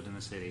 always lived in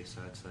the city,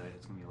 so it's going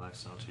to be a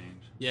lifestyle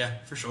change. Yeah,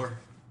 for sure.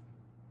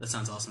 That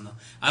sounds awesome, though.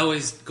 I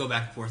always go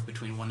back and forth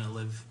between wanting to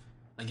live,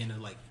 like, in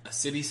a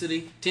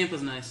city.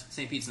 Tampa's nice.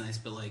 St. Pete's nice,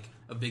 but, like,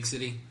 a big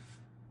city.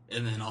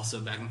 And then also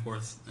back and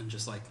forth and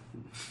just, like,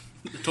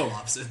 the total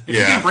opposite. If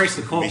you can embrace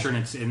the culture and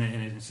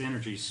its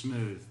energy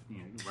smooth,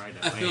 ride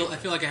that wave. I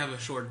feel like I have a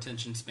short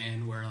attention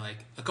span where,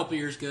 like, a couple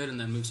years good and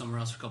then move somewhere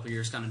else for a couple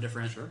years kind of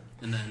different. Sure.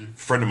 And then... A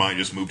friend of mine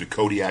just moved to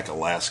Kodiak,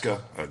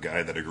 Alaska, a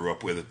guy that I grew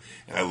up with.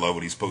 And I love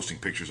when he's posting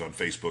pictures on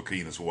Facebook, he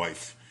and his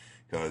wife.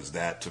 Because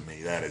that, to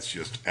me, that is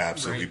just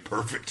absolutely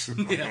perfect.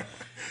 Yeah.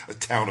 A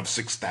town of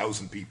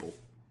 6,000 people.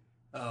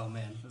 Oh,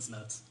 man. That's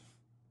nuts.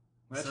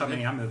 Well, that's how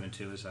many I'm moving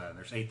to.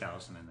 There's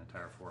 8,000 in the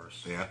entire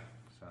forest. Yeah.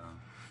 So,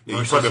 You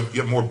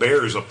have more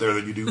bears up there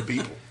than you do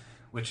people.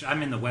 Which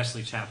I'm in the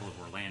Wesley Chapel of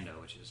Orlando,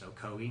 which is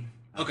Ocoee.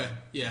 Okay,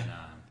 yeah. And,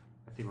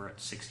 I think we're at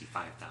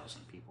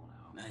 65,000 people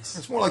now. Nice.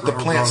 It's more like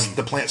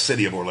the plant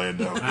city of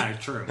Orlando.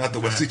 True. Not the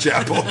Wesley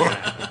Chapel.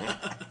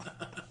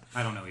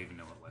 I don't even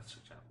know what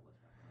Wesley Chapel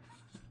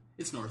is.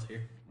 It's north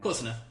here.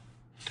 Close enough.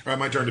 All right,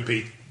 my turn to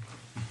Pete.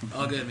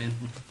 All good, man.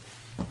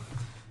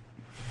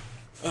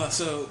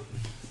 So,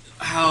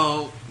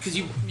 because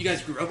you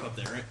guys grew up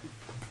there, right?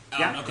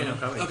 Yeah, in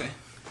Ocoee. Okay.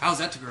 How's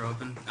that to grow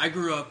up in? I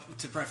grew up,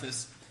 to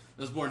preface,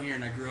 I was born here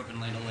and I grew up in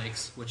Land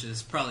O'Lakes, which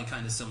is probably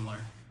kind of similar.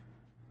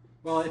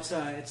 Well, it's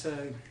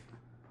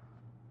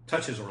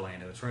touches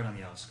Orlando. It's right on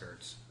the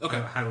outskirts. Okay.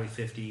 Highway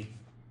 50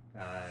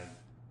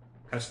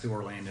 cuts through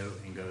Orlando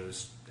and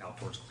goes out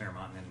towards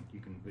Claremont, and then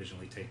you can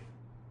visually take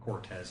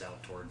Cortez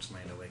out towards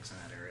Land O'Lakes in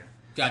that area.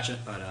 Gotcha.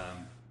 But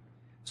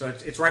so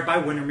it's right by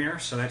Windermere,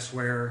 so that's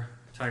where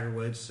Tiger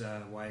Woods'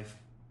 wife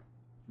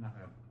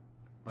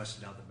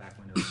busted out the back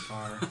window of his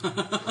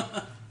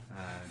car.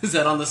 Is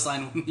that on the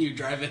sign when you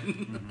drive in?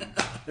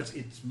 Mm-hmm.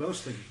 It's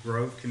mostly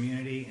Grove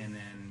community, and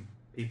then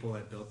people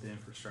that built the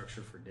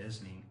infrastructure for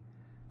Disney.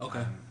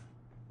 Okay.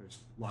 There's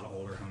a lot of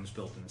older homes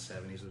built in the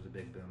 70s. There was a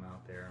big boom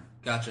out there.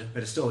 Gotcha.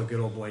 But it's still a good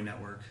old boy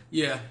network.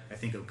 Yeah. I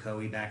think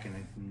Ocoee back in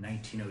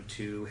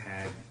 1902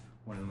 had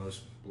one of the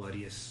most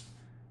bloodiest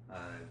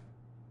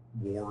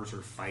wars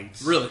or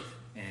fights. Really?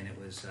 And it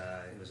was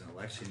an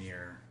election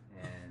year,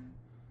 and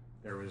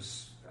there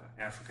was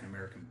African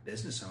American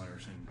business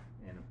owners in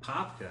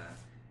Apopka,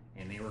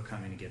 and they were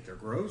coming to get their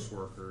Groves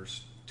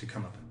workers to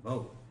come up and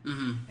vote.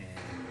 Mm-hmm.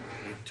 And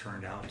it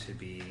turned out to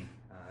be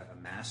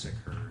a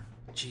massacre.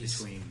 Jeez.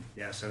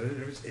 So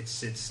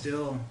it's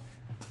still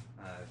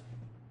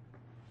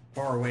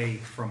far away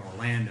from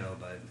Orlando,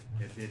 but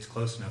it's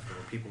close enough to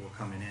where people were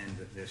coming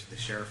in. The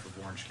sheriff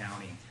of Orange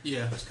County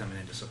was coming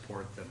in to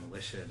support the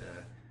militia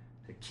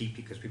to keep,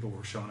 because people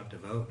were showing up to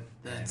vote.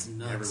 That's and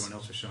nuts. Everyone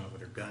else was showing up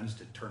with their guns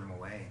to turn them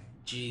away.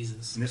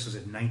 Jesus. And this was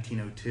in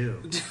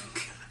 1902.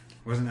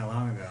 Wasn't that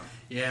long ago.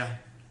 Yeah.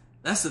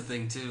 That's the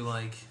thing, too.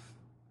 Like,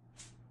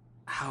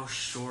 how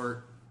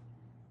short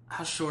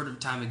of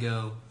time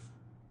ago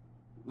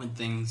when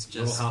things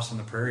just... Little House on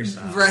the Prairie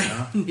style.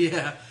 Right. You know?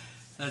 Yeah.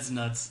 That's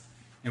nuts.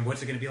 And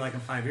what's it going to be like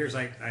in 5 years?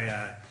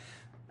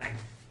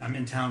 I'm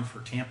in town for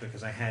Tampa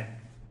because I had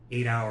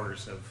 8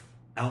 hours of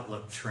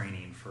Outlook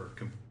training for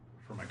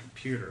my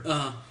computer.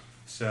 Uh-huh.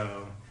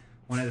 So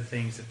one of the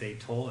things that they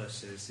told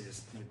us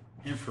is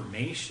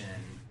information.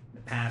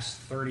 The past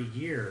 30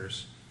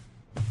 years,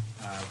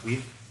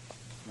 we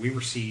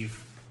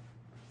receive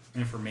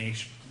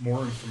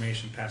more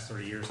information past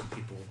 30 years than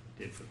people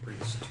did for the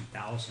previous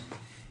 2,000,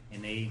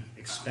 and they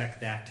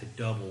expect that to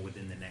double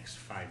within the next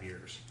 5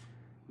 years.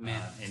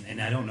 Man. And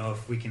I don't know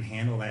if we can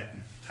handle that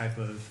type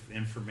of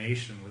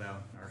information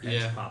without our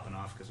heads popping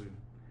off, because we.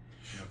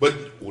 But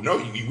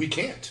we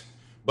can't.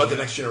 But the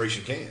next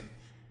generation can.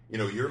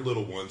 Your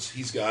little ones.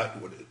 He's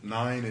got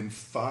 9 and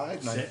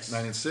 5,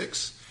 9 and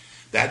 6.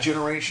 That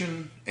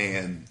generation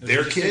and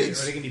their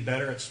kids. Are they going to be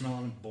better at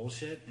smelling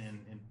bullshit? And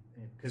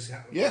because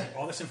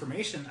all this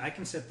information, I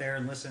can sit there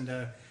and listen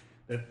to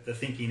the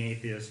Thinking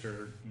Atheist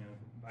or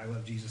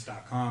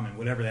ilovejesus.com and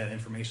whatever that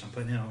information I'm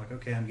putting in. I'm like,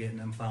 okay,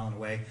 I'm filing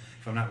away.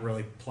 If I'm not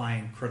really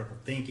applying critical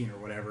thinking or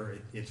whatever,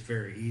 it's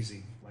very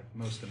easy, like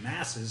most of the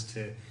masses,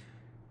 to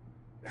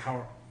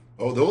how.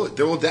 Oh,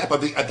 they'll adapt. I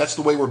think that's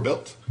the way we're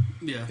built.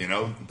 Yeah.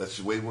 That's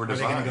the way we're Are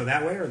designed. they going to go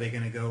that way, or are they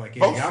going to go like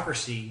Both.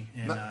 idiocracy?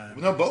 And,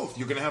 no, both.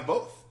 You're going to have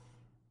both.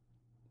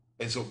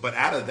 And so, but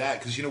out of that,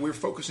 because we're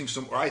focusing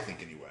or I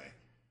think anyway,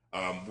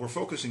 we're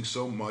focusing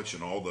so much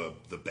on all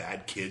the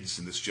bad kids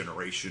in this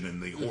generation and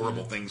the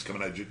horrible things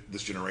coming out of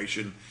this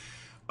generation.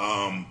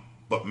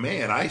 But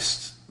man, I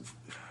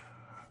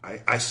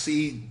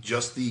see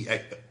just the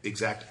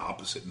exact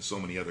opposite in so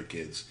many other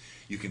kids.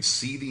 You can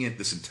see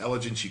this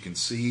intelligence. You can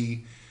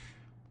see.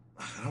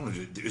 I don't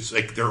know. It's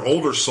like they're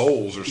older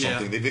souls or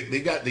something.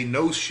 Yeah. They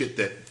know shit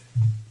that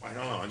I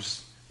don't know. I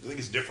think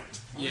it's different.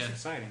 It's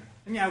exciting.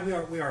 And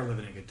we are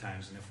living in good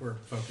times. And if we're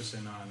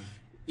focusing on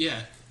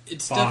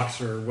it's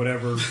Fox or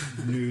whatever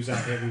news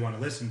out there we want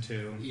to listen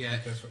to,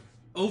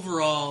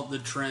 overall the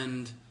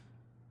trend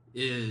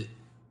is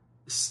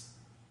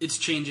it's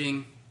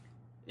changing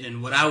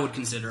in what I would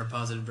consider a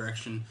positive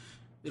direction.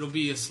 It'll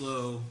be a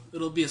slow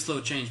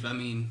change, but I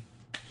mean,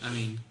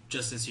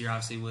 just this year,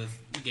 obviously, with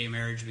gay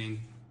marriage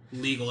being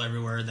legal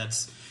everywhere,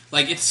 that's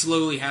like it's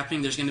slowly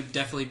happening. There's going to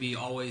definitely be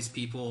always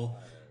people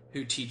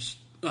who teach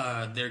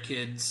their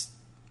kids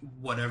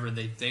whatever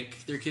they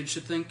think their kids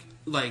should think,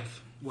 like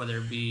whether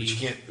it be. But you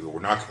can't. We're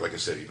not, like I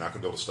said, you're not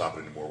going to be able to stop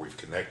it anymore. We've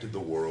connected the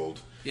world.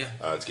 Yeah,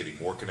 it's getting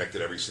more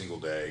connected every single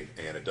day,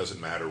 and it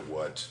doesn't matter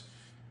what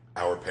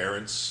our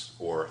parents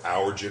or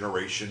our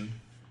generation,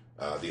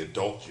 the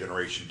adult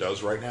generation,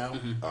 does right now.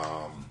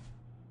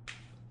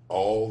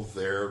 All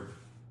their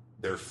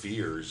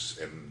fears,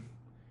 and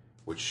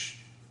which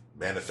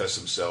manifest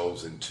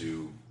themselves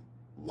into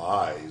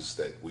lies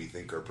that we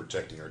think are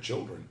protecting our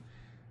children.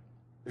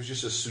 There's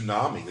just a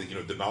tsunami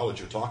that, the knowledge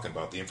you're talking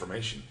about, the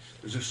information.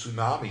 There's a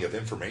tsunami of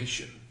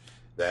information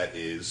that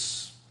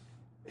is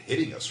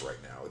hitting us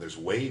right now. There's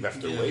wave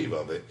after wave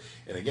of it.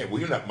 And again,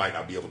 we might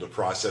not be able to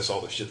process all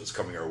the shit that's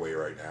coming our way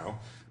right now.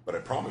 But I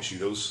promise you,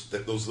 those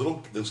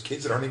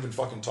kids that aren't even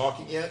fucking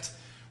talking yet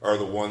are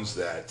the ones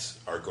that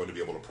are going to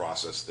be able to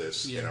process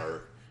this.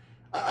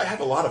 I have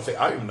a lot of faith.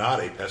 I am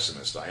not a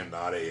pessimist. I am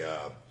not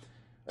an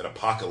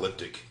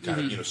apocalyptic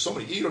kind of. So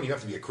many. You don't even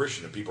have to be a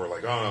Christian, and people are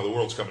like, "Oh no, the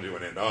world's coming to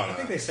an end." I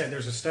think they said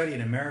there's a study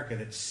in America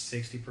that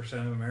 60%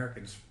 of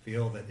Americans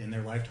feel that in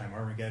their lifetime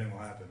Armageddon will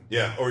happen.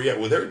 Yeah,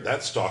 well,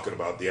 that's talking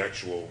about the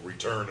actual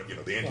return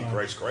of the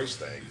Antichrist Christ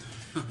thing,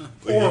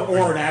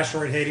 or an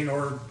asteroid hitting,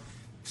 or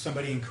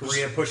somebody in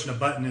Korea pushing a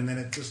button, and then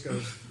it just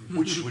goes.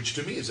 Which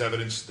to me is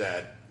evidence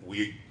that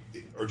we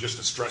are just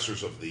the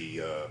stressors of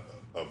the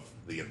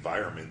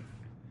environment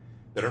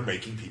that are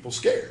making people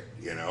scared,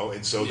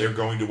 and so they're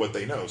going to what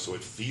they know. So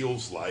it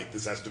feels like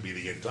this has to be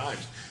the end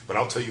times. But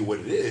I'll tell you what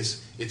it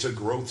is. It's a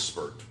growth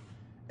spurt.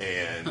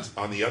 And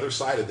on the other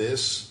side of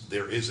this,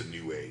 there is a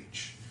new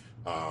age.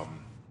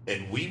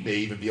 And we may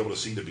even be able to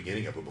see the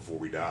beginning of it before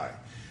we die.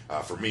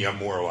 For me, I'm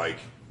more like,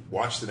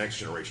 watch the next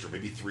generation, or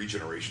maybe 3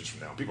 generations from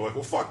now. People are like,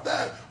 well, fuck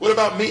that. What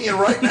about me and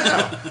right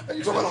now? And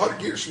you're talking about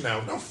 100 years from now.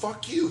 No,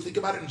 fuck you. Think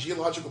about it in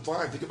geological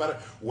time. Think about it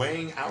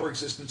weighing our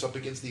existence up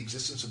against the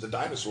existence of the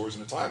dinosaurs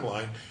in a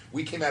timeline.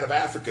 We came out of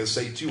Africa,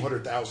 say,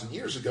 200,000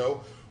 years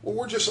ago. Well,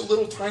 we're just a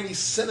little tiny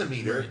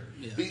centimeter.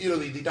 Right. Yeah.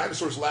 The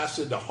dinosaurs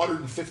lasted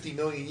 150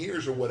 million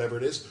years or whatever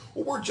it is.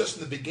 Well, we're just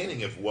in the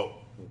beginning of what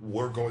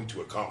we're going to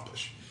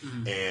accomplish.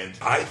 And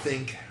I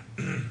think...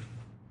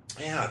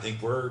 I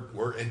think we're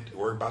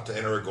about to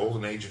enter a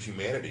golden age of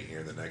humanity here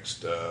in the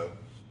next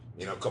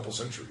couple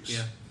centuries.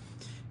 Yeah,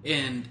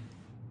 and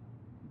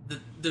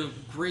the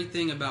great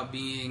thing about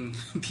being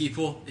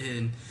people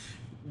in,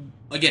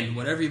 again,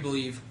 whatever you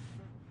believe,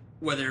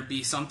 whether it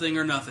be something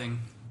or nothing,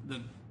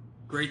 the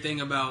great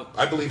thing about...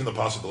 I believe in the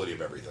possibility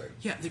of everything.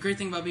 Yeah, the great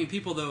thing about being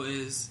people, though,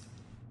 is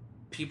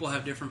people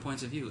have different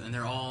points of view, and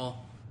they're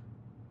all...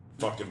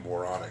 fucking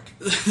moronic.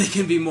 They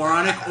can be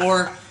moronic,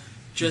 or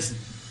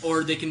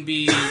they can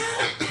be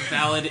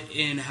valid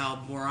in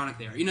how moronic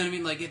they are. You know what I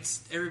mean? Like,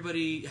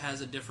 everybody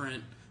has a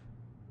different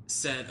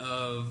set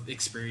of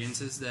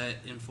experiences that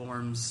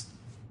informs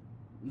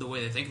the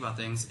way they think about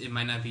things. It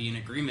might not be in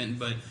agreement,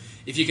 but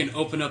if you can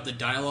open up the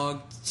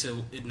dialogue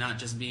to it not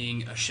just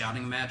being a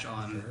shouting match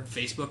on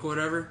Facebook or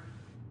whatever,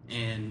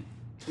 and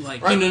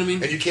like, right. You know what I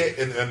mean? And you can't,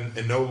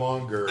 and no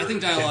longer... I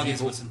think dialogue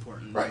is what's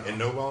important. Right, and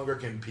no longer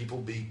can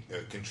people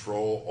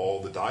control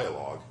all the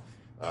dialogue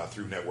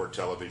through network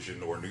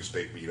television or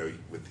newspaper,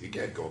 with,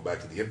 again, going back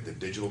to the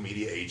digital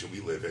media age that we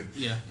live in.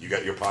 Yeah. You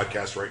got your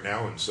podcast right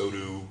now, and so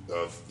do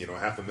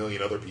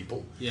 500,000 other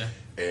people. Yeah.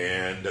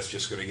 And that's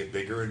just going to get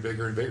bigger and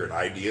bigger and bigger. And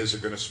ideas are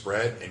going to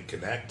spread and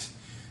connect.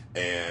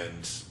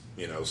 And,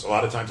 so a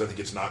lot of times I think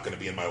it's not going to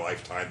be in my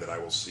lifetime that I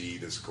will see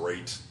this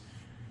great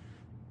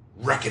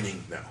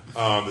reckoning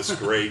now. This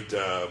great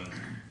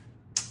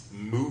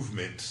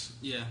movement.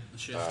 Yeah, the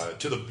shift.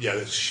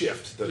 This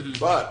shift. Mm-hmm.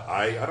 But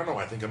I don't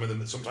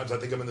know. Sometimes I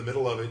think I'm in the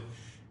middle of it.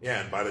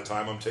 Yeah, and by the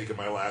time I'm taking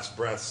my last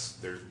breaths,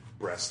 there's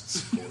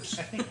breasts, of course.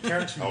 I think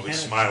Terrence I'll be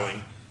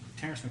smiling.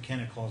 Terrence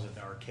McKenna calls it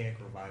the archaic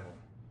revival.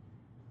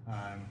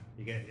 I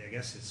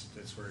guess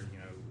it's where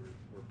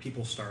where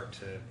people start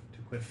to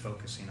quit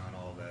focusing on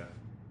all the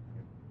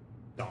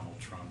Donald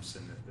Trumps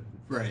and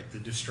the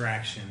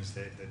distractions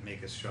that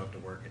make us show up to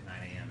work at 9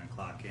 a.m. and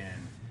clock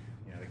in.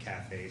 The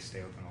cafes stay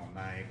open all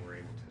night. We're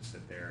able to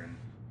sit there and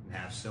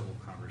have civil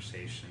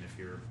conversation. If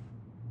you're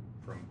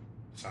from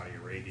Saudi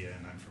Arabia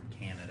and I'm from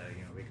Canada,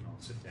 we can all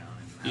sit down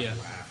and have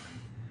a laugh.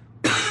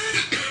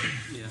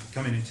 And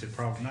coming into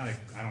probably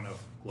I don't know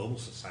if global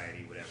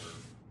society would ever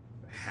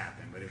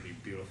happen, but it'd be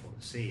beautiful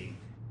to see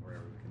where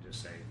we can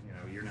just say,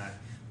 you're not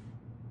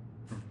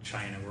from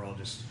China. We're all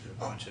just a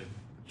bunch of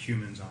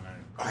humans on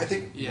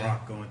a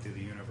rock going through the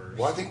universe.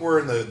 Well, I think we're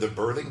in the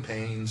birthing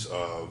pains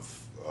of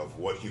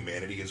what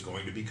humanity is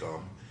going to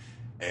become,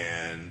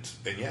 and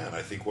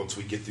I think once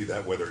we get through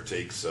that, whether it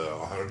takes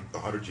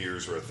 100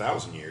 years or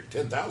 1,000 years,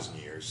 10,000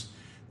 years,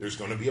 there's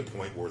going to be a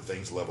point where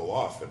things level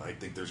off, and I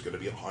think there's going to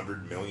be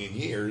 100 million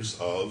years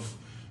of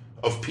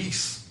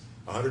peace,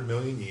 100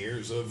 million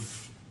years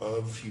of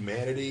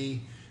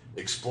humanity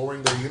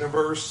exploring their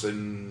universe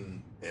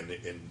and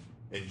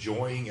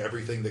enjoying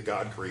everything that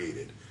God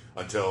created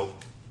until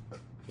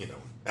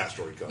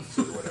asteroid comes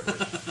or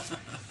whatever.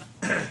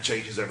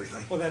 Changes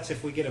everything. Well, that's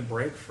if we get a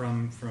break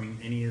from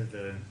any of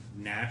the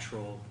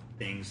natural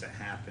things that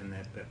happen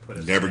that put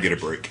us... Never get a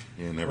break.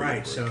 Yeah, never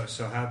right, get a break.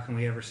 So how can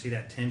we ever see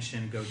that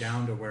tension go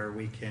down to where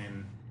we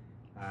can...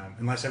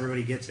 unless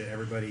everybody gets it,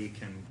 everybody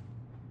can...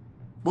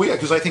 Well, yeah,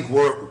 because I think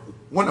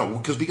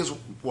because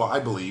I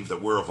believe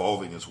that we're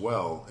evolving as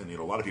well, and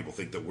a lot of people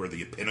think that we're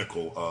the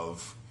pinnacle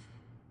of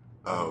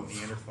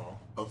Neanderthal.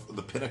 Of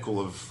the pinnacle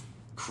of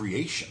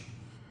creation.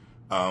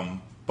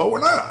 But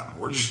we're not.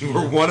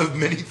 We're one of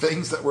many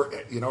things that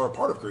are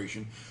part of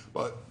creation.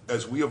 But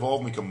as we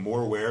evolve and become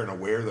more aware and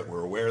aware that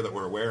we're aware that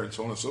we're aware and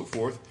so on and so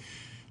forth,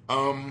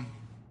 I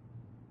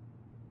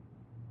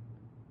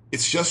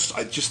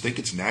just think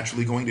it's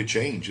naturally going to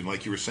change. And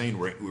like you were saying,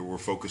 we're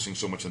focusing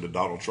so much on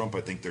Donald Trump.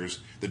 I think there's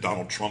the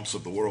Donald Trumps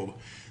of the world.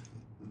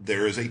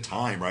 There is a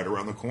time right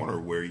around the corner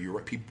where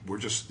we're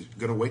just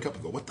going to wake up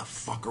and go, what the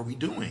fuck are we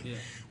doing? Yeah.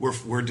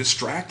 We're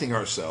distracting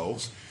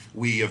ourselves.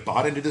 We have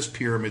bought into this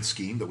pyramid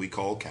scheme that we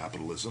call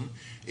capitalism.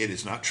 It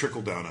is not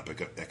trickle-down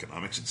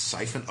economics. It's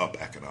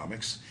siphon-up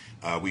economics.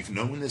 We've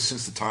known this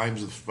since the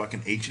times of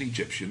fucking ancient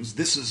Egyptians.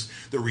 This is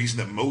the reason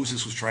that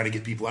Moses was trying to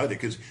get people out of there,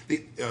 because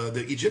the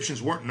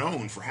Egyptians weren't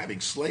known for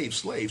having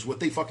slaves. What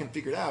they fucking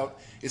figured out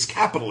is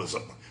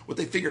capitalism. What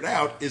they figured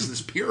out is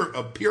this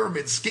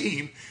pyramid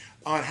scheme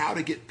on how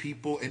to get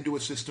people into a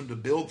system to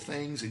build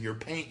things, and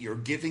you're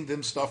giving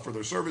them stuff for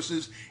their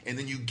services, and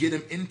then you get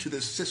them into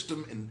this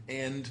system,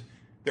 and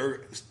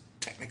they're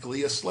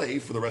technically a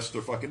slave for the rest of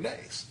their fucking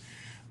days.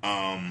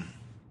 I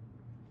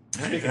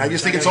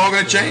just think it's all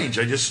going to change.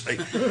 I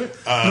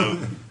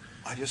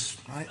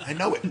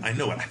know it.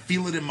 I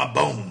feel it in my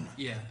bone.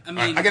 Yeah,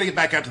 I got to get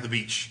back out to the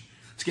beach.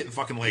 It's getting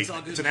fucking late.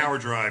 It's an hour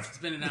drive. It's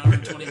been an hour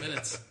and 20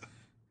 minutes.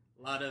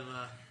 A lot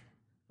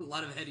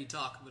of heady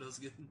talk, but it was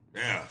good.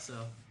 Yeah. So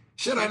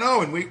shit, I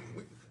know, and we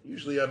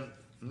usually I'm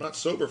not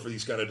sober for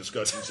these kind of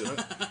discussions. I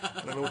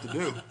don't know what to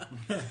do.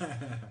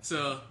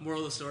 So, moral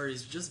of the story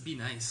is just be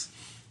nice.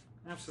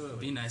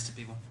 Absolutely. Be nice to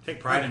people.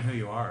 Take pride in who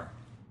you are.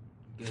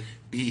 Good.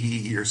 Be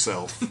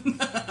yourself. All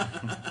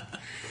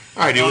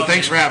right, dude. Well,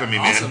 thanks for having me,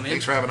 man. Awesome, man.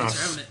 Thanks for having us.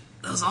 For having it.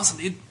 That was awesome,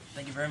 dude.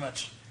 Thank you very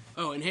much.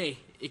 Oh, and hey,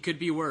 it could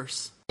be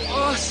worse.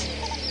 Boss,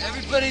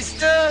 everybody's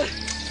dead.